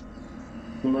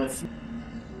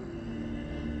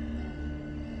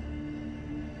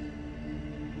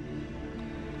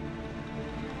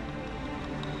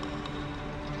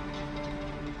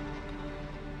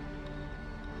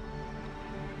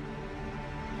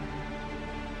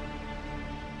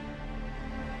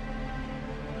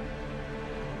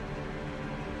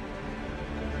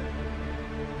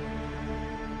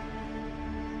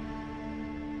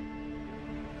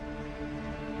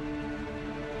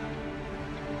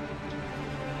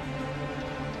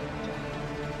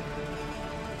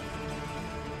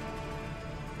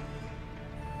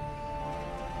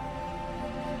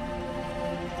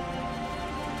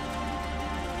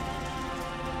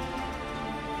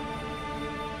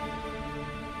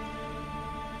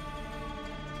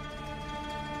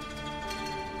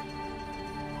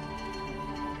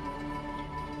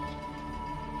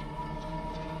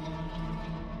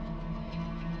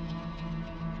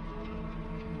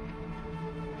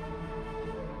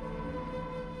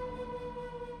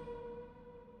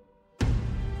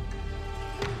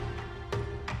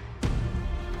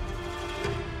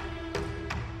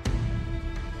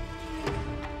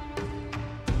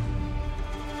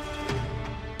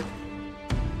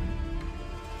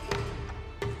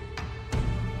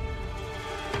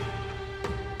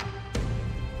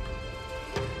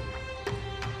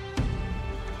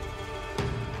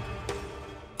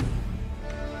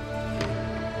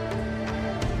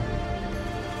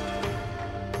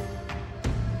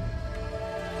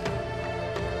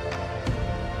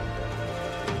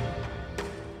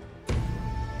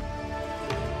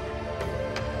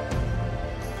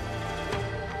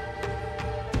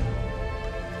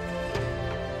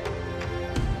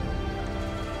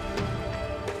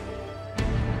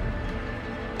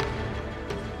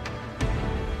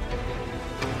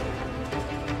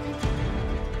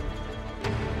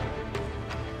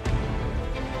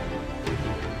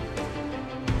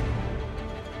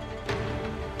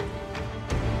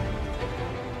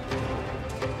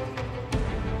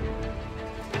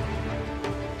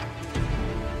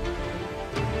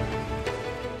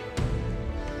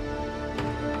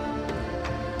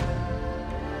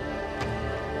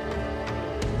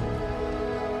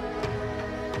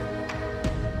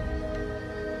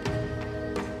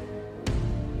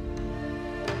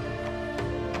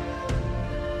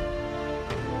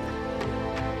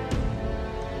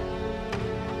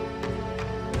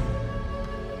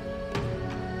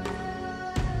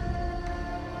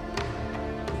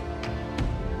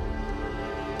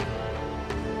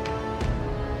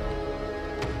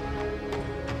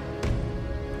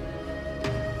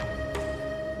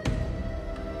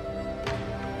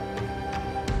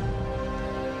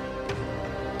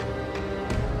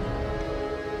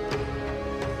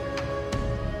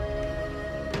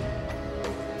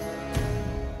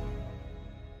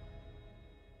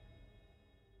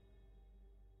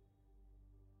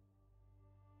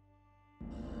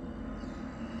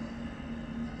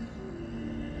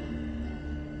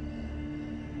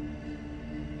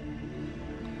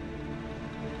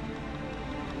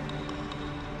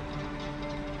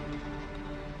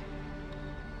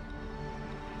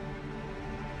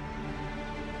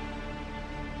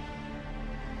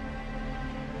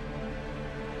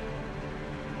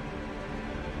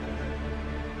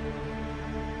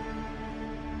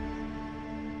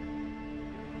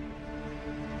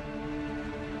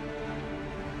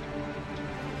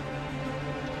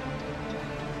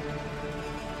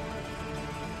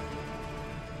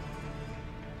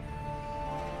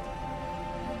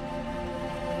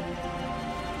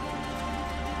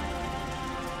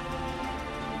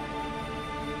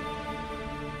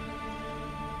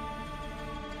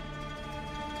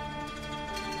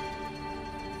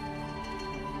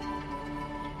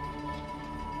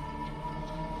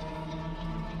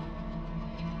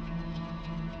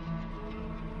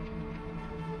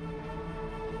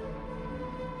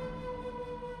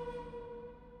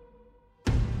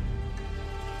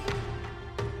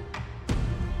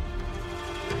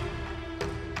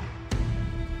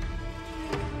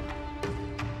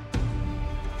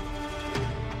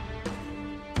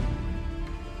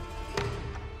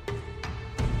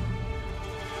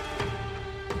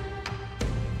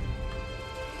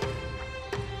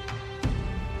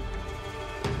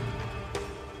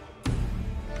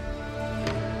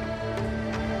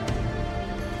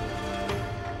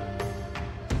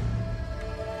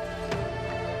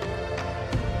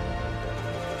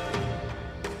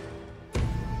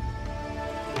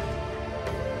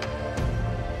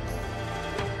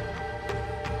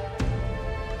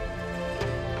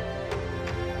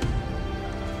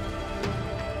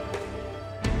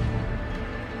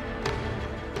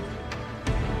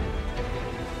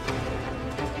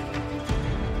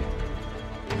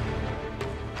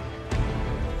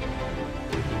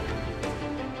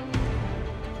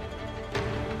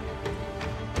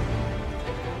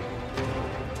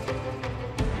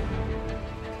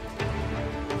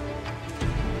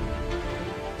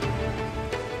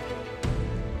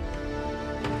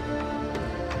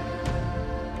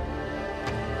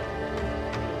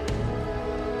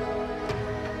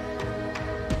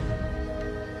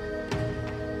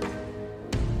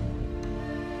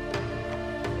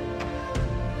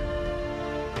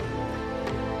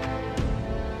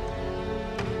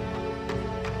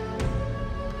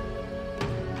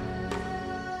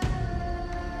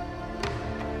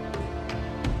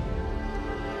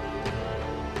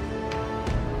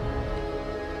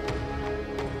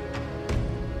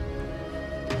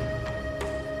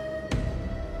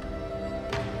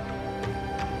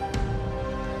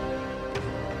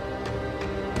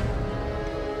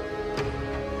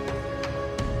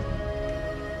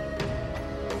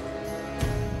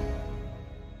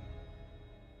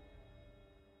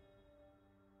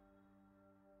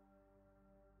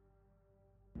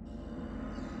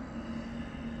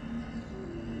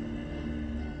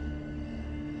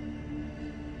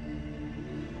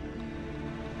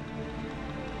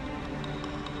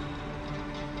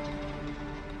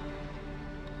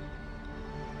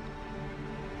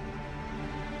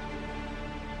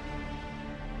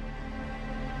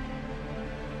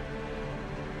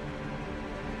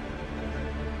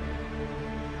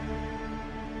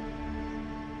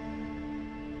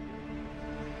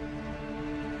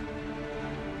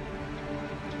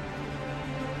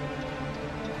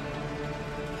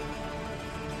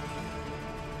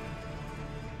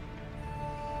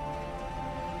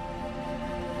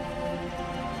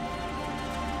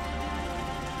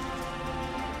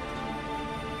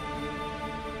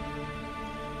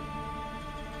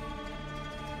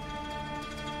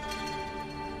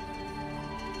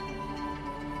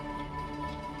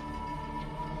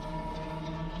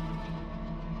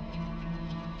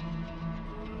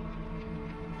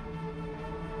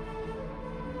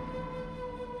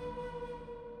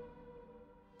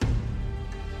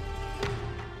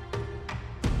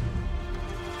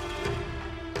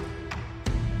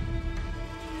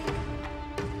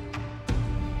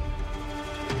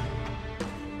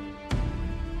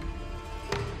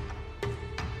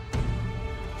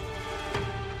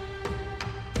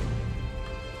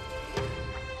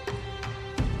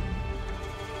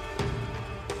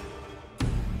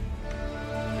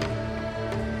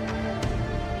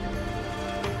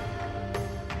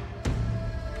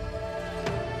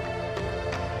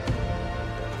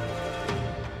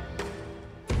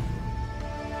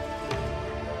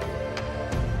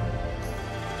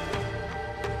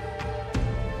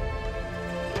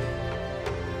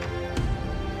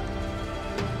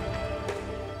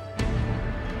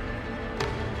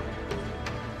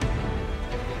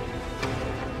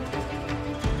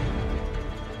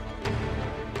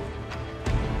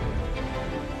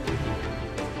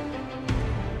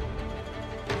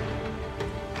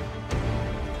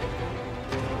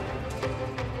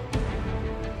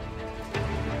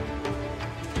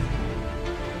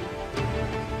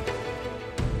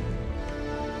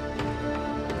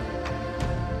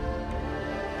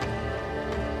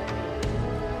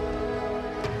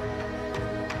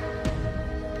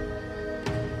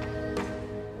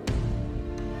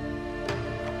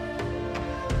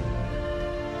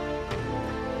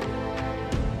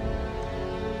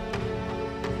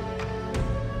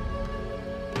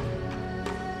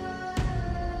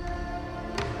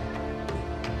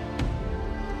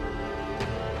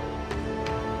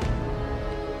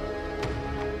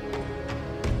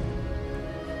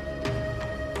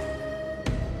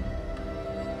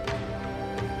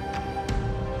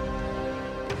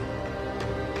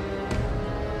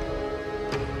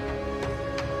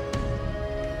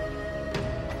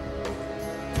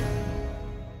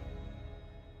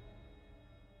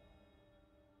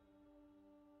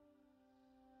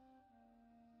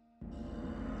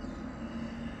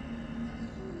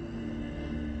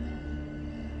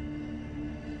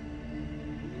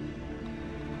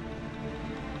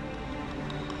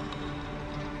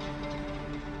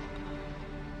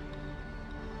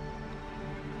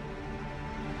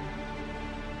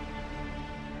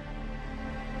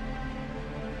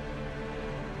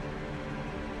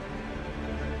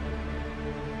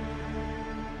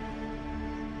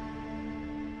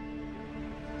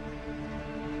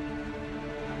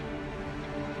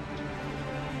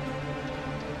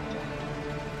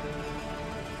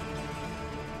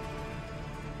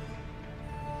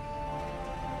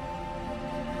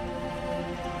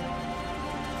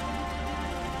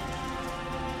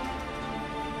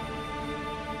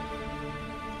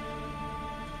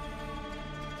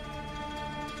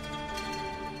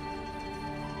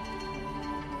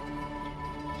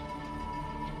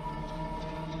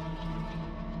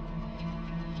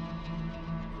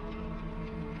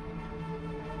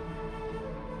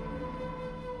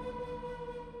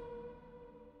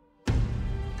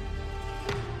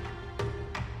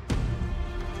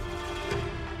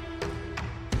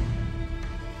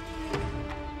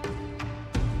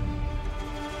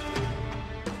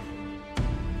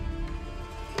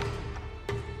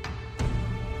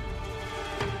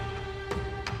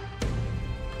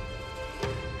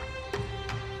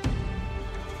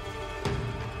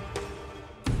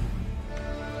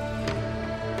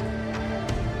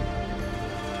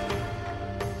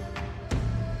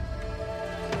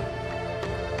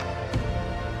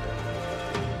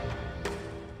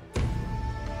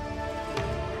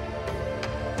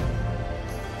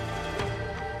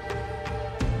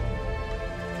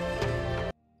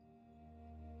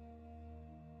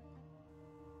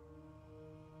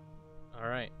 All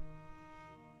right.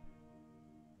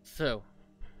 So,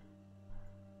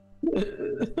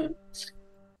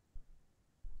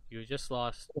 you just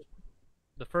lost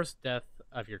the first death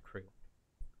of your crew.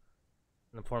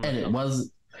 In the form and of it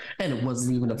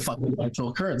wasn't even a fucking natural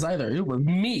occurrence either. It was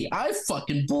me. I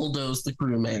fucking bulldozed the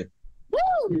crew, man.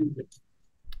 Woo!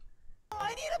 I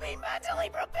need to be mentally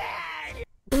prepared.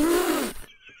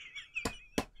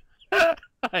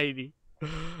 Heidi.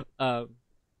 All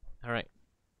right.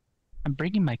 I'm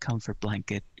bringing my comfort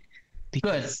blanket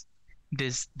because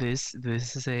this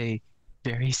is a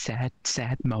very sad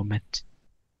moment.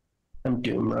 I'm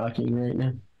doom rocking right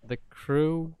now. The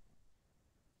crew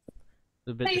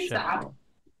is a bit Please disheveled. stop.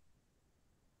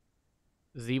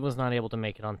 Z was not able to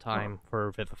make it on time for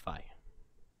Vivify.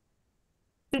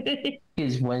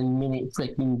 Is 1 minute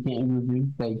freaking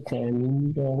game by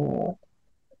time.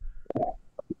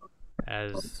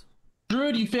 As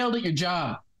Druid, you failed at your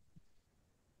job.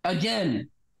 Again.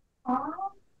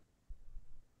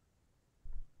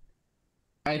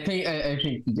 I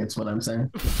think he gets what I'm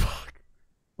saying. fuck.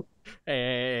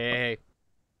 Hey.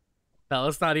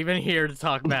 Bella's not even here to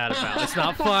talk bad about. It's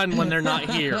not fun when they're not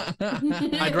here.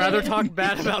 I'd rather talk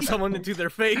bad about someone to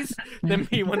their face than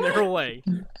me when they're away.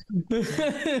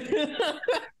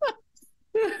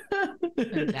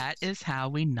 That is how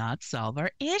we not solve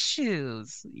our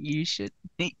issues. You should.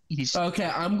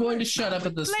 Okay, I'm going to shut up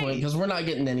at this point because we're not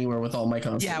getting anywhere with all my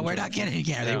conversations. Yeah, we're not getting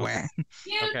anywhere.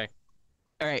 Yeah. Okay.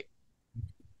 All right.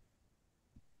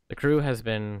 The crew has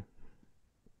been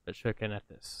shooken at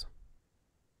this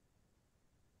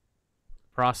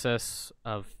process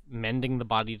of mending the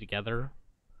body together.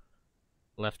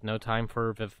 Left no time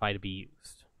for Vivify to be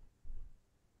used.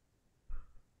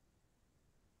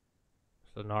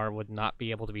 So Nar would not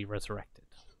be able to be resurrected.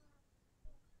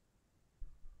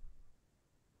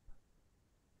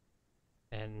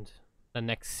 And the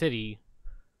next city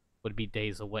would be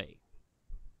days away.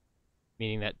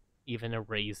 Meaning that even a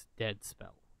raise dead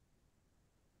spell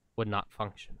would not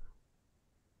function.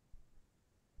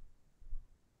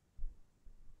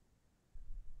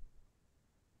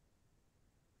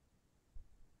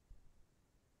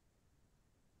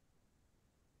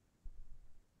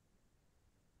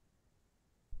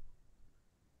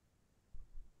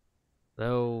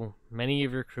 Though many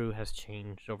of your crew has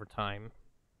changed over time,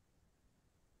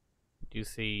 you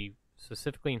see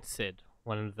specifically in Sid,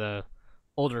 one of the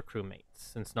older crewmates,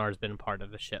 since Nar's been part of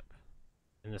the ship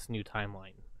in this new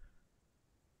timeline,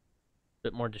 a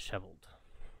bit more disheveled.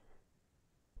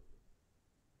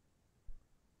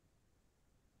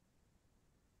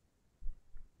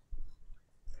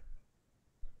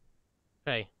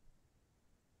 Okay.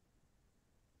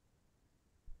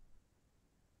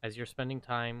 As you're spending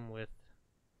time with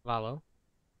Valo,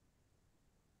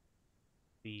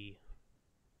 the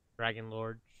Dragon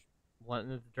Lord,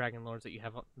 one of the Dragon Lords that you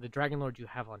have, the Dragon Lord you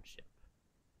have on ship.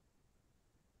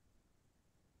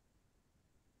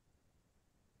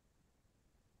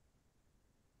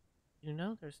 You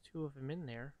know, there's two of them in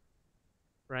there,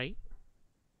 right?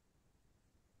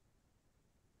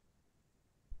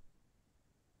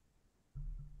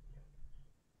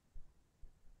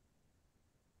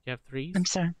 You have threes? I'm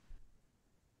sorry.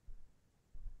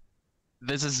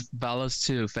 This is Valos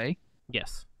 2, Faye?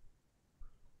 Yes.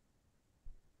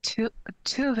 Two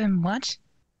of them, what?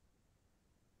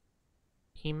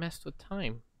 He messed with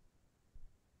time.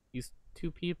 He's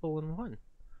two people in one.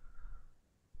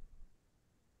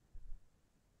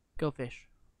 Go fish.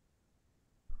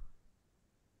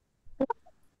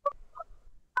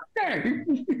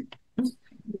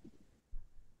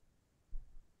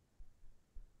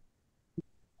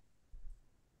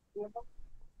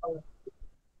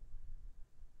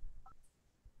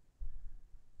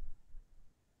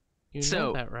 You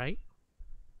know that, right?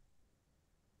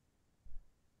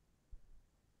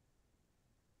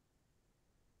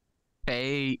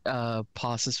 Faye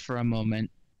pauses for a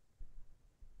moment.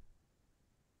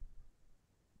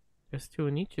 There's two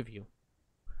in each of you.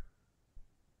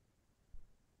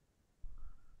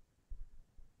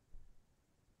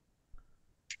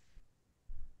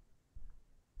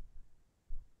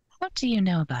 How do you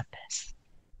know about this?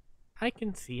 I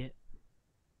can see it.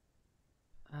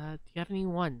 Do you have any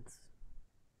ones?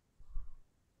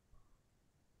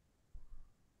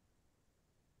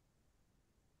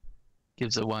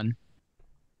 Gives a 1.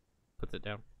 Puts it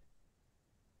down.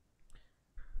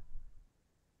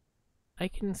 I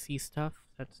can see stuff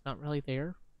that's not really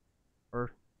there,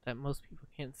 or that most people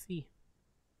can't see.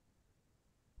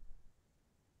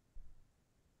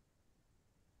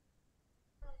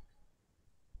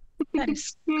 That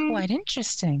is quite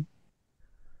interesting.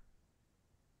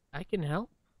 I can help.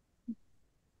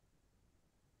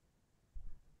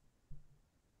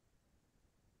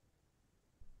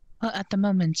 Well, at the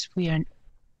moment, we are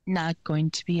not going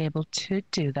to be able to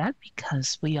do that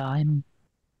because we are in.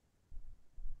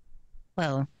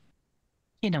 Well,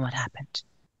 you know what happened.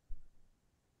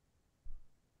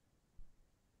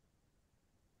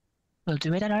 We'll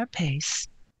do it at our pace.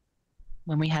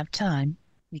 When we have time,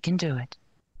 we can do it.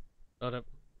 Hold up.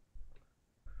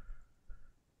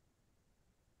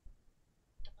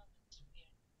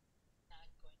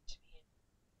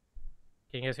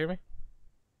 Can you guys hear me?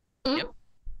 Yep.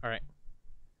 All right.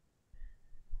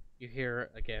 You hear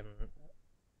again.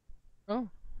 Oh.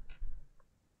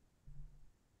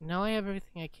 Now I have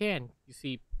everything I can. You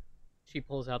see, she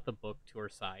pulls out the book to her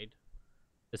side.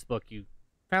 This book you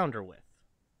found her with.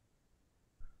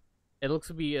 It looks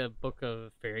to be a book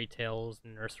of fairy tales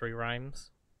and nursery rhymes.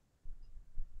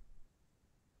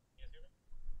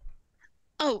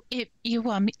 Oh, if you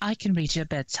want me, I can read you a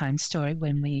bedtime story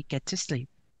when we get to sleep.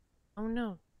 Oh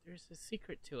no, there's a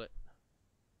secret to it.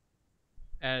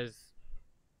 As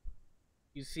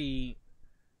you see,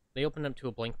 they open up to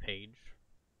a blank page,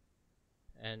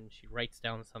 and she writes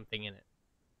down something in it.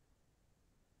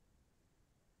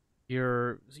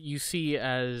 You see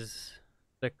as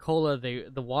the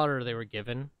the water they were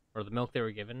given, or the milk they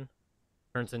were given,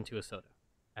 turns into a soda,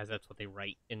 as that's what they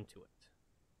write into it.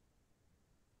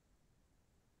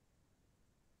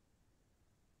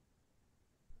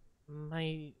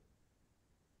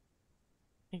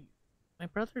 My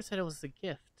brother said it was a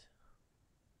gift.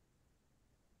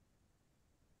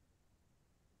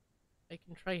 I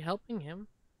can try helping him,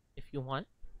 if you want.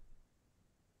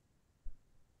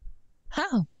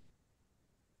 How?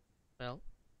 Well,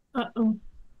 Uh-oh.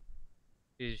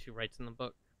 she writes in the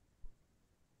book.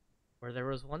 Where there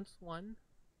was once one,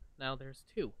 now there's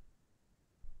two.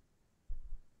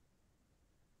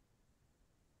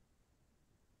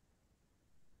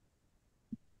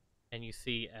 And you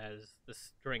see as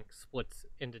this drink splits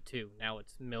into two. Now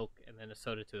it's milk and then a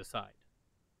soda to the side.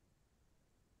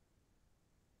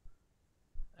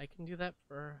 I can do that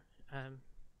for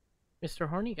Mr.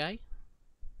 Horny Guy.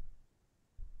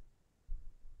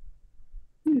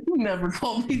 You never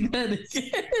call me that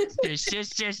again.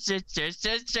 Shush,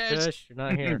 you're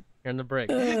not here. You're in the brig.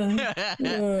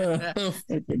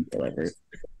 Whatever.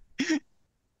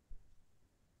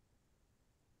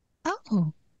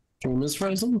 Oh. Dream is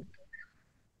frozen.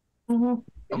 Mhm.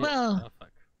 Well. Oh,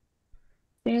 fuck.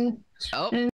 And, Oh,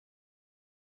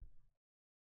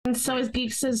 and so is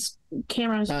Geeks'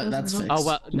 camera. That's fixed. Oh,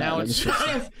 well, now No, it's...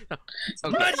 that's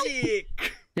okay. Magic!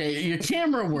 Yeah, your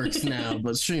camera works now,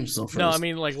 but stream's still frozen. No, I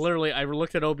mean, like, literally, I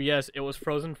looked at OBS, it was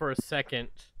frozen for a second,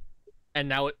 and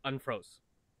now it unfroze.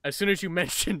 As soon as you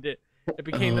mentioned it, it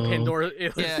became the Pandora...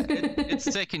 It was... Yeah, it's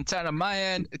taking time on my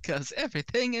end because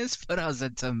everything is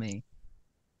frozen to me.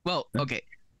 Well, okay.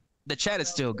 The chat is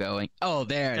still going. Oh,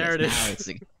 there it is. Now it's...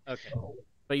 Okay.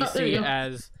 But you there you see go.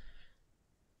 as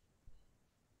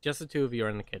just the two of you are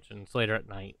in the kitchen. It's later at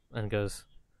night, and goes,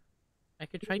 I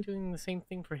could try doing the same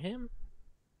thing for him.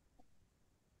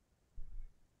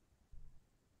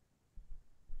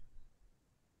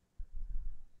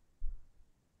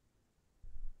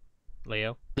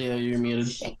 Leo? Leo, you're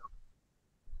muted.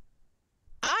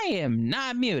 I am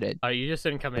not muted. Oh, you just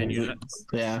didn't come in. You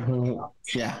Yeah.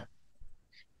 Yeah.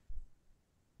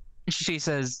 She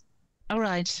says, all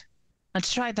right,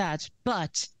 let's try that,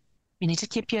 but we need to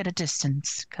keep you at a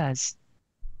distance, because,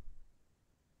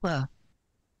 well,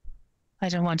 I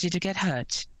don't want you to get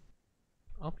hurt.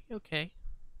 I'll be okay.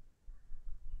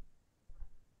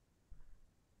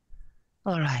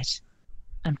 All right.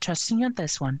 I'm trusting you on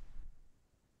this one.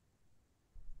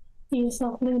 He's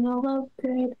something all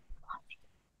upgrade.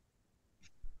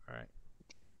 Alright.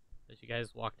 As you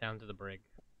guys walk down to the brig.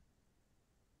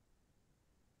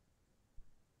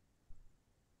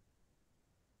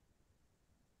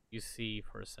 You see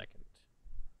for a second.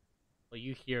 Well,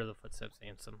 you hear the footsteps,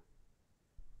 Ansem.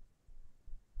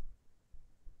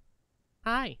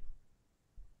 Hi.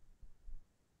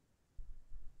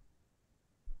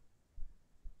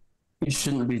 You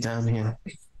shouldn't be down here.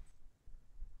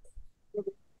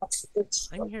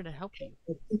 I'm here to help you.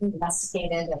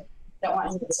 Investigated. Don't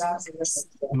want to jobs in this.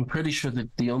 I'm pretty sure that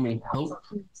the only hope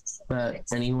that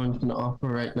anyone can offer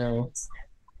right now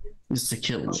is to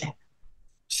kill me.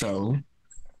 So,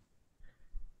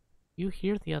 You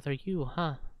hear the other you,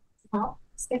 huh?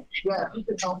 Yeah, you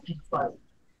can help me fight.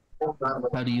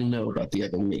 how do you know about the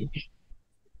other me?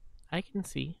 I can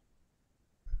see.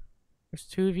 There's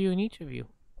two of you in each of you.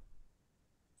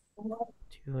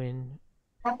 Two in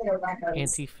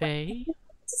Auntie Faye.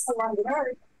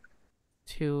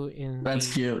 Two in That's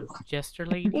the cute. Jester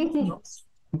Lady.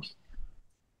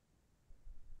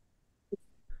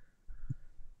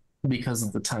 because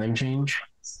of the time change.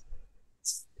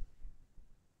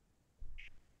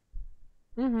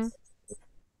 Mm-hmm.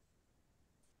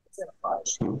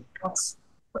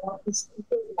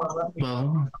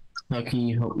 Well, how can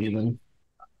you help me then?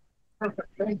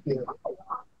 Thank you.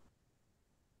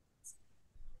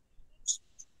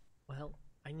 Well,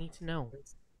 I need to know.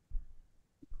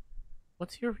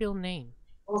 What's your real name?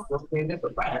 When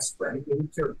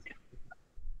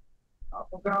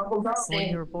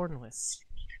you were born with?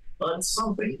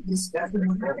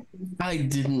 I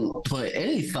didn't put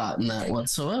any thought in that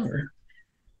whatsoever.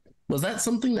 Was that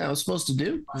something that I was supposed to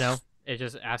do? No, it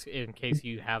just asks in case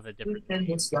you have a different name.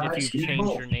 If you've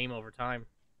changed your name over time.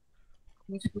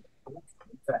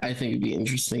 I think it'd be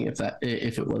interesting if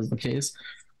it was the case.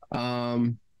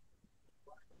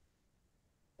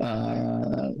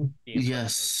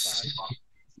 Yes.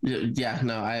 Yeah,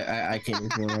 no, I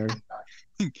can't remember.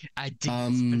 I did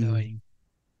annoying.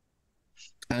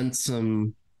 And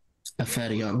some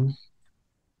Apherion.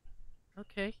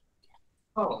 Okay.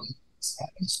 Oh.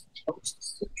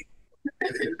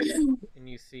 And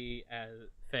you see as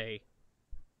Faye.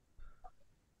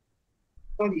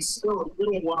 But he's still a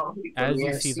little while. As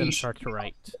you see them start to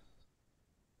write.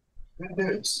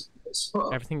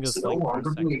 Everything goes like for a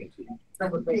second.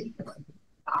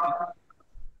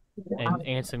 And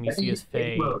Ansem, you see his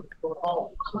Faye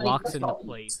locks into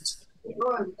place.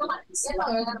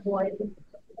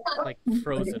 Like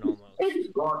frozen almost.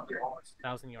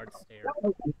 1,000-yard stare.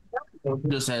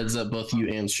 Just heads up, both you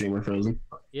and Stream are frozen.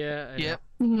 Yeah. Yep.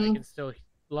 I can still.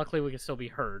 Luckily, we can still be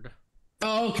heard.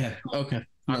 Oh, okay. Okay.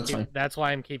 That's fine. That's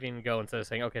why I'm keeping going instead of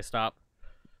saying, "Okay, stop."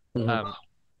 Mm-hmm.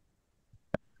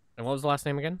 And what was the last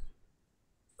name again?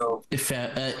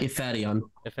 Ifarion.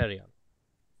 Iferion.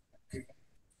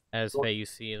 As Faye, you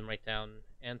see and write down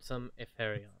Ansem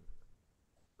Iferion.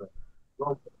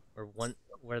 Or one,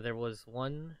 where there was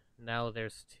one, now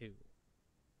there's two.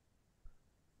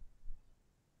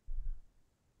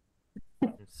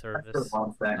 In service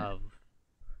of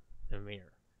the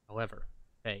mirror. However,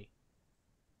 Faye,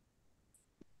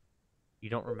 you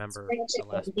don't remember the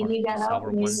last part.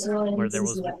 You saw where there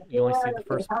was, you only see the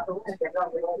first part.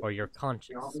 Or your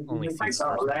conscience only sees the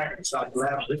first part.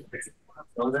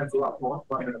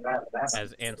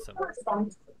 As Ansem.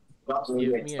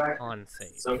 Give me a con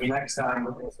save. So the next time.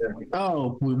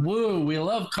 Oh, we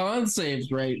love con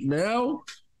saves right now.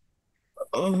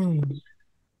 Oh.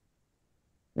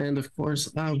 And of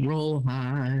course, I roll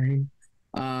high.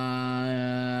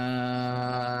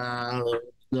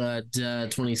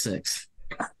 26.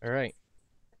 All right.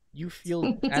 You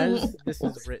feel, as this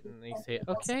is written, they say,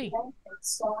 okay.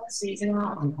 You can't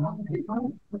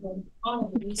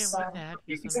read that.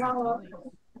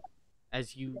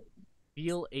 As you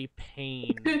feel a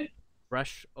pain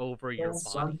rush over your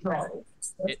body.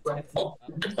 It takes up a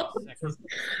second.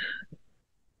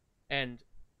 And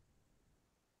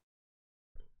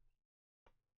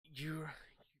you're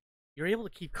able to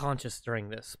keep conscious during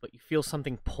this, but you feel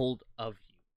something pulled of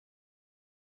you.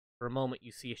 For a moment,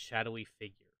 you see a shadowy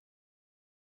figure.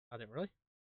 Oh, didn't really?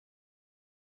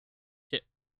 Shit.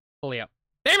 Fully up.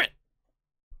 Damn it!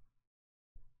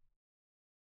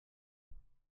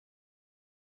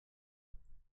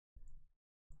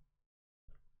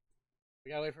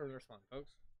 We gotta wait for him to respond, folks.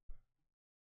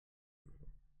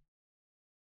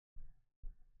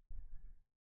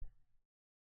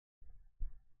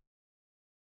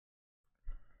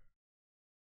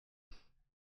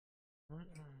 What?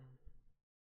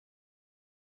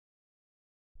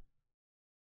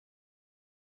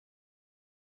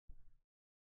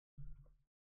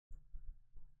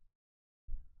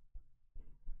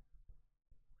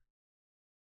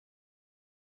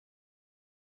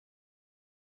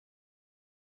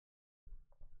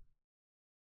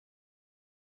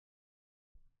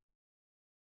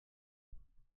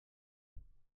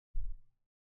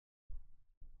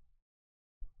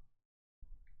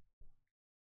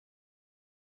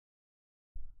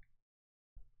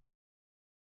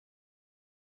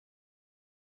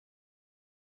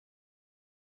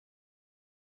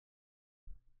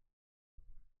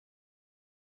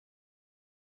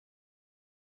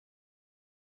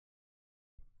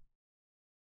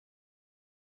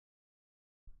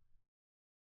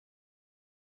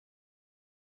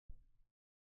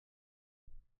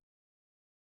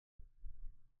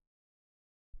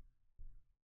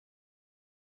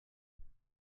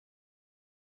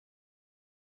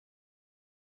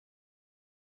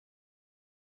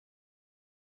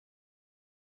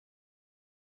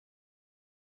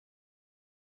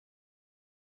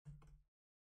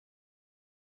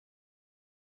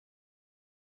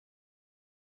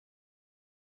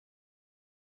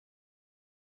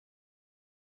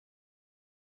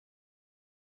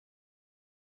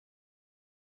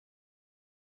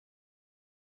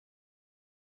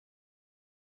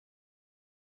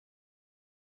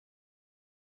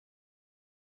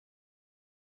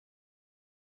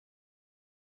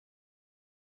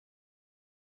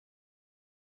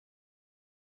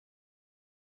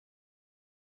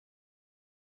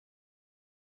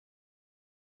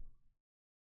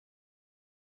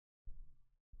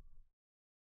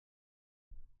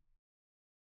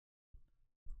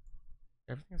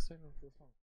 Everything's staying on this phone.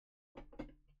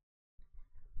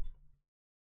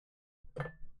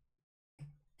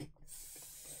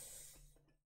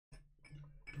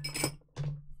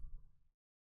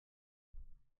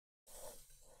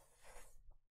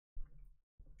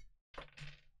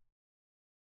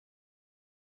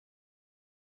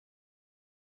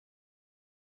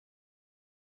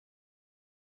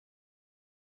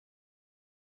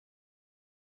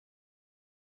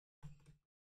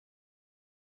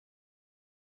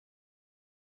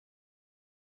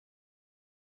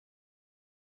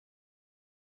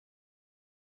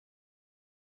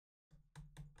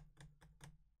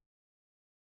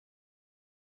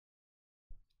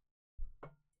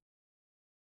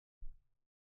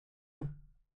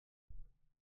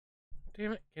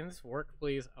 Damn it, can this work,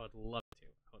 please? I would love to.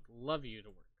 I would love you to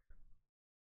work.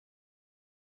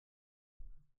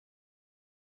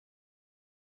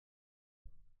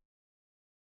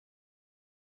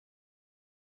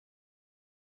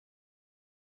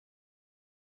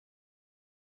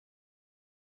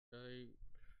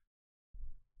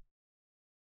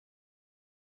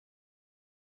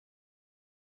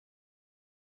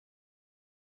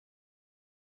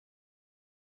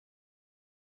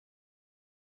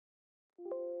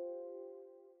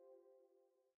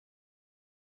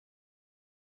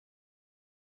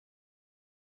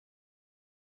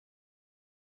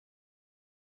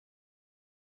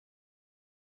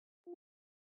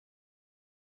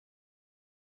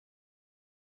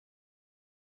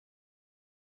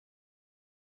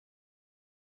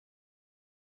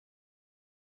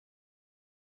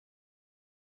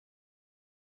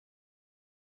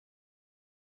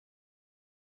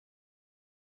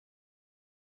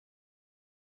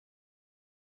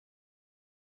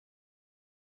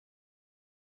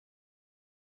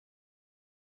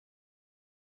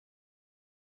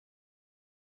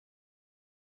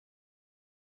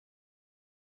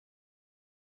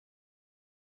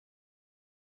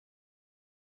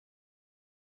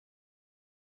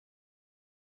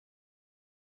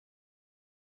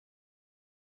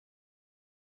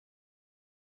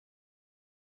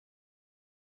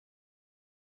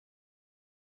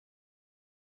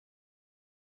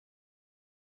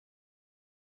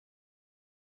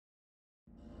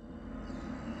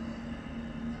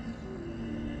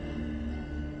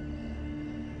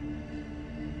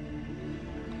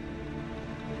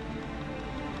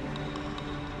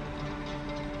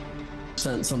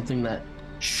 Something that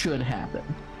should happen.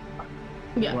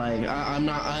 Yeah. Like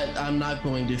I'm not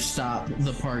going to stop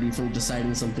the party from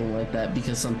deciding something like that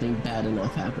because something bad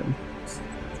enough happened.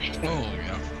 Oh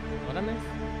yeah. What I missed?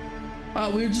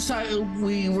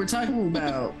 We were talking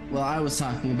about. Well, I was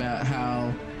talking about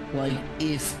how, like,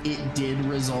 if it did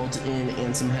result in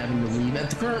Ansem having to leave.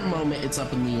 At the current moment, it's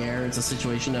up in the air. It's a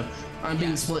situation of I'm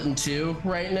being split in two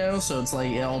right now, so it's like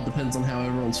it all depends on how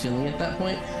everyone's feeling at that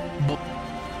point. But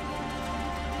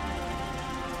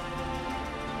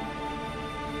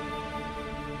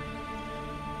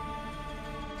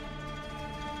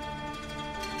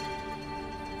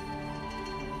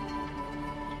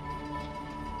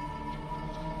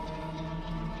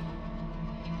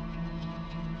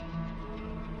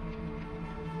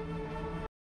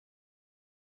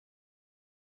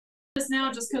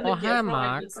now just because Oh, hi,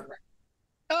 Mark.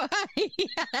 Oh, hi.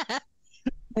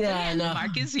 yeah, no.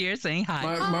 Mark is here saying hi.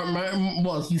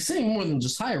 Well, he's saying more than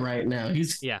just hi right now.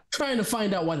 He's trying to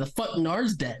find out why the fuck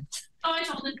Nar's dead. Oh, I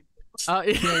told him.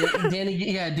 Danny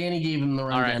gave him the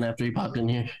rundown after he popped in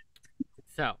here.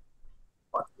 So,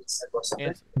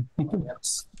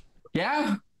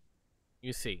 yeah,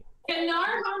 you see. Can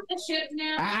Nar on the ship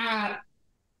now?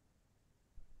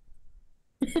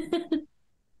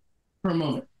 For a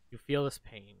moment. You feel this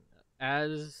pain.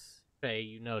 As Faye,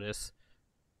 you notice,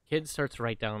 Kid starts to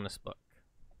write down this book.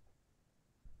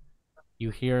 You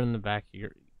hear in the back of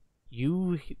your...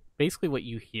 basically what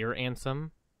you hear,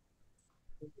 Ansem.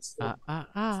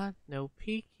 No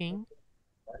peeking.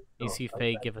 You see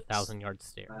Faye give 1,000-yard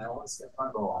stare.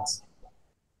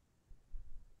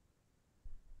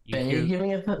 You Faye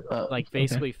giving it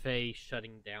basically Faye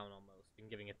shutting down almost and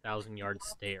giving 1,000-yard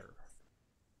stare.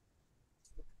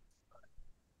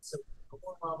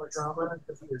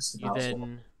 You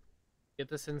then get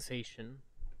the sensation,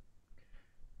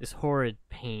 this horrid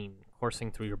pain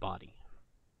coursing through your body.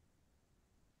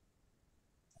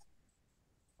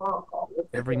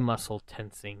 Every muscle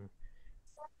tensing,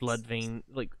 blood vein,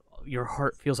 like your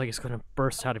heart feels like it's going to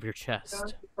burst out of your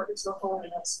chest.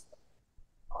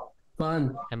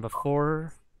 Fun. And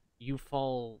before you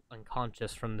fall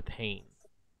unconscious from the pain,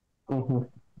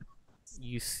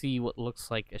 you see what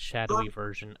looks like a shadowy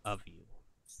version of you.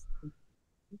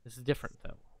 This is different,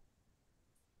 though.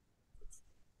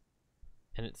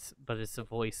 And it's a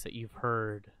voice that you've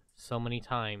heard so many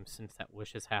times since that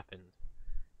wish has happened,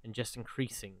 and just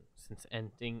increasing since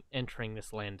entering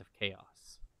this land of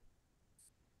chaos.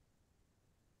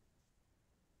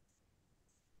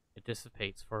 It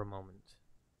dissipates for a moment.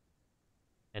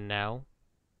 And now,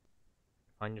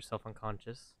 you find yourself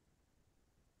unconscious.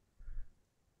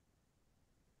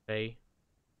 Faye,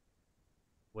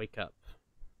 wake up.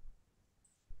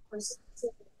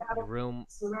 Your room,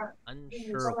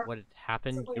 unsure of what had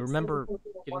happened. You remember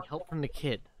getting help from the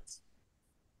kid.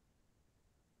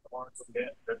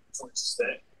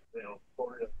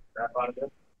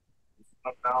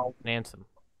 Nansen,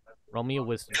 roll me a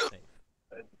wisdom save.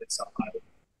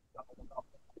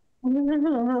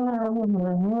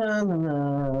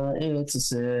 It's a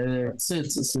 6.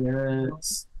 It's a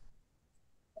 6.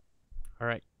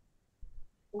 Alright.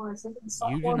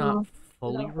 You do not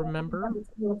fully remember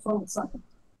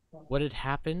what had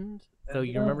happened, though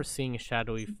you remember seeing a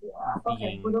shadowy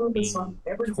being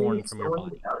torn from your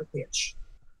body.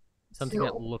 Something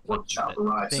that looked like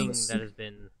that thing that has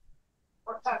been...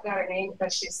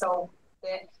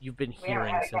 You've been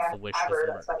hearing since the wish has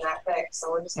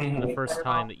emerged. The first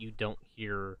time that you don't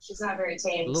hear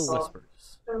little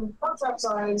whispers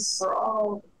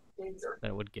that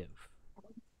it would give.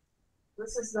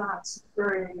 This is not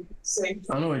very safe.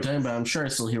 I don't know what you're talking about. I'm sure I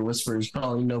still hear whispers.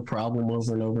 Probably no problem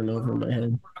over and over and over in my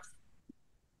head.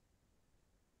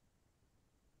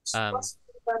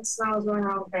 That's now going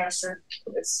on faster.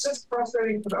 It's just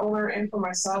frustrating for the owner and for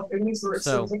myself. It means we're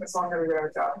still taking us longer to do our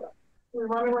job. We're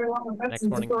running right along the fence.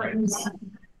 Next morning,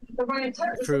 the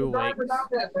crew wakes.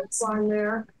 That sign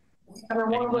there. And then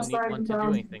one of us driving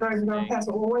down past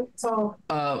the wait till.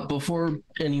 Before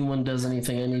anyone does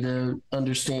anything, I need to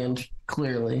understand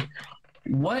clearly.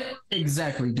 What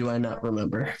exactly do I not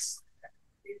remember?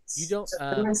 You don't.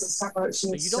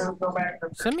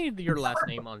 Send me your last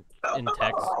name in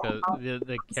text.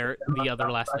 The other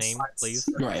last name, please.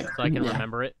 Right. So I can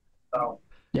remember it.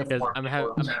 Because I'm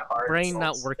brain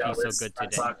not working so good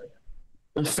today.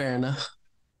 Fair enough.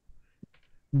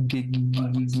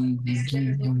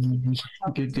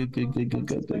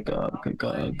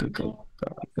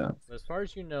 As far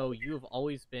as you know, you have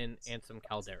always been Ansem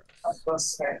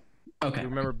Calderos. Okay. You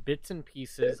remember bits and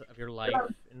pieces of your life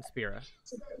in Spira,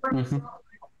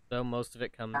 though most of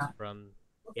it comes from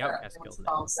the Outcast Guild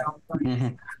now. It's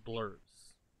blurs.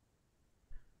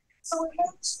 So we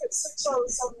had 6 or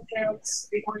 7 camps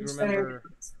before you remember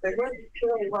they went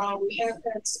really well. We have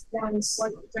had one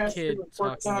slightly faster kid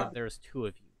talking of there's 2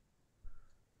 of you.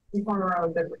 He went around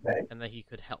a different day. And that he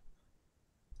could help.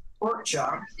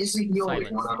 Workshop isn't the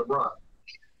only one on the run.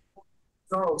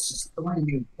 Charles is the one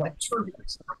you plant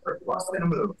turbines. Lost in a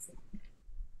move.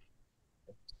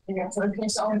 You got to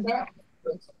piece on that.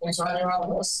 Thanks for having around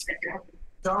this.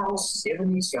 Charles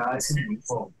giving these guys a new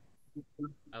phone.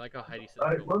 I like how Heidi says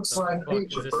But it looks like they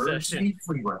prefer to be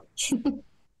free range.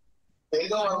 They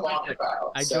go on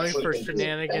walkabouts. I joined for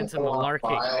shenanigans and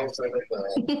malarkey.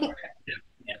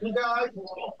 You guys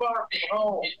will far from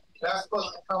home. That's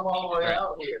supposed to come all the way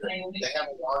out here. They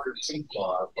haven't wandered too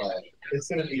far, but it's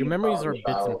going to be. Your memories are bits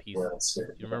and pieces.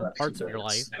 You remember parts of your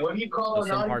life. What do you call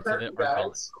some parts of it are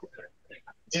gone.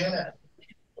 Yeah.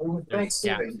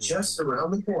 Thanksgiving just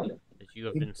around the corner. That you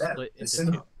have been split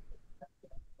into 2.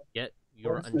 Yet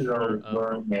you're unsure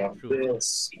of true.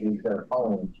 This is their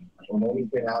home. And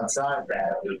anything outside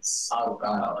that, it's out of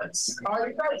balance. Are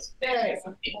you guys dead?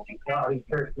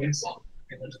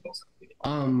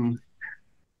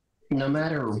 No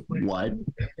matter what,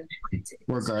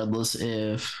 regardless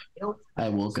if I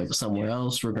woke up somewhere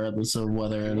else, regardless of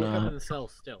whether or You woke up in not. the cell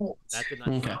still. That did not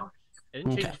Okay. change. It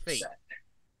didn't change fate.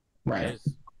 Right.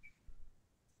 Because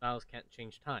styles can't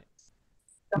change time.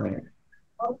 Right.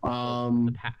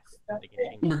 The past. They can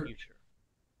change the future.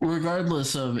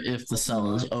 Regardless of if the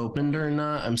cell is opened or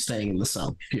not, I'm staying in the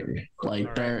cell. Period. Like,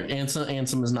 Alright.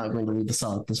 Ansem is not going to leave the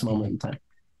cell at this moment in time.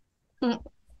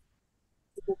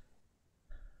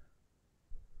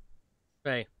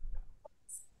 Faye,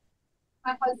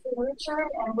 My husband Richard,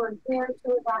 and we're here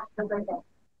to adopt the baby.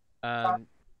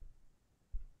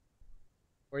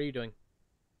 what are you doing?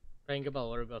 Faye and Gabel,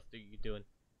 what are you doing?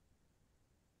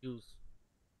 Use.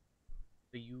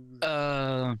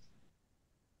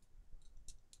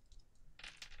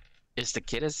 Is the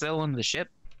kid still on the ship?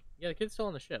 Yeah, the kid's still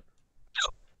on the ship.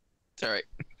 It's alright.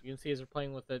 You can see as they're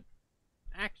playing with a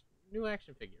new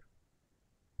action figure.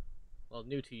 Well,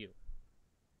 new to you.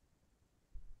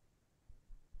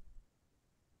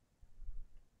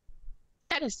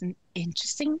 That is an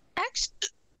interesting action.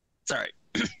 Sorry.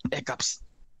 Hiccups.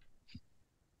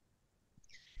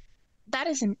 That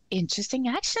is an interesting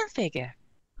action figure.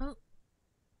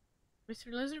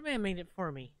 Mr. Lizardman made it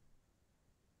for me.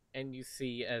 And you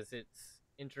see as its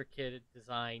intricate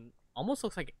design almost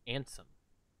looks like Ansem.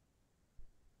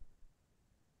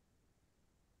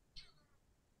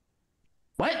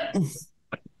 What?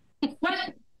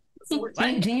 What?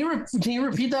 Can you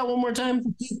repeat that one more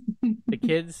time? The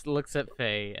kids looks at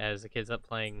Faye as the kid's up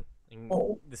playing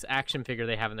this action figure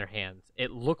they have in their hands.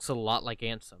 It looks a lot like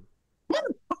Ansem.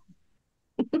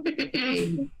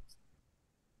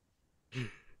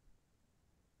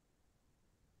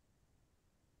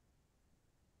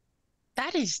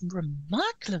 That is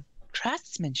remarkable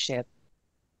craftsmanship.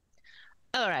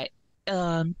 All right.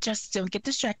 Just don't get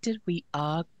distracted. We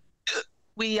are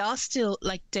still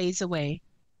like days away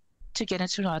to get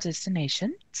into our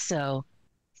destination. So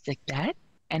stick that.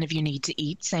 And if you need to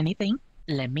eat anything,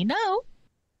 let me know.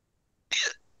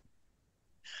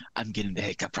 I'm getting the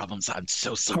hiccup problems. I'm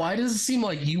so sorry. Why does it seem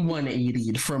like you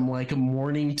 180'd from like a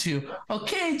morning to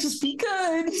okay, just be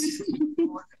good?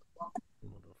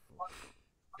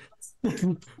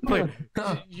 Wait,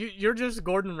 you're just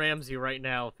Gordon Ramsay right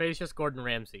now. Faye's just Gordon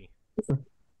Ramsay.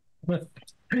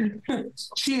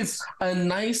 She's a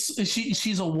nice.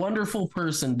 She's a wonderful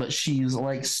person, but she's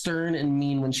like stern and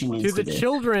mean when she needs To to the be.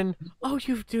 children, oh,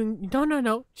 you've doing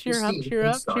no. Cheer up.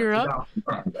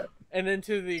 And then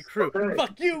to the crew,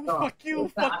 fuck you. Well,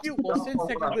 Sid's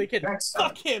technically a kid.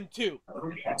 Fuck him too. All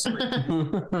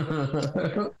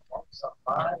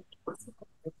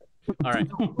right.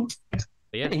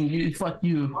 But yeah. And you, fuck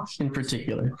you in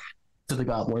particular, to the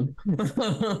goblin.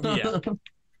 Yeah.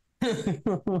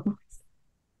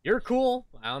 You're cool.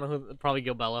 I don't know who. Probably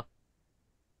Gilbella.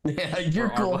 Yeah, you're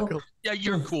cool. Arbuckle. Yeah,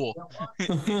 you're cool.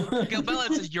 Gilbella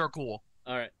says you're cool.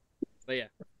 All right. But yeah.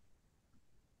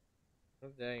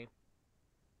 Okay.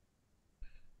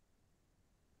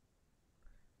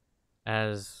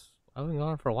 As I've been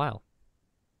gone for a while.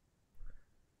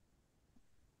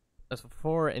 As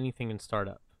before anything can start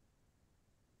up,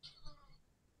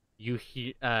 you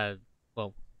hear,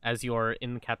 well, as you are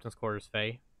in the captain's quarters,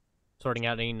 Faye, sorting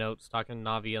out any notes, talking to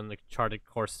Navi on the charted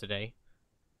course today,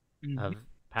 of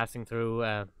passing through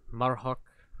Marhok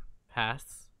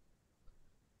Pass.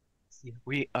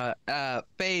 We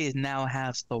Faye now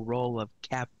has the role of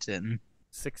captain.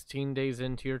 16 days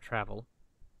into your travel,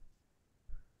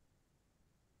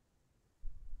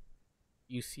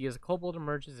 you see as a kobold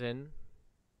emerges in,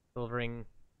 delivering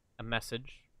a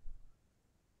message.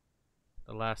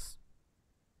 The last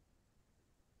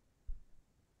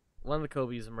one of the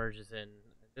Kobe's emerges in.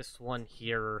 This one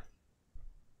here,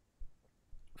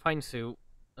 fine suit.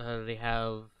 They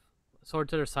have a sword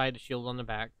to their side, a shield on the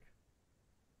back.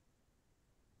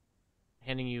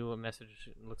 Handing you a message,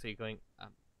 looks at you going,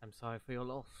 I'm sorry for your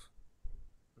loss.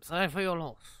 I'm sorry for your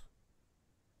loss.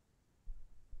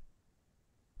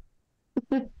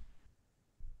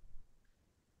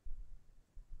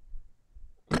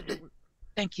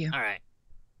 Thank you. Alright.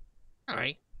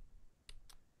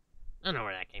 I don't know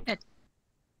where that came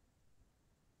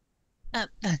from.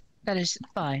 That is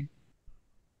fine.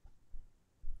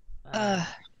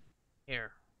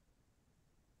 Here.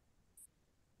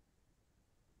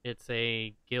 It's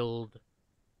a guild,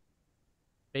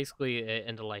 basically an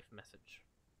end-of-life message.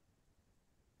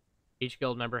 Each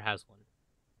guild member has one.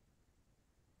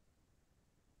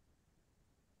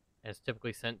 And it's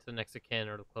typically sent to the next of kin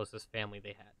or the closest family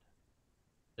they had.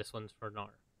 This one's for Nar.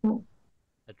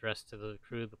 Addressed to the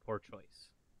crew, the poor choice.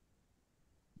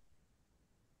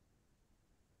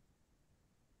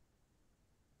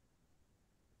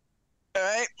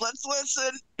 Alright, let's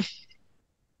listen.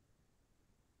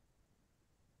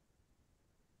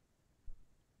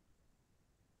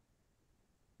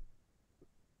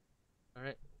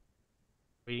 Alright.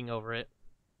 Reading over it.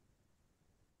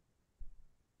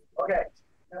 Okay.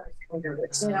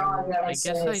 I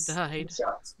guess I died.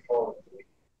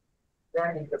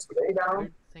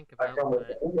 Think about it. I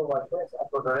lived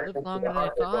longer than I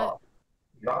thought.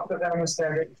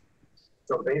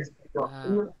 So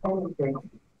basically,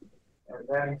 and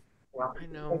then I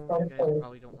know you guys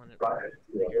probably don't want to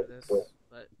hear this,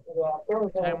 but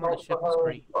the time on the ship was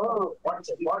great. You guys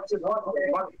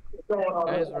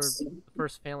were the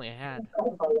first family I had. I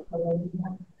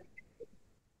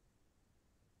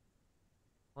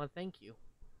want to thank you.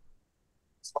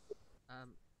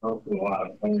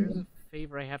 There's a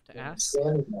favor I have to ask.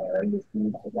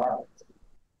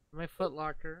 My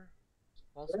footlocker,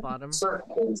 false bottom, with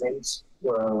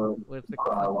the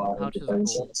pouches of gold.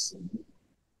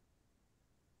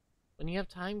 When you have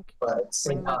time,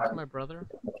 bring that to my brother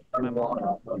and my mom.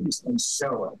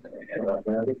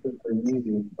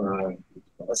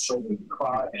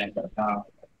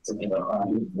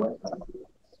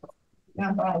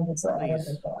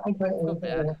 Please. I feel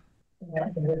bad.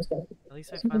 At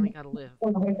least I finally got to live.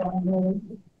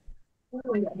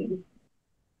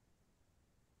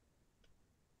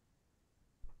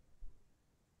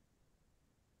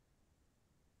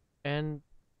 And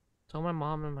tell my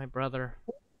mom and my brother,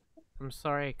 I'm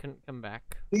sorry I couldn't come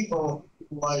back. People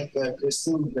like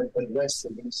assume that the rest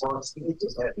of these songs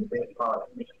just haven't been caught.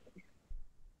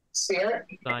 Spirit,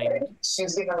 Signed.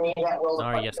 she's giving me that roll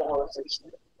Sorry, yes.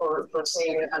 for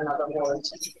saying another word.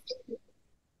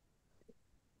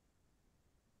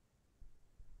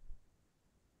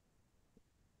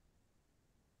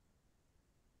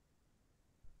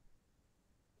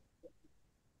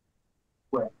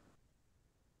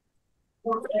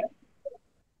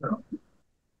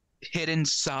 Hidden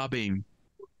sobbing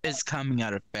is coming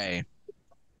out of Faye.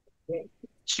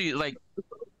 She like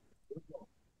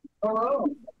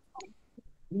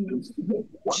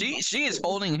she is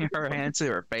holding her hands to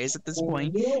her face at this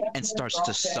point and starts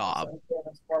to sob.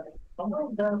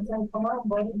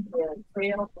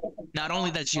 Not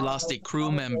only that she lost a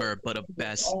crew member, but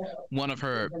one of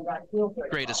her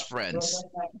greatest friends.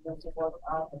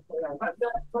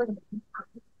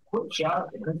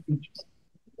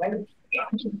 Alright.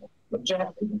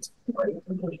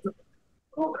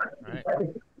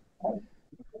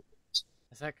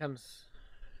 As that comes,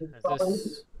 as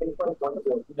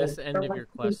this end of your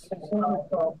quest comes to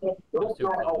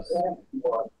a close,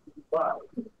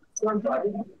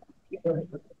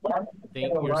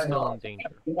 you're still in danger.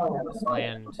 This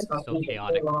land is still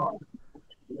chaotic.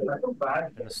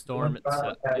 And the storm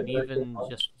itself, and even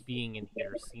just being in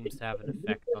here, seems to have an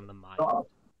effect on the mind.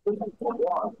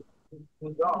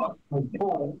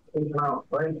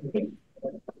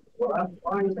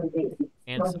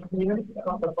 Answer.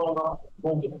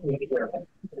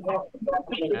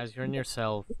 As you're in your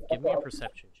cell, give me a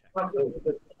perception check.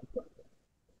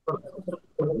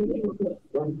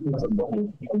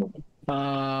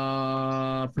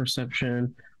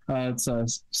 Perception. It's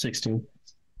 16.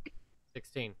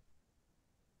 16.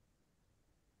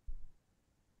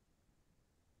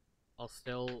 I'll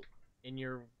still in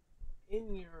your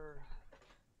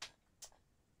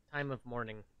time of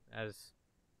mourning, as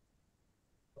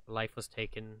life was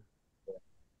taken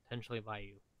potentially by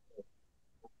you,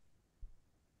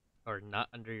 or not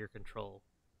under your control.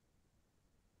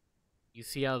 You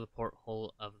see out of the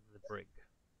porthole of the brig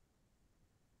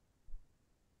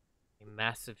a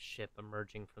massive ship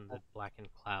emerging from the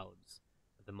blackened clouds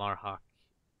of the Marhawk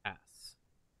Pass.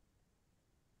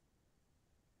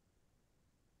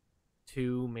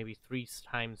 2, maybe 3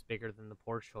 times bigger than the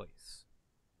Poor Choice.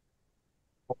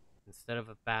 Instead of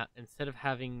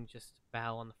having just a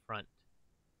bow on the front,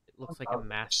 it looks like a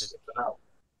massive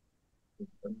cape,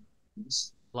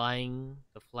 flying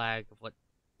the flag of what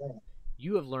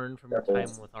you have learned from your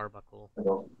time with Arbuckle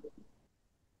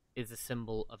is a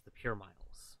symbol of the Pure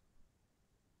Miles.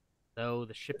 Though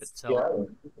the ship itself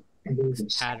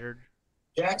is tattered,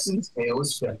 Jackson's tail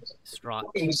is fixed. distraught,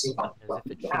 as if it should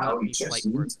not be flight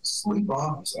worthy.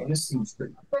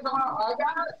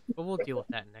 But we'll deal with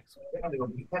that next week.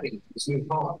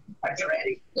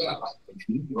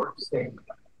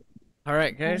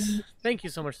 Alright guys, thank you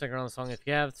so much for sticking around the song if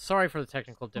you have. Sorry for the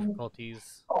technical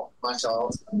difficulties.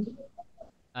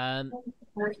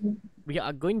 We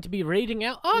are going to be raiding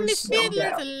out. Oh, Miss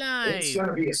Fiddler's alive! It's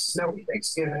gonna be a snowy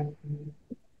Thanksgiving.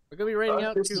 We're gonna be raiding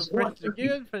out to French the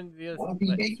Good from the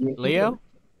Leo?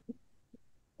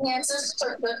 Yeah, it's just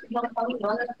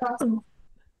you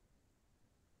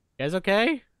guys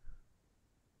okay?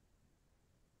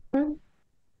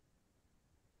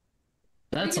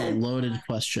 That's a loaded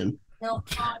question. No.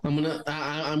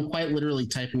 I'm quite literally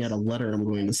typing out a letter I'm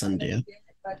going to send to you.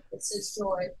 It's his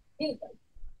joy.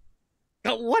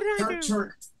 What did I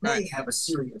do? They have a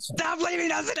serious. Stop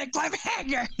leaving us in a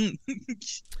cliffhanger!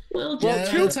 Well,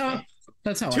 that's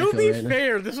how I to feel be right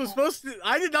fair, this was supposed to.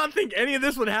 I did not think any of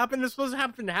this would happen. This was supposed to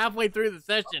happen halfway through the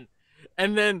session,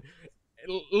 and then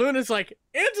Luna's like,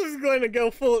 "Answer's going to go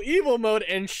full evil mode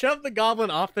and shove the goblin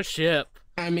off the ship."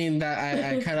 I mean, that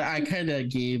I kind of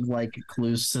gave like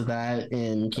clues to that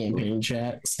in campaign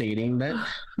chat, stating that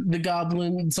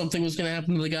something was going to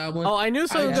happen to the goblin. Oh, I knew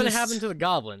something was going to happen to the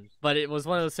goblin, but it was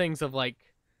one of those things of like,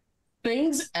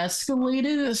 things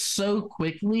escalated so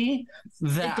quickly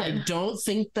that I don't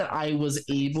think that I was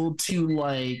able to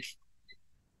like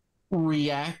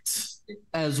react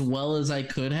as well as I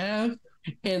could have,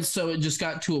 and so it just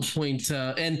got to a point.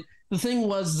 And the thing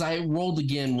was, I rolled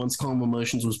again once Calm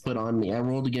Emotions was put on me. I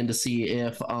rolled again to see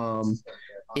if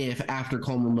after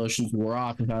Calm Emotions wore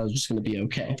off, if I was just going to be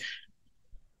okay.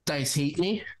 Dice hate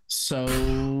me, so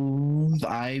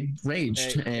I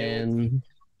raged and.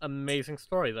 amazing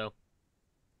story, though.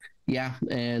 Yeah,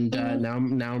 and now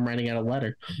I'm writing out a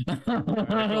letter.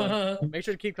 Make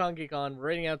sure to keep Con Geek on. We're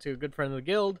writing out to a good friend of the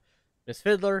guild, Miss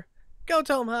Fiddler. Go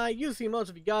tell him hi. Use the emotes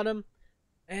if you got him.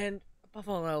 And above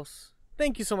all else,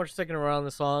 thank you so much for sticking around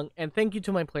this long, and thank you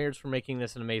to my players for making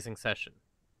this an amazing session.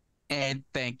 And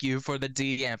thank you for the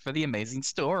DM for the amazing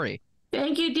story.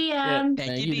 Thank you, DM. Yeah.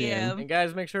 Thank you, DM. And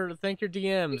guys, make sure to thank your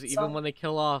DMs, even when they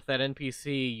kill off that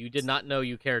NPC you did not know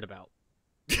you cared about.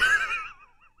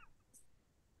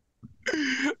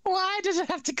 Why does it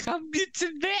have to come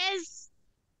to this?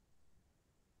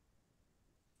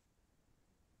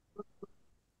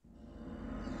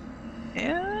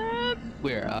 And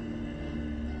we're up.